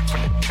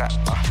 From the trap,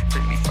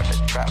 free me from the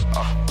trap.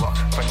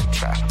 From the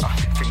trap,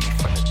 free me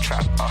from the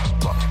trap.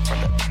 From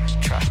the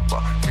trap,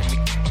 free me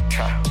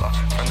trap.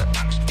 From the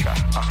trap,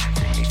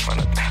 free me from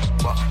the trap.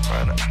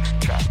 From the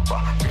trap,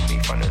 free me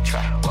from the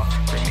trap.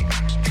 Free me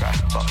trap,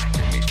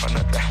 free me from the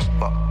trap.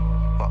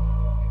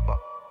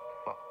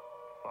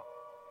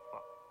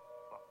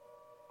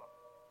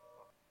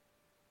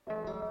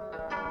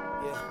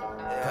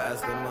 Pass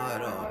the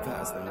mud on,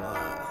 pass the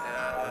mud.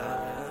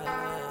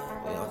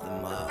 We off the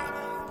mud.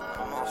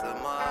 I'm off the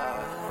mud.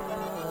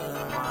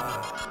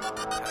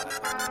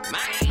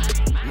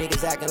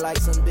 Niggas acting like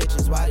some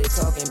bitches, why they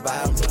talking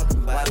about me?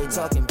 Why they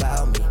talking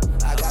about me?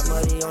 I got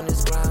money on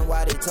this grind,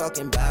 why they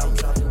talking about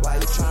me? Why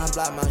you trying to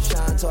block my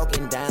shine,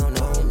 talking down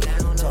on me?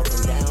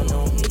 Talking down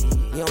on me.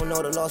 You don't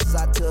know the losses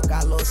I took,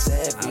 I lost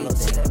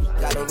everything.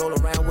 Gotta roll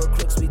around with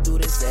crooks, we do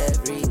this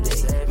every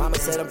day. My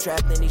Mama said I'm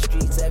trapped in these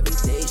streets every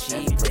day.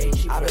 She pray.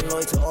 I've been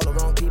loyal to all the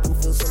wrong people,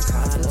 feel some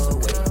kind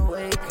of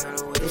way.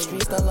 The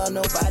streets don't love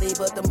nobody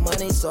but the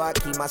money, so I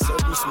keep my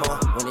circle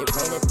small. When it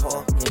rain, it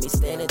pour. Hear me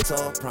standing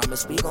tall.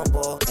 Promise we gon'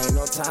 ball. Ain't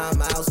no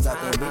time out. Stuck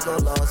in Rico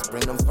lost.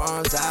 Bring them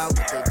farms out.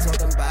 What they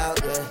talking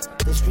about, yeah.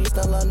 The streets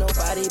don't love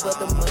nobody but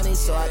the money,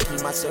 so I keep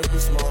my circle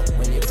small.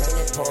 When it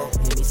rain, it pour.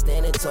 Hear me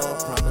standing tall.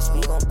 Promise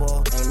we gon'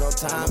 ball. Ain't no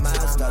time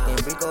out. Stuck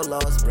in Rico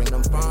lost. Bring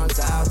them farms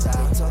out. What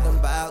they talking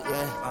about,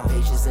 yeah.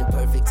 Patience and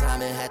perfect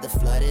timing. Had to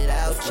flood it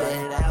out,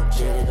 yeah.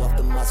 Get it off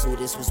the muscle.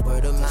 This was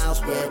word of mouth,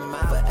 yeah.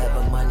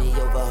 Forever money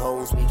over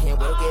hoes. We can't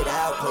work it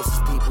out.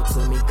 Closest people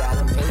to me got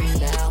them hurting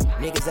now.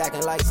 Niggas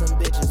acting like some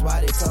bitches. Why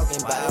they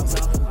talking about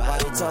me? Why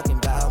they talking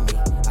about me?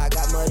 I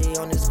got money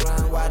on this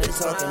grind. Why they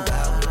talking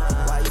about me?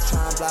 Why you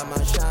trying to block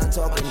my shine?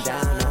 Talking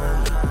down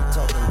on me.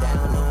 Talking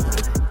down on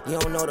me. You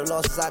don't know the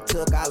losses I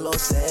took. I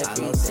lost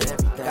everything.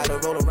 Gotta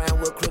roll around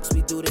with crooks.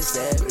 We do this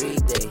every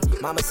day.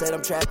 Mama said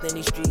I'm trapped in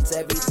these streets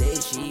every day.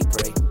 She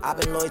pray. I've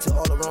been loyal to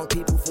all the wrong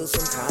people. Feel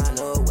some kind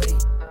of way.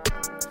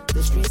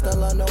 The streets don't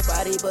love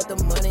nobody but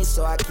the money,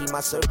 so I keep my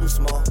circle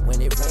small.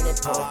 When it rain, it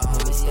pour.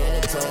 When we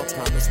standing tall,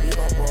 promise we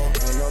gon' ball.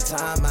 Ain't no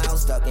time out,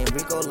 stuck in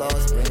Rico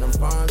laws. Bring them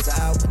farms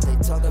out, what they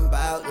talking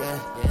about, yeah.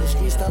 The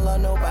streets don't love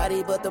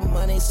nobody but the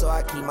money, so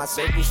I keep my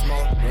circle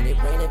small. When it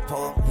rain, it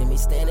pour. Hear me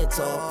standing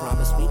tall,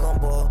 promise we gon'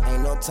 ball.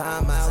 Ain't no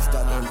time out,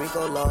 stuck in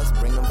Rico laws.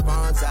 Bring them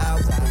farms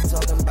out, what they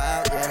talking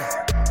about,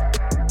 yeah.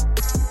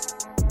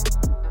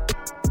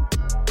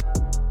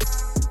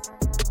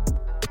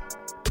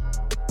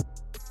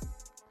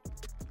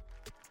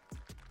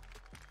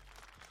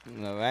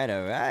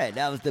 All right.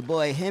 That was the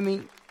boy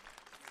Hemi,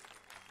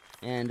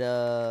 and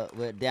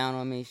with Down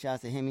on Me.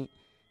 Shouts to Hemi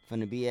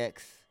from the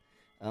BX.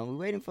 We're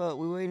waiting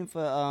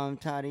for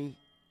Toddy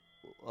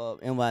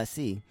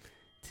NYC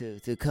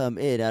to come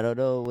in. I don't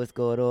know what's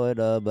going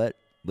on, but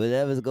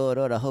whatever's going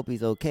on, I hope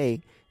he's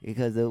okay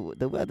because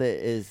the weather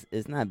is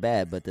not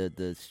bad, but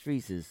the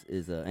streets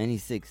is and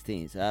he's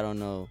 16, so I don't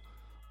know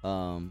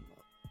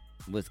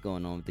what's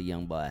going on with the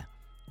young boy,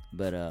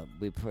 but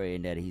we're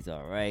praying that he's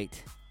all right.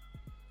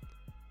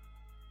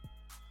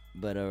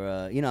 But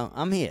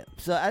I'm here.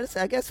 So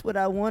I guess what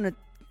I want to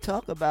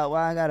talk about,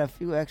 why I got a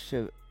few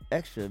extra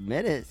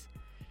minutes,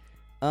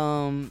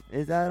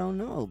 is I don't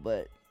know,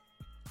 but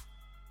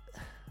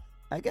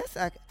I guess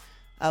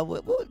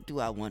what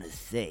do I want to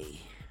say?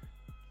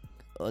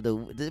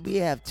 We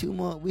have 2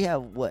 more. We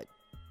have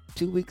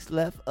 2 weeks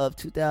left of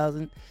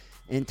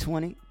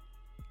 2020,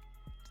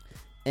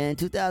 and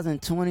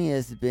 2020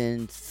 has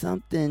been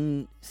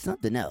something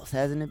else,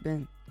 hasn't it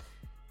been?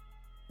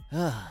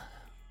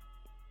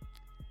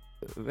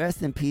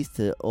 Rest in peace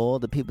to all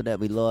the people that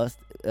we lost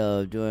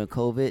during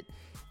COVID,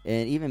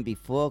 and even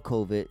before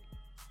COVID.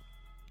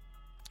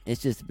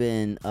 It's just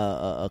been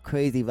a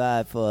crazy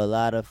vibe for a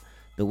lot of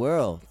the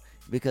world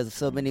because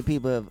so many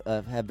people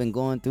have been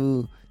going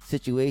through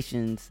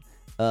situations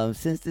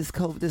since since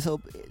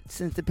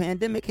the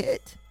pandemic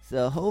hit.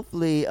 So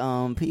hopefully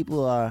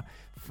people are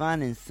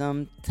finding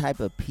some type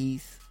of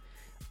peace,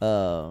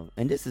 and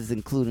this is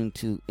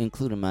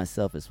including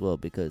myself as well,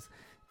 because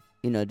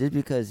just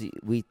because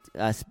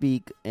I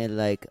speak and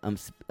like I'm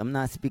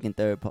not speaking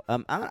third part.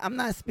 I'm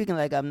not speaking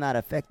like I'm not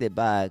affected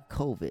by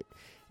COVID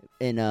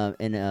in a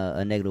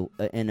negative.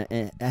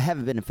 I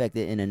haven't been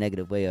affected in a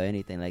negative way or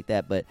anything like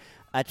that. But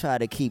I try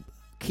to keep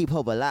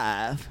hope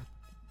alive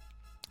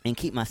and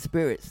keep my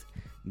spirits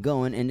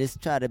going and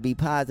just try to be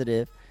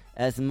positive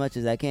as much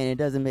as I can. It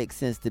doesn't make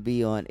sense to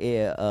be on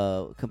air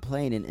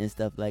complaining and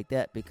stuff like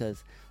that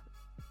because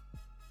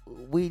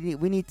we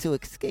need to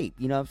escape,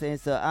 you know what I'm saying?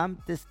 So I'm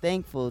just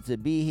thankful to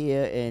be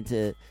here and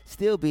to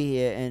still be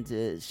here, and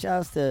to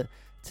shouts to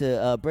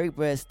Break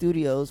Bread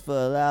Studios for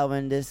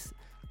allowing this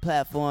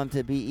platform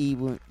to be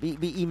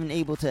even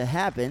able to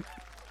happen,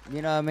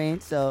 you know what I mean?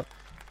 So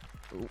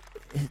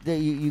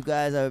you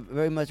guys are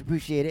very much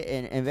appreciated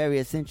and very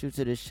essential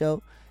to the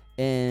show,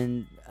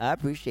 and I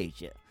appreciate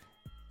you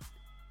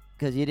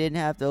because you didn't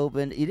have to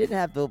open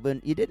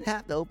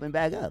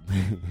back up,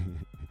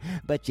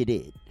 but you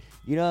did.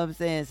 You know what I'm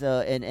saying?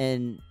 So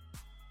and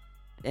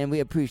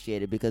we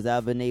appreciate it because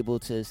I've been able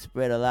to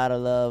spread a lot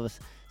of love,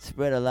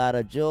 spread a lot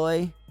of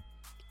joy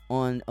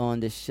on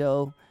the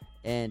show,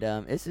 and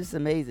it's just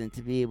amazing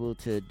to be able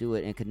to do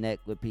it and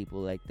connect with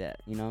people like that.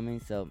 You know what I mean?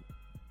 So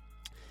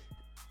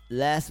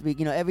last week,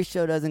 every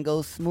show doesn't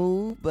go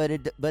smooth, but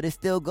it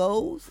still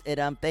goes, and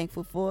I'm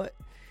thankful for it.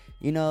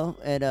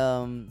 And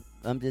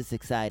I'm just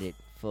excited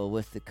for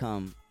what's to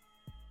come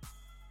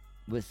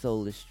with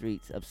Soul the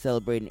Streets. I'm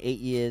celebrating 8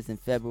 years in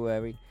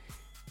February,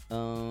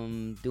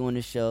 doing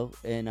the show,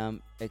 and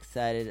I'm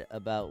excited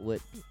about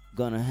what's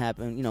gonna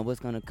happen. What's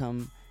gonna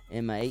come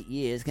in my 8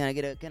 years. Can I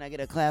get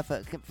a clap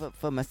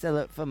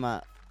for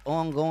my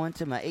ongoing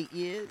to my 8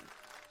 years?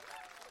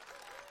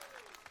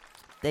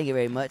 Thank you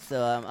very much.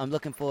 So I'm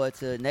looking forward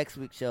to next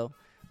week's show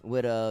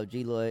with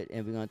G Lloyd,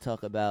 and we're gonna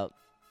talk about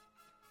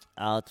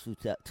our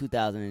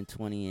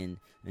 2020 and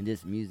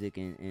just music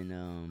and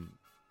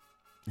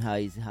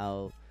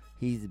how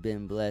he's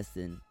been blessed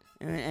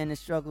and the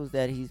struggles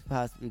that he's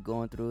possibly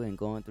going through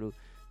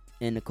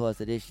in the course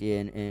of this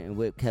year, and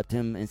what kept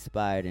him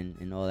inspired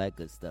and all that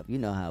good stuff. You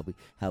know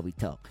how we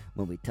talk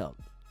when we talk.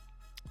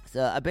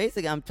 So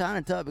I'm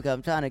trying to talk because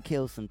I'm trying to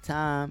kill some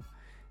time,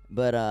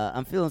 but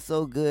I'm feeling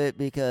so good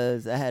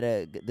because I had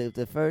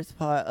the first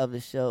part of the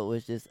show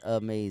was just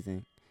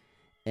amazing,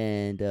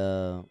 and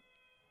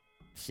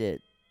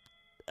shit.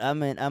 I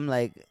mean,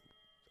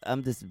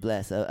 I'm just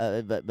blessed.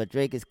 But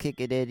Drake is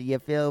kicking it. You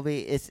feel me?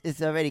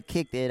 It's already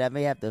kicked in. I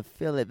may have to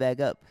fill it back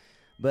up.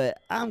 But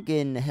I'm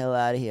getting the hell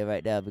out of here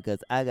right now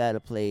because I gotta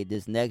play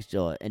this next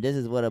joint, and this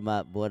is one of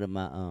my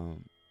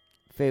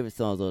favorite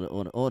songs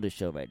on the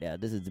show right now.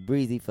 This is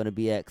Breezy from the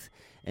BX,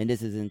 and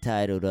this is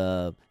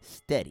entitled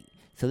Steady.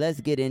 So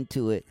let's get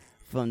into it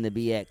from the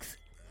BX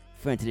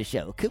friend to the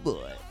show. Good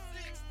boy.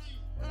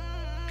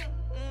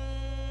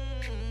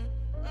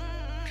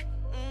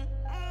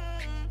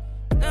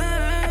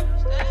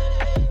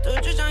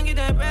 Don't you try and get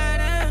that bread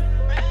in?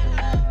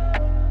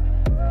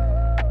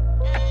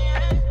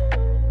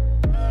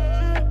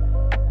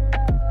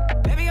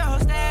 Baby, your whole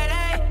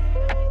steady.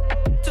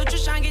 Don't you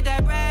try and get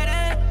that bread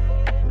in?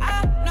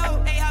 I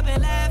know they have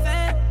been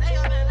laughing,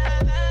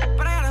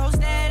 but I got a whole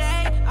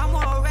steady. I'm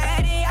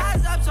already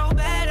eyes up so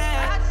bad.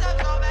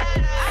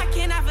 I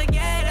cannot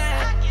forget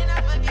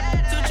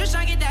it. Don't you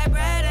try and get that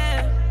bread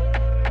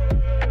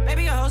in?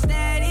 Baby, your whole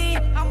steady.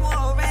 I'm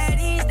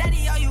already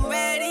steady. Are you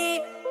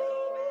ready?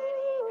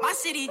 My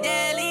city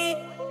deadly.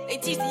 They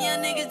teach the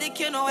young niggas they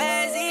kill no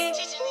hezzy.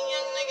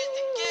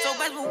 So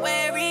best but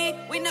wary.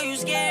 We know you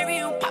scary.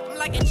 You pop 'em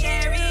like a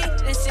cherry.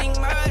 Then sing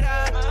murder.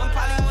 I'm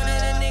probably one of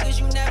the niggas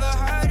you never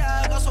heard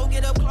of. Also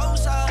get up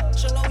closer.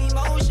 Show no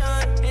emotion.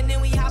 And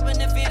then we hop in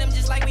the Phantom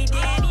just like we did.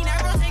 Need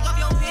that girl take off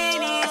your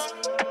panties.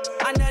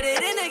 I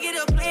nutted in to get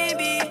a plan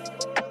B.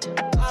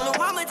 My little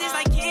mama tastes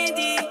like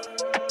candy.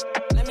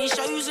 Let me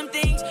show you some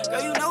things.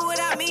 Girl, you know what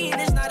I mean.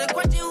 It's not a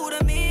question who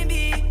the man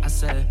be. I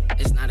said,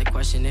 it's not a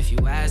question if you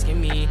asking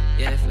me.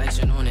 Yeah,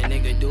 flexing on a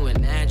nigga, do it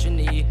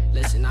naturally.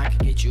 Listen, I can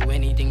get you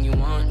anything you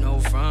want, no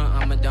front.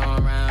 I'm a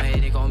don around here,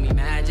 they call me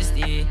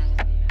Majesty.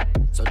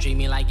 So treat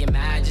me like your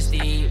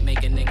Majesty.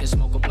 Make a nigga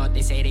smoke a blunt,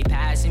 they say they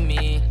passing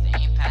me.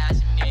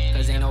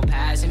 Cause ain't no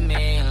passing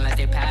me unless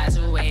they pass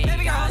away.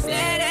 Baby, girl,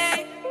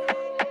 steady.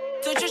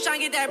 Don't you try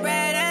and get that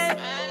bread in?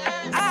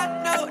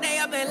 I know they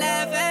up and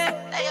laughing.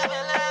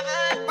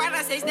 Right,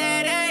 I say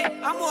steady.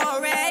 I'm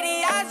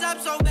already eyes up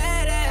so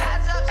bad.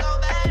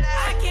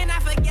 I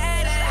cannot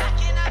forget it.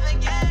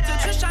 So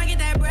just try and get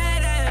that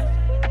bread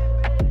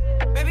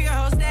in. Baby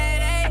girl,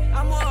 steady.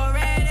 I'm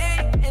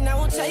already. And I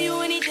won't tell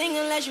you anything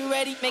unless you're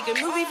ready. Make a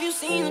movie if you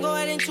seen. Go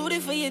ahead and shoot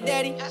it for your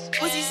daddy.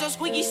 Pussy so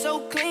squeaky,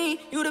 so clean.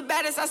 You the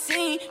baddest I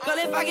seen. Girl,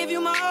 if I give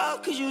you my all,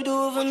 could you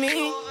do it for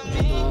me?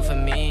 You do it for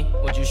me.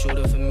 Would you shoot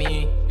it for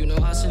me? You know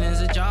hustling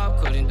is a job.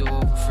 Couldn't do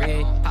it for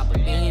free. Pop a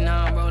bean,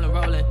 now I'm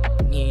rolling.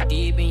 Knee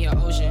deep in your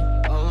ocean.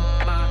 Oh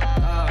my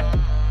God.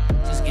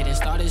 Just getting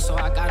started, so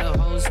I gotta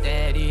hold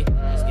steady.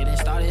 Just getting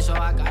started, so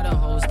I gotta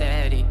hold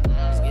steady.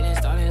 Just getting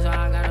started, so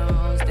I gotta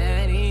hold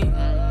steady. So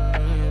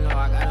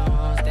I gotta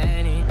hold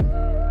steady.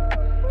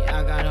 Yeah,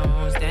 I gotta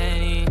hold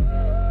steady.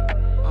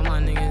 All my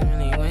niggas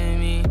really with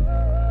me.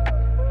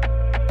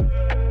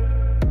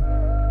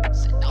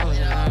 Say throw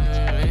it up if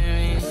you with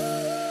me.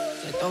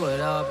 Say throw it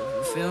up if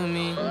you feel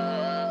me.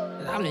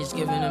 Cause I'm just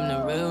giving them the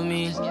real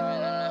me.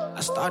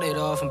 I started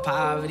off in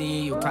poverty.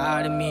 You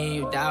proud of me,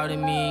 you doubted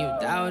me, you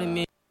doubted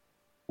me.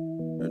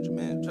 Heard your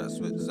man try to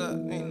switch us up,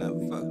 ain't never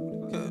fuck with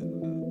the cut.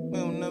 We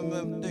don't never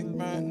ever dick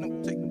right,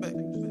 never take it back.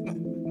 Get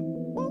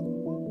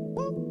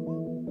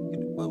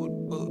the bubble,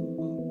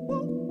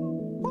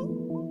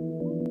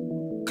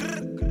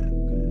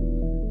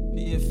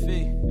 PFE.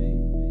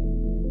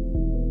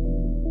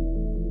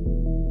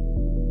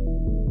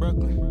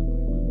 Brooklyn.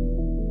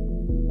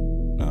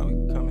 Now we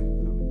coming.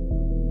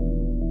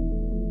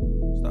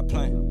 Stop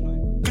playing.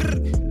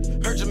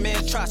 Heard your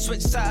man try to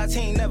switch sides,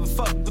 he ain't never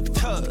fuck with the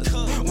cuz.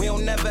 We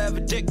don't never ever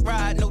dick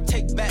ride, no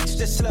take backs,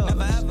 just love.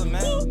 Never ever,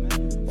 man.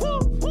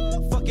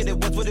 Fuck it, it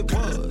was what it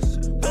was.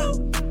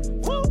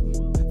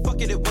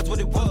 Fuck it, it was what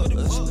it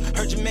was.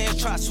 Heard your man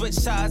try to switch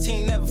sides, he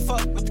ain't never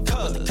fuck with the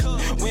cuz.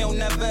 We don't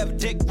never ever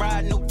dick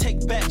ride, no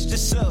take backs,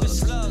 just love.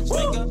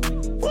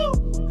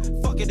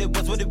 Fuck it, it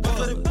was what it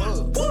was.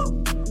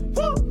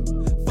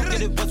 Fuck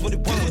it, it was what it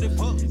was.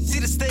 See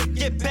the state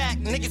get back,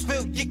 niggas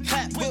will get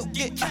clapped, will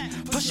get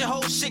push your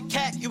whole shit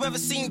cat. You ever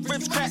seen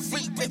ribs crack?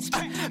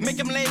 Make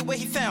him lay where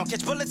he found.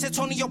 Catch bullets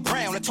Antonio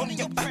Brown.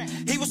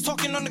 He was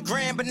talking on the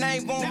gram, but now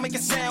he won't make a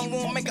sound.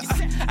 Won't make a.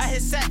 I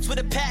hit sacks with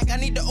a pack. I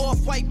need the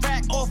off-white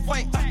rack,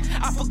 off-white.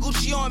 I put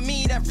Gucci on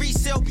me, that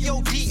resale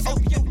BOD.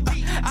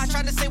 I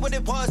tried to say what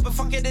it was, but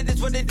fuck it, it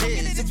is what it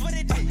is.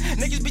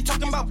 Niggas be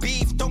talking about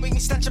beef, don't make me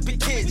snatch up your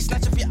kids.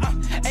 Snatch up your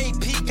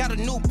AP, got a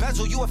new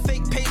bezel. You a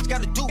fake page,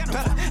 gotta do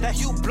better. That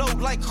you blow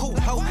like who,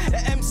 ho? The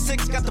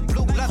M6 got the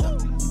blue leather.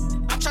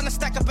 I'm tryna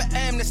stack up an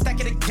M, then stack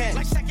it again.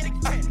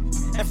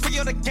 And free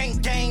all the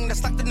gang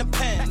that's locked in the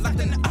pen.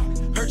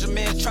 Heard your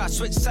man try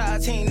switch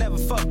sides, he ain't never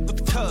fuck with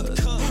the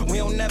cuz. We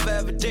don't never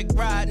ever dick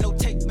ride, no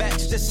take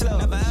backs, just love.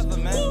 Never ever,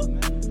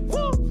 man.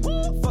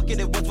 Fuck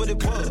it, it was what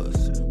it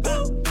was.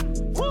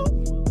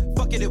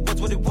 Fuck it, it was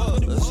what it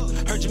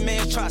was. Heard your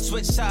man try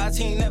switch sides,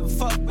 he ain't never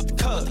fuck with the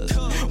cuz.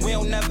 We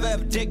don't never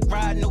ever dick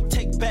ride, no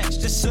take backs,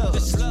 just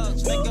slugs,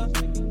 nigga.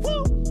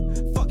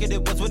 Fuck it,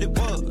 it was what it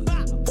was.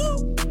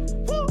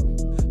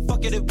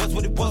 Fuck it, it was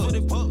what it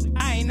was.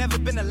 I ain't never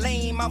been a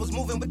lame, I was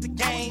moving with the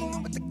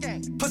game.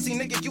 Pussy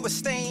nigga, you a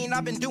stain,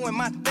 I've been doing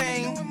my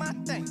thing.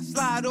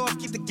 Slide off,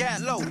 keep the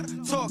gat low.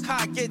 Talk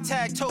high, get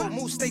tag toe.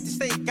 Move state to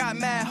state, got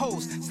mad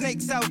hoes.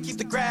 Snakes out, keep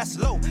the grass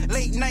low.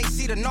 Late night,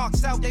 see the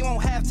knocks out, they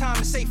won't have time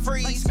to say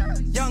freeze.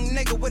 Young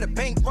nigga with a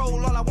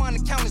bankroll, all I wanna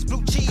count is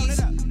blue cheese.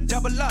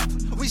 Double up,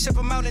 we ship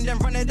them out and then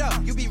run it up.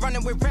 You be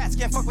running with rats,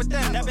 can't fuck with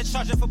them. That bitch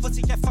charging for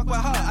pussy, can't fuck with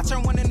her. I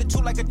turn one into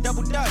two like a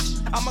double dutch.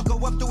 I'ma go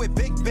up to it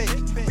big.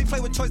 We play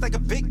with toys like a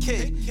big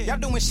kid. Y'all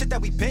doing shit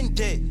that we been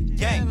did.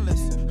 Gang.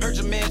 Heard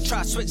your man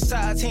try switch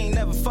sides, he ain't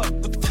never fuck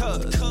with the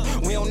cuz.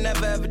 We don't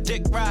never ever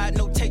dick ride,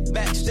 no take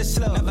backs, just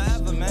love. Never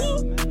ever,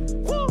 man.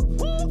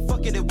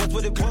 Fuck it, it was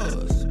what it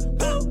was.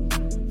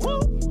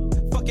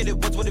 Fuck it, it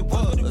was what it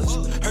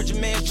was. Heard your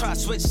man try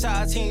switch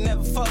sides, he ain't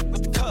never fuck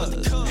with the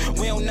cuz.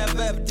 We don't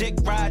never ever dick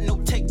ride, no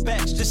take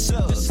backs, just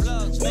slugs,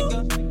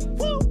 nigga.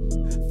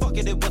 Fuck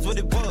it, it was what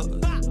it was.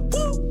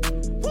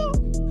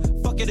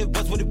 Fuck it, it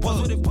was what it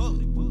was.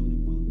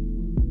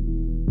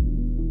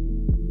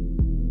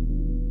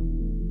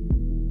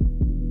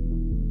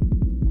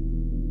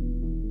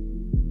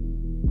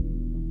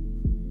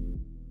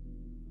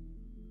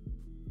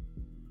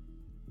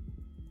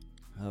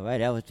 All right,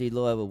 that was G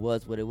Lloyd, but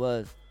was what it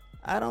was.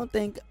 I don't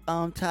think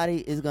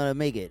Toddy is gonna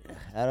make it.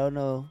 I don't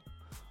know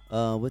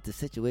what the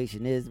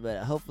situation is,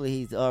 but hopefully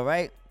he's all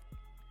right.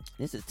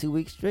 This is 2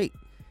 weeks straight.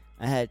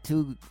 I had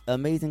 2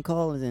 amazing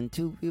callers and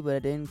 2 people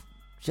that didn't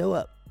show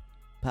up,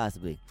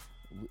 possibly.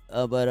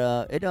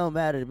 But it don't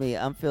matter to me.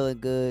 I'm feeling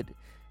good.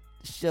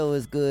 The show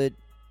is good.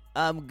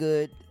 I'm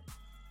good.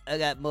 I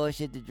got more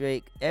shit to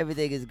drink.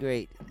 Everything is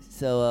great.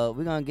 So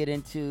we're gonna get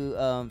into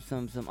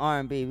some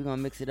R&B. We're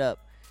gonna mix it up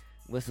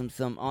with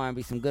some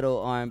R&B, some good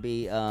old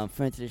R&B.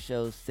 Friend to the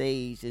show,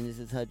 Sage, and this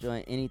is her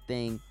joint,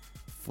 Anything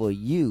for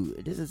You.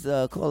 This is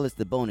call this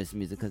the bonus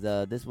music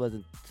because this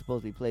wasn't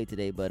supposed to be played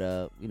today,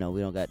 but we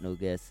don't got no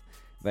guests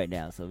right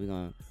now, so we're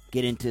gonna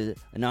get into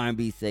an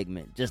R&B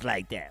segment just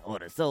like that on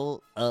the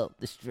Soul of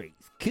the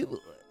Streets.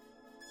 Cool.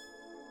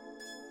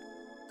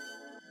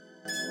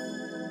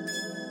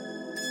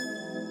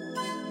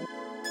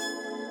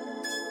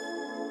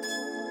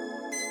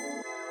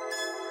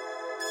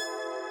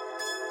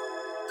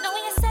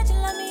 Said you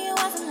love me, you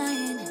wasn't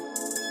lying.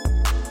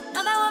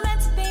 Know that we're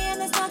meant to be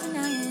and there's no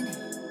denying.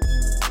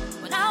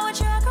 When I'm with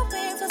you, I go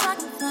big, feels like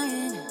I'm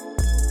flying.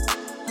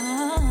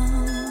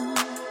 Oh,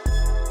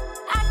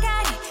 I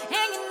got it,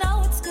 and you know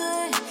it's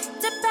good.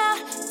 Dip out,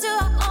 do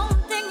our own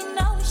thing, you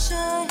know we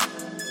should.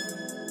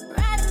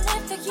 Ride and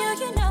live for you,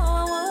 you know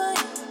I would.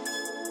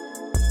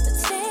 But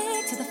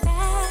stick to the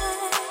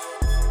facts.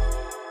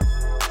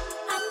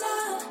 I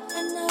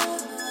know.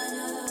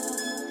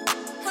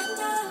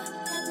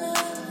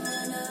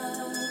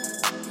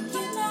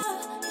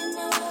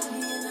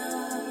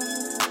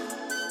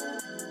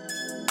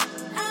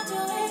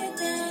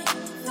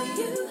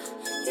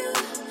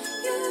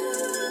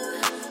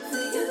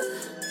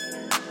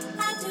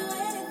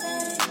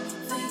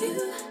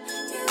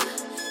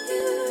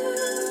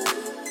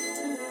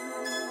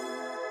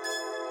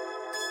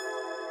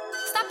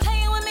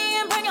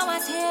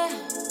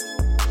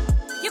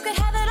 You could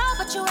have it all,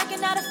 but you're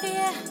working out of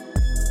fear.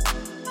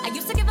 I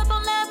used to give up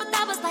on love, but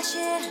that was last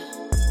year.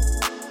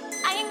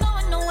 I ain't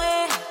going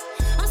nowhere,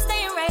 I'm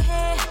staying right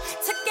here.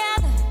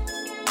 Together,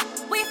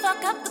 we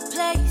fuck up the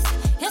place.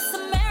 It's a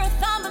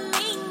marathon, but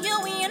me and you,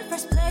 we in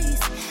first place.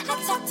 I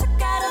talk to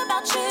God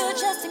about you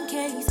just in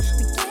case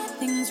we get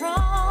things wrong.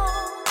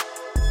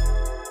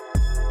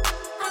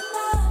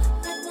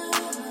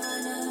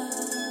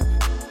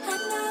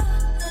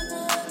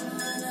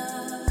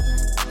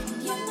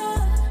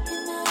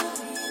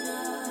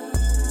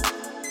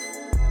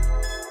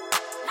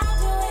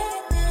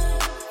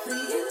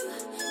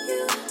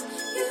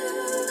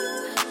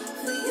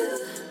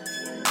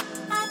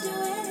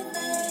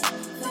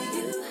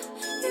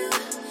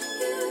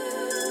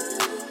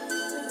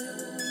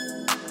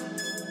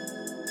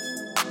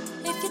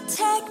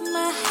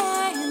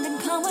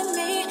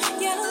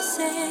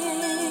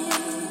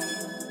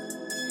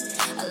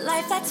 A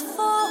life that's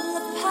full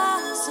of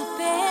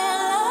possibilities.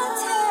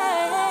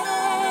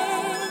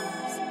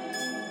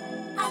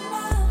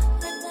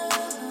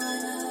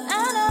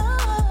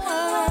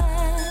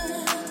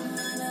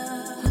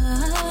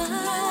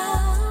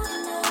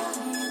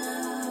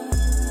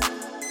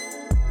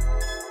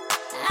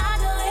 I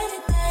do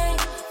anything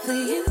for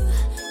you.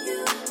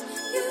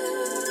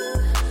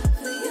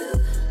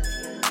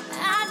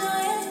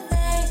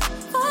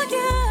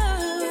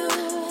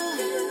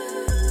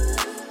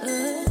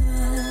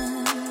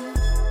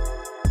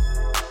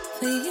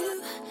 For you,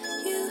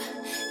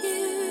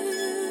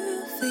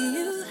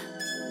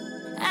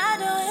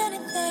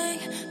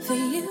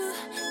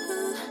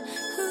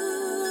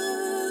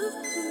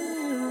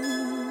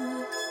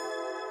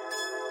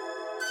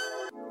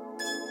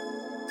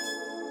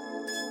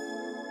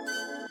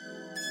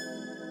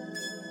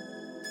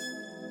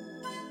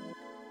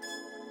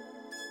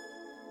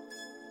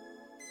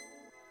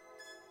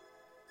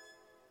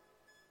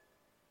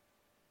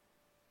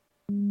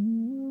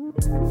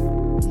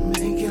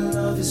 Making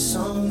love is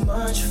so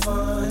much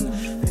fun.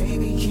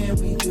 Baby, can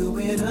we do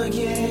it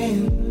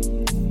again?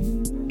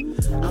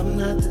 I'm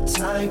not the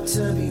type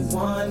to be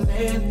one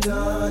and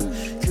done.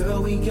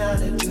 Girl, we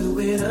gotta do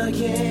it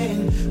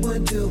again.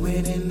 We'll do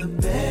it in the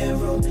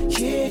bedroom,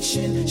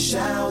 kitchen,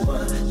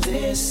 shower.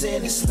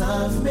 Listen, it's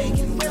love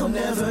making, will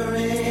never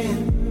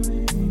end.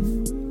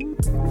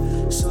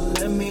 So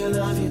let me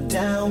love you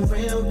down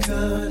real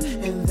good,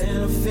 and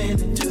then I'm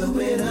finna do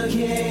it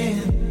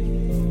again.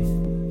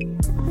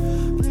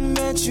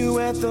 Met you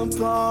at the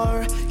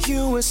bar,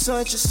 you were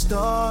such a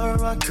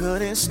star. I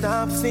couldn't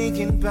stop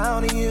thinking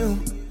about you.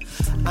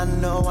 I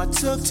know I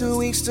took 2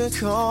 weeks to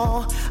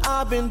call.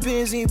 I've been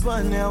busy,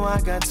 but now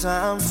I got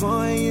time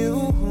for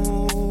you.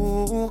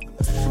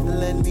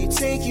 Let me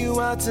take you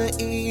out to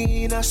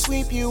eat. I'll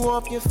sweep you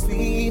off your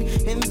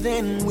feet, and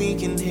then we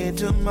can head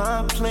to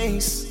my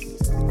place.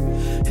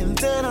 And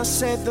then I'll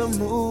set the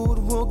mood.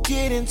 We'll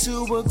get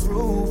into a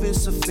groove.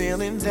 It's a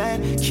feeling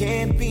that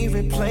can't be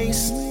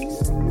replaced.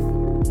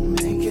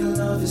 Making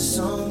love is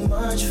so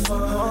much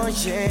fun. Oh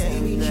yeah,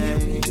 baby, can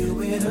we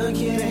do it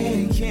again?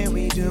 Baby, can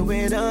we do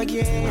it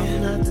again?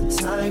 I'm not the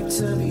type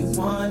to be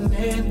one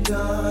and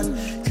done.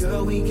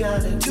 Girl, we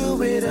gotta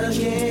do it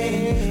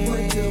again.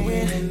 We'll do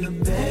it in the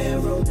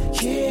bedroom,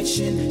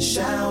 kitchen,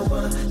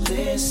 shower.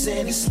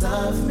 Listen, it's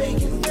love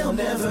making, will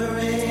never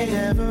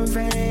end. Never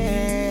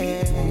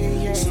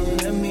end. So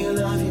let me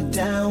love you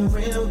down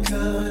real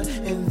good,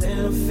 and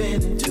then I'm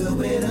finna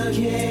do it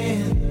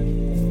again.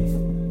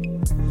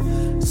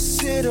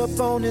 Sit up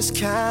on this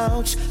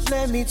couch,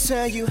 let me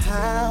tell you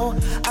how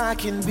I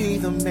can be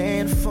the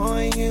man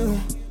for you.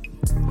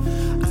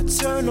 I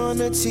turn on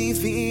the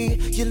TV,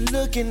 you're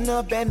looking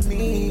up at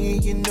me.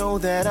 You know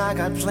that I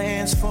got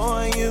plans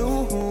for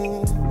you.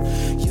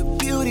 Your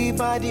beauty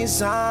by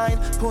design,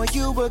 pour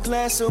you a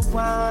glass of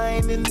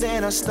wine, and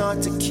then I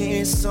start to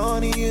kiss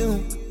on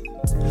you.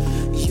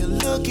 You're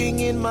looking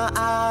in my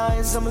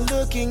eyes, I'm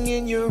looking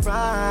in your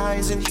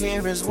eyes, and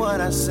here is what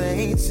I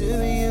say to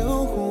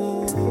you.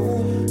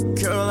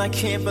 Girl, I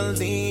can't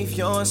believe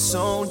you're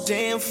so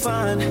damn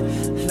fine.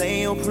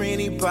 Lay your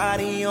pretty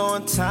body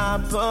on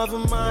top of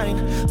mine.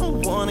 I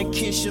wanna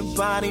kiss your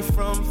body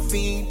from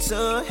feet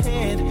to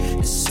head.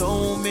 There's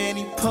so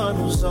many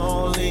puddles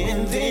all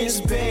in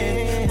this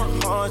bed. My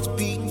heart's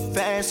beating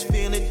fast,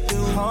 feel it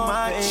through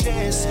my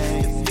chest.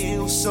 It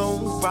feels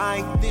so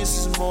right,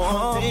 this is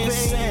more than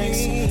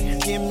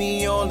sex. Give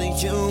me all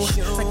of you,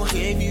 I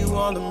gave you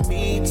all of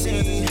me,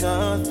 take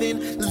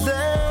nothing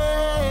less.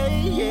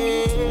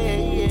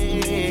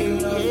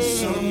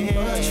 So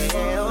much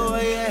fun. Oh,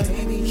 yeah.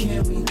 Baby,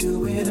 can we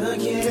do it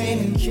again?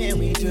 Baby, can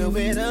we do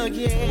it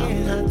again?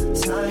 I'm not the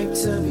type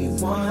to be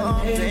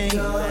one and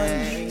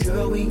done.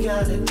 Girl, we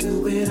gotta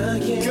do it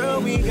again. Girl,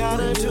 we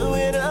gotta do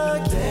it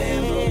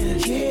again.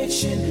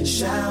 Kitchen,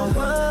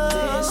 shower.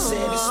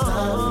 Listen, it's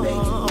love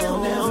making, will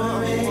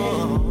never end.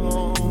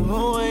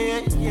 Oh,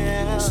 yeah,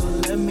 yeah. So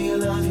let me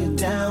love you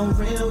down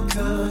real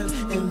good,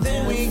 and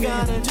then we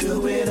gotta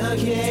do it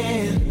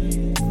again.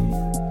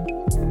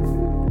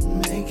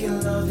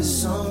 Love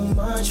is so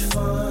much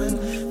fun.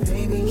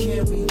 Baby,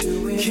 can we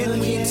do it again? Can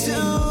we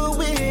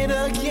do it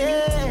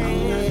again? I'm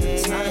not the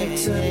type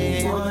to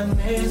be one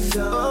and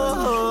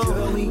done.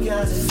 Girl, we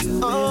gotta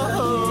do it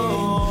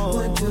again.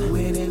 We'll do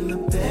it in the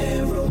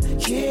bedroom,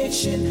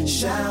 kitchen,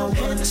 shower.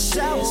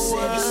 Listen,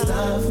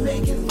 love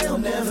making, will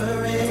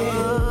never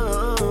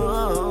end.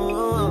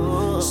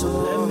 So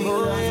let me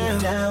love you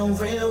down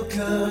real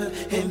good,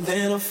 and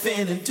then I'm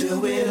finna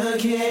do it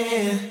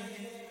again.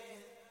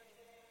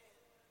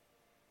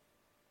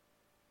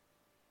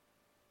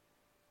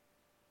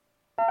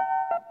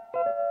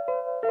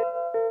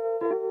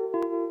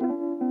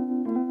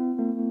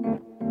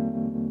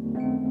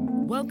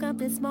 Woke up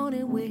this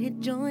morning with a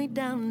joint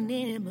down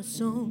in my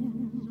soul.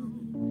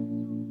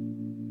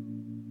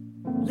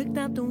 Looked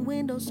out the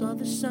window, saw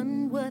the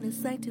sun, what a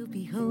sight to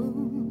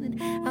behold.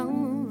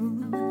 Oh,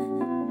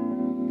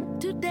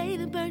 today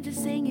the birds are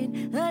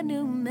singing a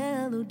new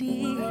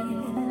melody.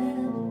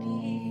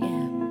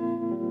 Yeah.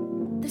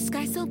 The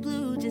sky so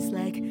blue, just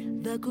like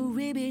the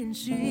Caribbean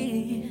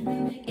Sea.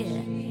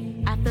 Yeah,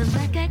 I feel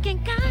like I can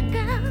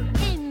conquer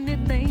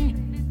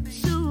anything.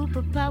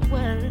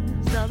 Superpowers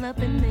all up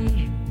in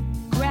me.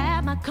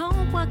 Grab my coat,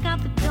 walk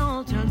out the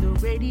door, turn the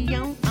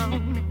radio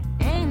on,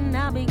 and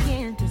I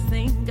begin to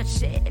sing a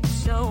shit.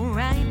 It's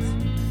alright,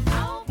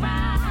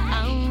 alright.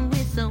 Oh,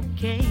 it's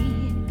okay,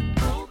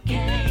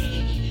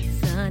 okay.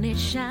 Sun is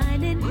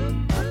shining,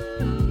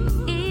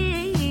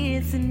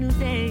 it's a new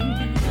day,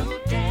 new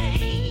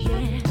day.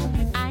 Yeah,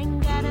 I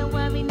ain't gotta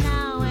worry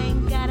now, I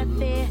ain't gotta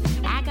fear.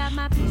 I got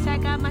my peace, I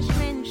got my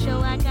strength,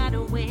 so I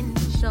gotta win.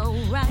 It's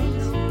alright,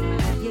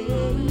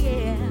 yeah,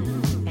 yeah,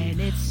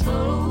 and it's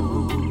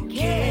okay.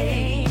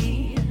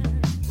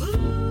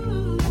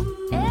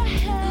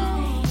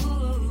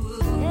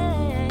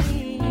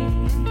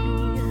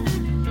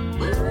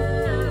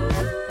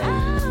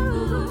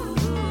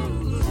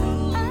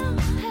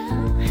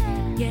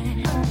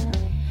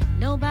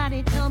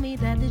 Nobody told me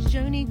that this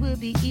journey would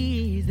be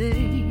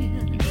easy.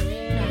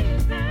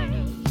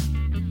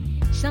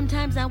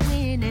 Sometimes I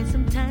win and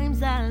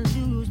sometimes I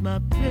lose my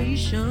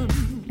patience.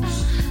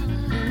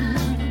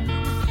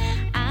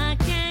 I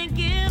can't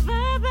give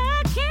up,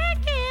 I can't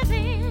give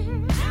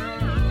in.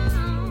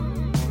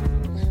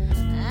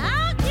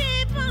 I'll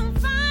keep on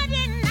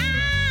fighting,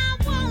 I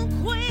won't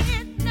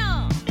quit,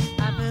 no.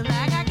 I feel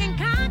like I can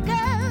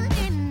conquer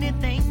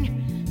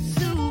anything.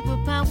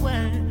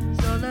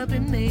 Superpowers all up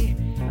in me.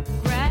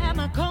 Grab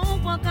my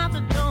coat, walk out the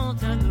door,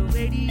 turn the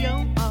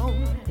radio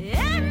on,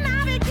 and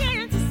I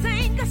begin to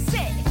sing a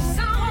set. It's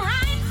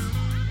alright,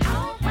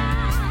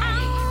 alright,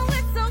 oh,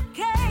 it's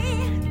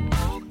okay,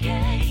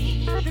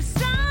 okay. The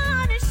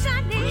sun is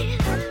shining,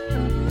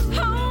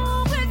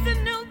 oh, it's a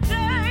new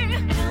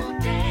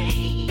day,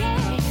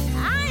 yeah.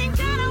 I ain't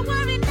gotta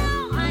worry,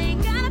 no, I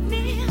ain't gotta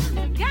fear.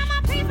 Got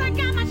my peace, I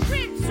got my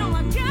strength, so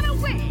I gotta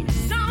win.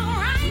 It's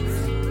alright,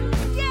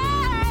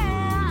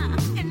 yeah,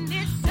 and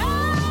it's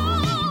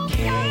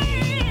okay.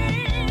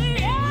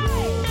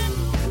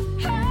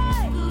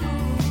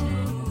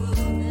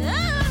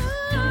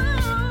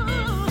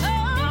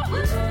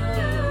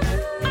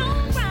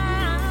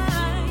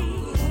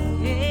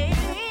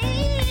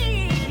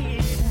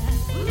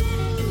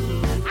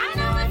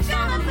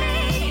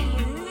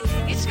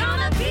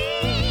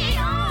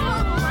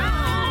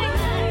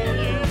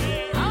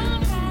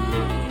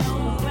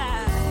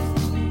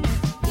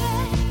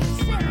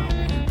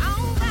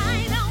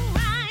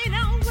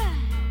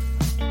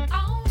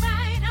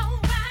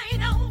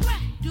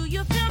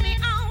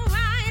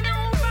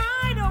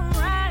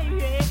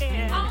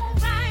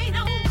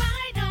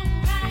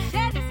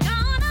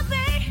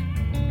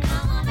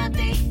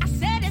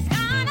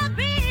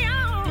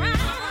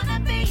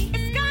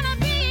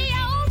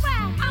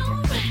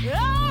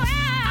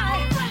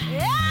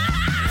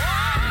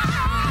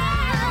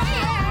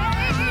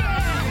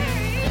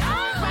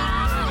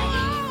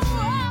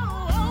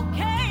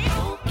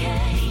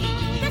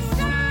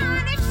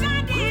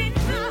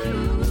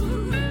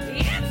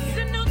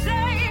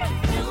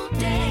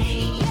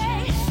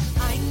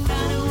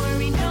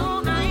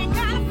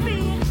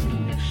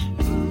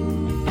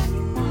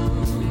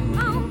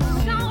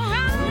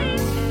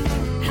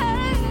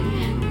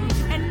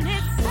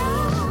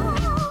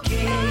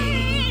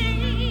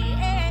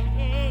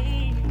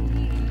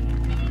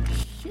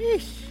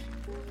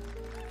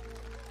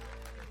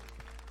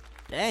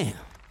 Damn.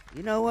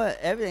 You know what?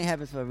 Everything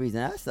happens for a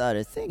reason. I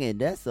started singing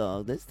that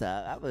song this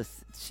time. I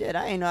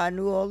ain't know I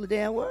knew all the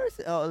damn words,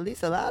 or at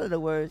least a lot of the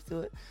words to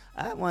it.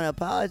 I want to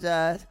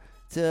apologize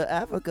to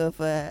Africa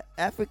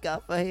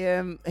for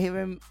hearing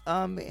having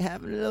a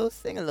little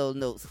sing a little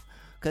notes,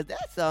 cause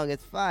that song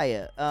is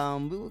fire.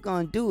 We were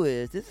gonna do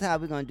is this is how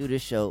we're gonna do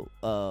this show.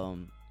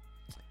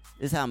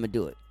 This is how I'm gonna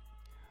do it.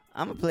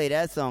 I'm gonna play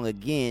that song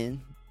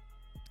again,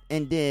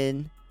 and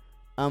then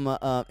I'm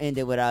gonna end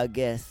it with our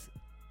guest.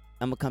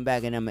 I'm going to come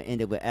back and I'm going to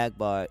end it with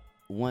Akbar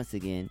once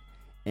again.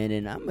 And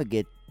then I'm going to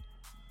get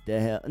the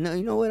hell... No,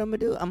 you know what I'm going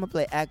to do? I'm going to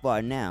play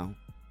Akbar now.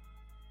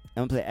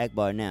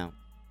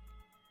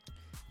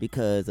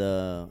 Because,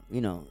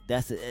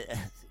 that's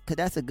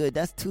a good...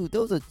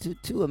 Those are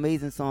two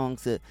amazing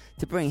songs to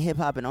bring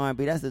hip-hop and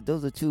R&B.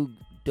 Those are two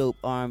dope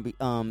R&B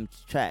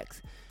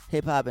tracks.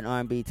 Hip-hop and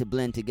R&B to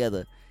blend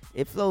together.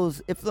 It's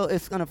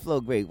gonna flow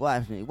great.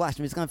 Watch me.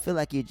 It's gonna feel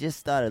like you just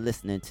started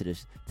listening to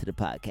the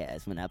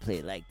podcast when I play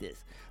it like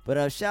this.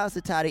 But shouts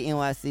to Toddy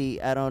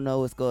NYC. I don't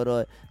know what's going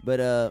on,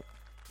 but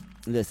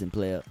listen,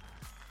 player.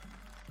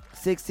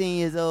 16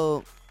 years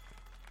old.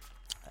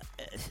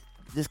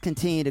 Just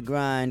continue to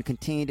grind.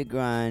 Get your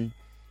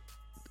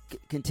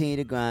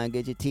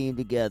team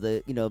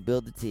together.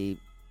 Build the team.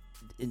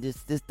 And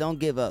just don't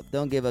give up.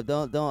 Don't.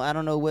 I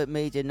don't know what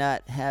made you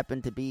not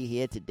happen to be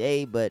here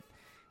today, but.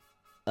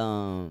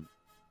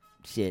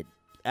 Shit,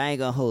 I ain't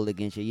gonna hold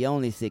against you. You're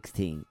only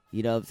 16.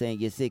 You know what I'm saying?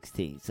 You're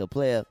 16. So,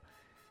 player,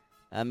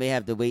 I may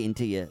have to wait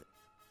until you're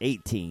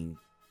 18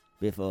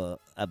 before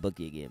I book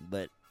you again.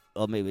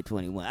 Or maybe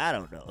 21. I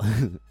don't know.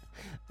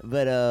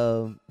 But,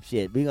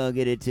 shit, we gonna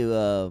get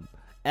into,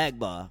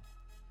 Akbar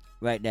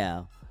right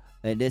now.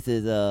 And this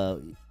is,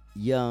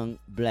 Young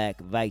Black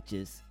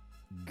Righteous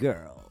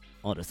Girl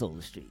on the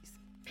Solar Streets.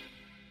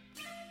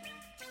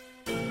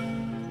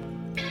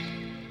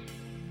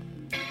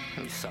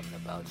 Something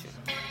about you.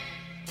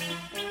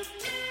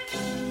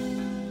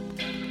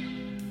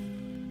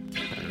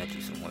 I met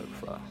you somewhere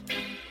before.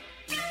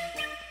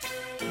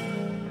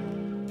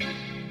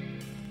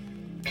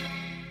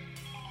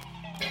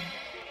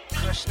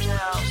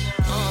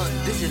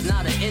 This is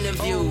not an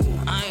interview.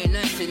 I ain't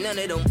answering none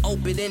of them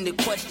open-ended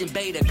question,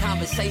 beta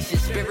conversation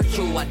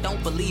spiritual. I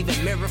don't believe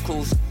in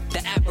miracles.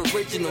 The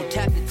aboriginal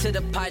tapped into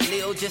the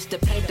pineal just to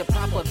paint the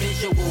proper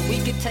visual. We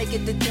can take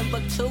it to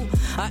Timbuktu,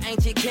 our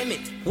ancient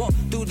Kemet. Walk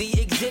through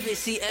the exhibit,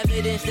 see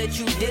evidence that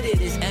you did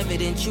it. It's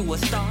evident you a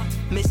star,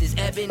 Mrs.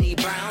 Ebony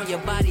Brown. Your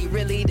body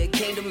really the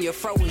kingdom, your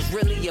fro is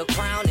really your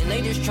crown. And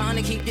they just trying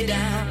to keep you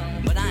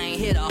down, but I ain't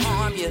here to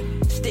harm you.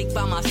 Stick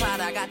by my side,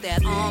 I got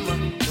that armor.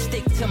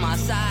 Stick to my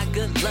side,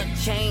 good luck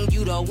chain,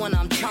 you the one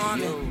I'm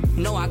charming.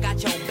 No, I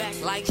got your back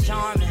like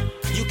Charmin.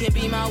 You can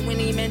be my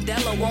Winnie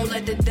Mandela, won't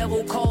let the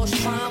devil cause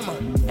trauma.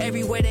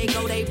 Everywhere they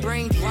go, they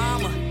bring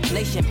drama.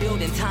 Nation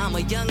building time,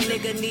 a young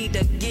nigga need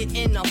to get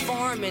in the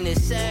farm. And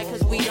it's sad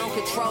cause we don't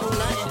control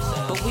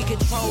nothing, but we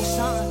control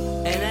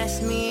something, and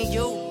that's me and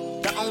you.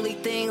 The only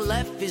thing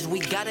left is we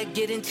gotta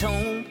get in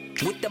tune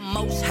with the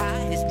Most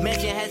High. His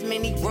mansion has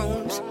many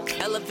rooms.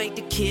 Elevate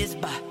the kids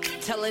by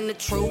telling the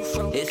truth.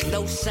 It's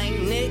no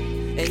Saint Nick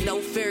and no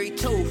fairy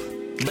tooth.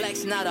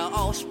 Black's not an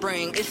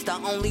offspring, it's the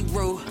only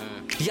rule.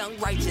 Young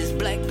righteous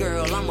black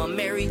girl, I'ma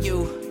marry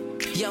you.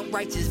 Young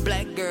righteous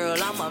black girl,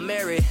 I'ma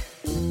marry.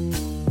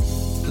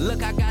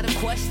 Look, I got a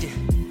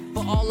question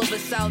for all of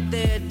us out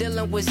there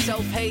dealing with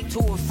self-hate, too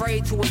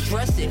afraid to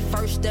address it.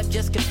 First step,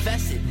 just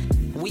confess it.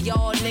 We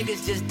all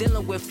niggas just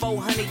dealing with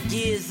 400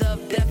 years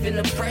of death and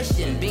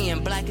oppression.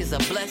 Being black is a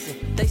blessing.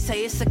 They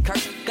say it's a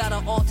curse.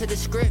 Gotta alter the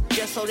script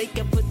just so they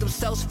can put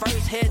themselves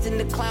first. Heads in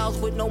the clouds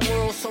with no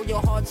morals, so your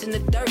heart's in the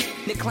dirt.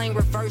 They claim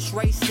reverse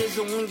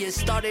racism when you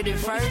started it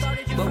first,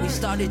 but we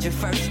started you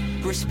first.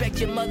 Respect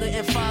your mother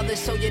and father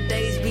so your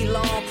days be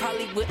long.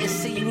 Probably wouldn't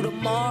see you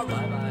tomorrow.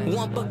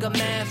 One book of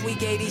math we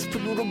gave these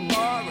people to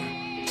borrow.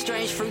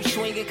 Strange fruit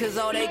swinging cause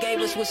all they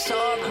gave us was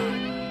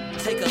sorrow.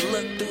 Take a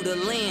look through the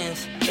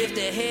lens. If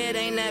the head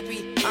ain't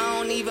nappy, I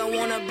don't even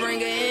wanna bring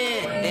her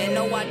in. And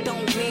no, I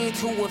don't mean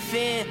to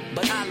offend,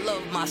 but I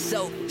love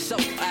myself, so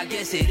I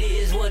guess it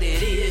is what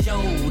it is. Yo,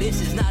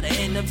 this is not an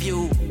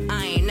interview.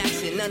 I ain't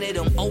asking none of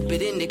them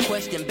open-ended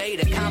question,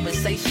 beta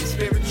conversation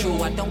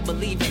spiritual. I don't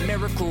believe in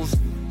miracles.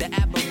 The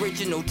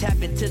aboriginal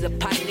tap into the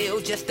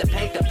pineal just to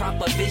paint the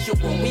proper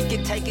visual. We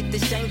can take it to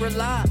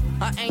Shangri-La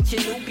or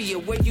ancient Nubia,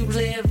 where you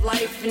live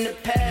life in the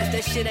past.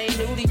 That shit ain't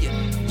new to you.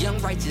 Young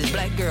righteous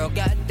black girl,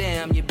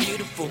 goddamn, you're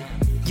beautiful.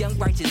 Young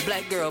righteous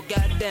black girl,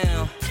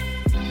 goddamn.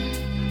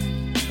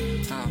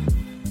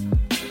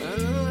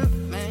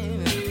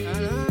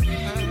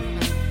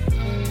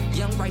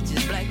 Young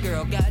righteous black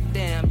girl,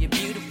 goddamn, you're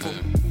beautiful.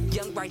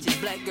 Young righteous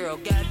black girl,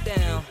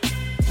 goddamn.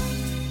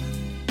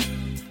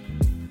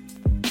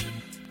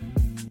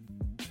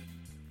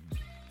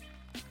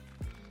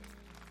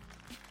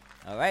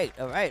 All right.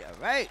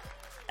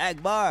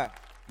 Akbar,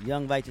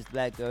 young righteous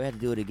black girl. We had to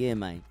do it again,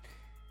 man.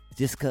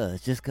 Just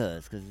cause,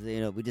 you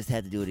know, we just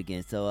had to do it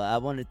again. So I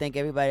want to thank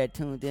everybody that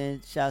tuned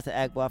in. Shout out to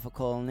Akbar for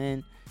calling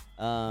in,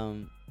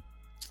 and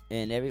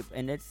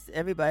it's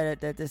everybody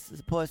that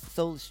supports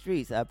Soul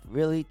Streets. I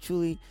really,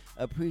 truly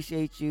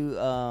appreciate you,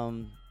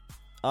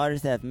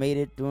 artists that have made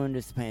it during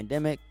this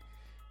pandemic,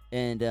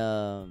 and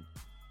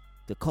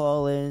the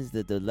call-ins,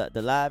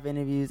 the live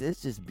interviews.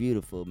 It's just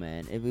beautiful,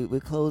 man. We're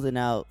closing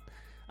out.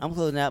 I'm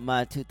closing out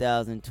my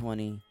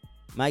 2020.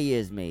 My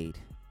year's made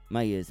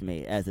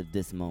as of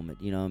this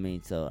moment. You know what I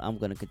mean? So I'm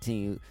gonna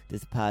continue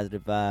this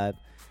positive vibe,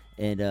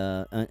 and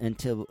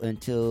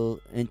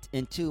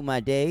into my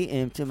day,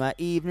 into my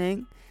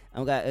evening.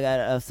 I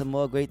got some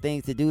more great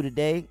things to do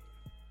today,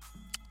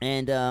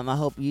 and I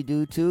hope you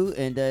do too.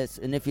 And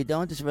if you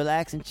don't, just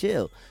relax and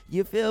chill.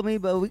 You feel me?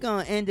 But we're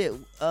gonna end it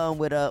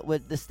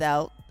with the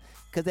stout,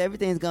 cause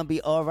everything's gonna be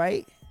all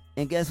right.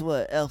 And guess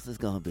what else is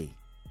gonna be?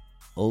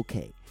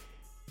 Okay.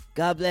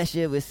 God bless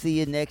you. We'll see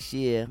you next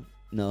year.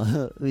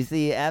 No, we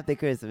see you after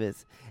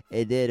Christmas,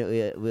 and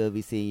then we'll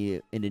be seeing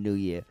you in the new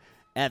year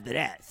after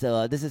that.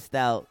 So this is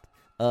Stout.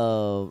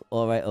 All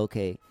right,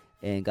 okay,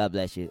 and God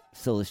bless you.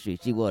 Solar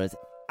Street, G Waters.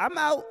 I'm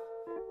out.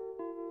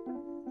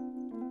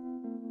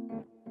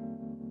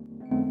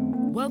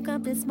 Woke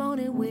up this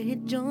morning with a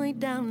joint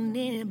down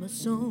in my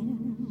soul.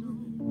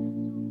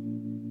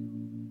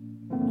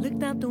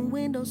 Looked out the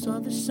window, saw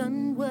the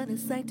sun, what a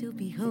sight to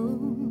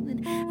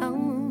behold.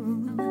 Oh.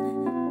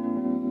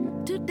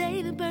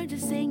 Today the birds are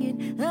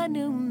singing a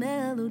new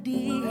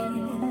melody.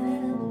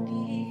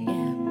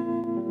 Yeah.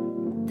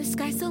 The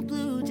sky's so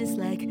blue, just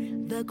like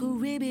the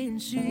Caribbean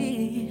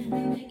Sea.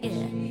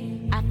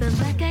 Yeah. I feel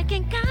like I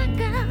can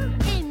conquer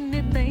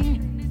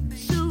anything.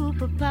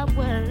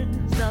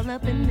 Superpowers all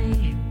up in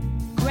me.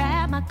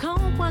 Grab my coat,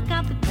 walk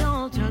out the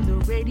door, turn the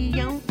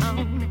radio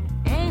on,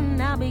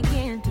 and I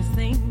begin to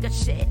sing. I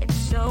said it's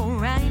so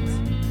right.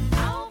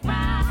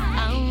 Alright.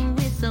 Oh,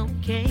 it's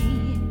okay.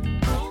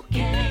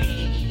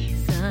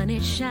 Sun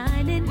is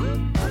shining.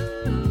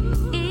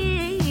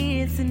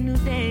 It's a new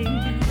day.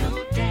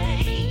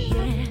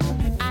 Yeah.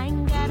 I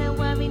ain't gotta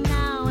worry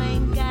now. I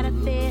ain't gotta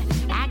fear.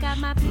 I got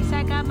my peace.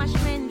 I got my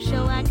strength.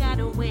 So I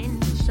gotta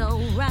win.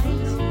 So right.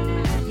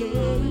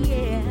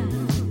 Yeah.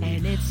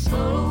 And it's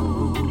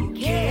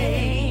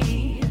okay.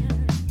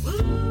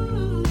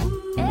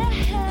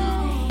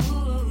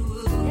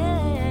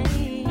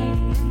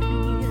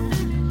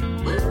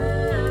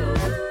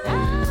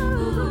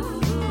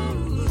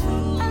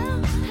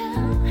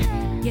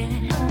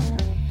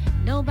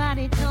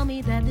 Nobody told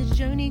me that this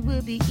journey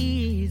would be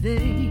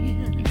easy.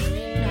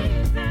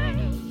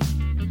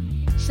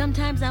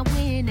 Sometimes I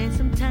win and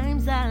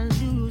sometimes I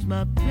lose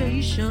my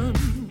patience.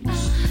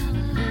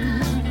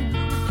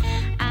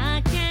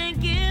 I can't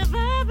give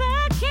up,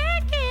 I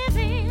can't give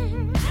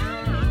in.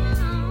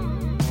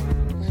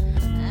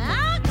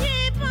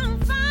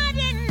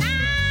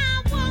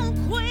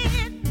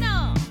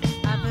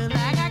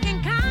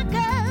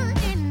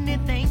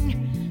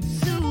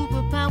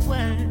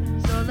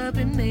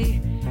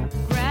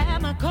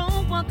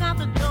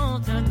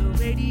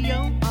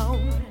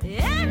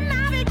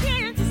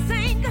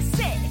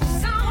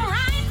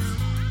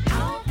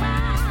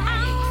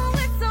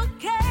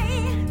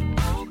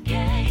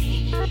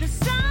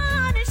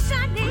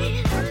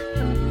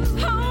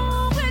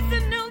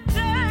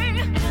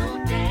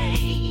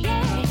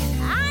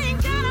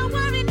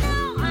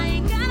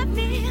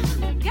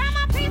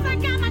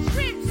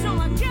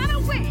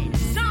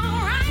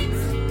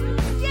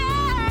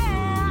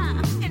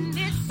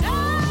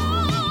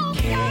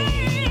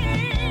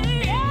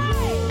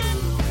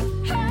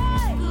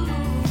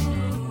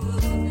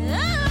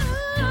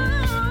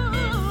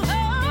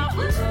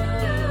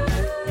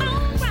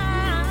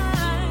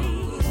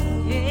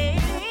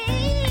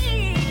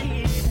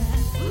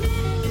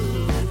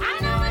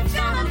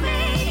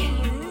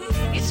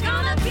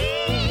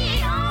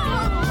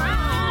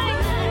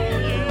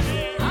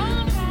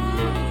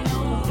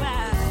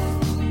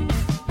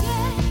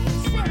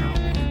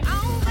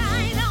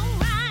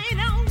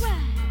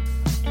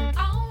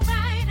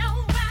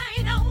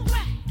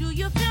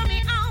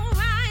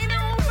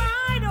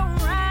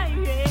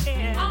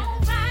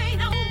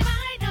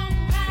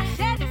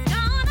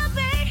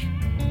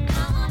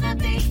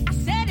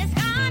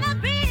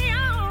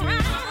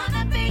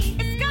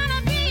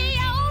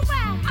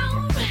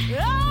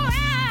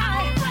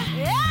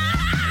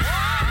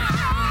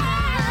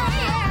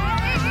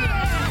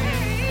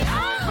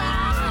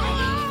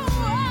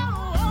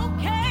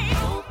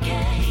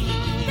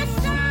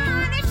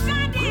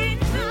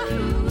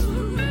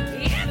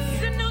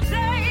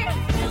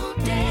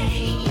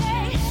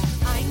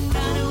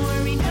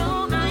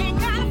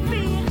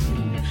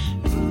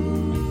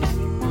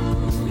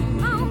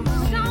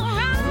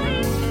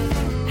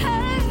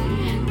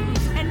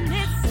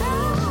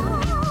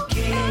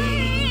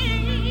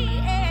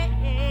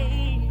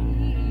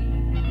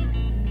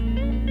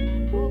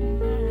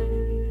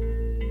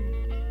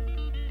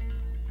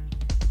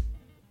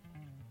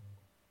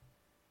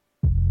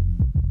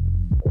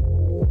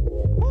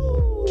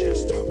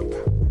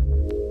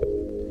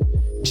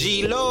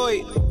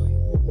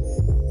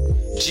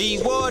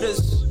 G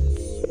Waters.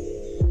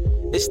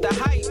 It's the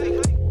hype.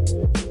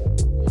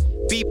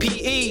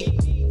 BPE.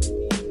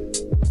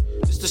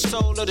 It's the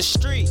soul of the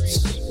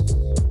streets.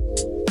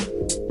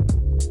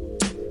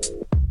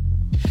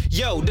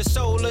 Yo, the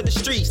soul of the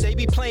streets, they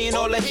be playing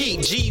all the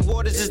heat. G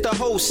Waters is the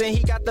host, and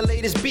he got the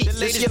latest beats.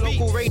 This your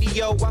local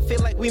radio, I feel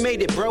like we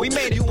made it, bro. We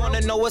made it. You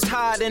wanna know what's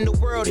hot in the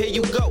world? Here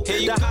you go.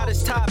 The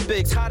hottest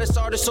topics, hottest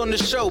artists on the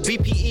show.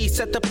 BPE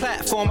set the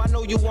platform. I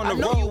know you wanna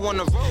roll.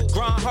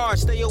 Grind hard,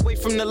 stay away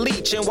from the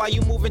leech. And while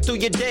you moving through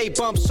your day,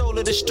 bump soul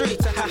of the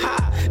streets. Ha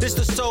ha. This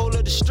the soul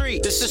of the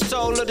street. This the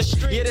soul of the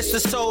street. Yeah, this the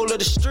soul of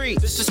the street.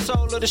 This the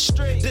soul of the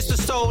street. This the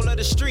soul of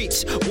the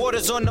streets.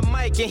 Waters on the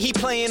mic, and he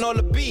playing all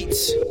the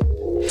beats.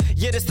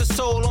 Yeah, this the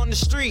soul on the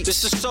street.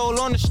 This the soul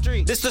on the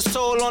street. This the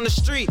soul on the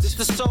street. This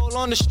the soul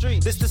on the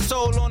street. This the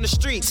soul on the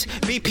streets.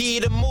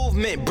 BPE the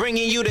movement,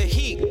 bringing you the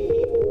heat.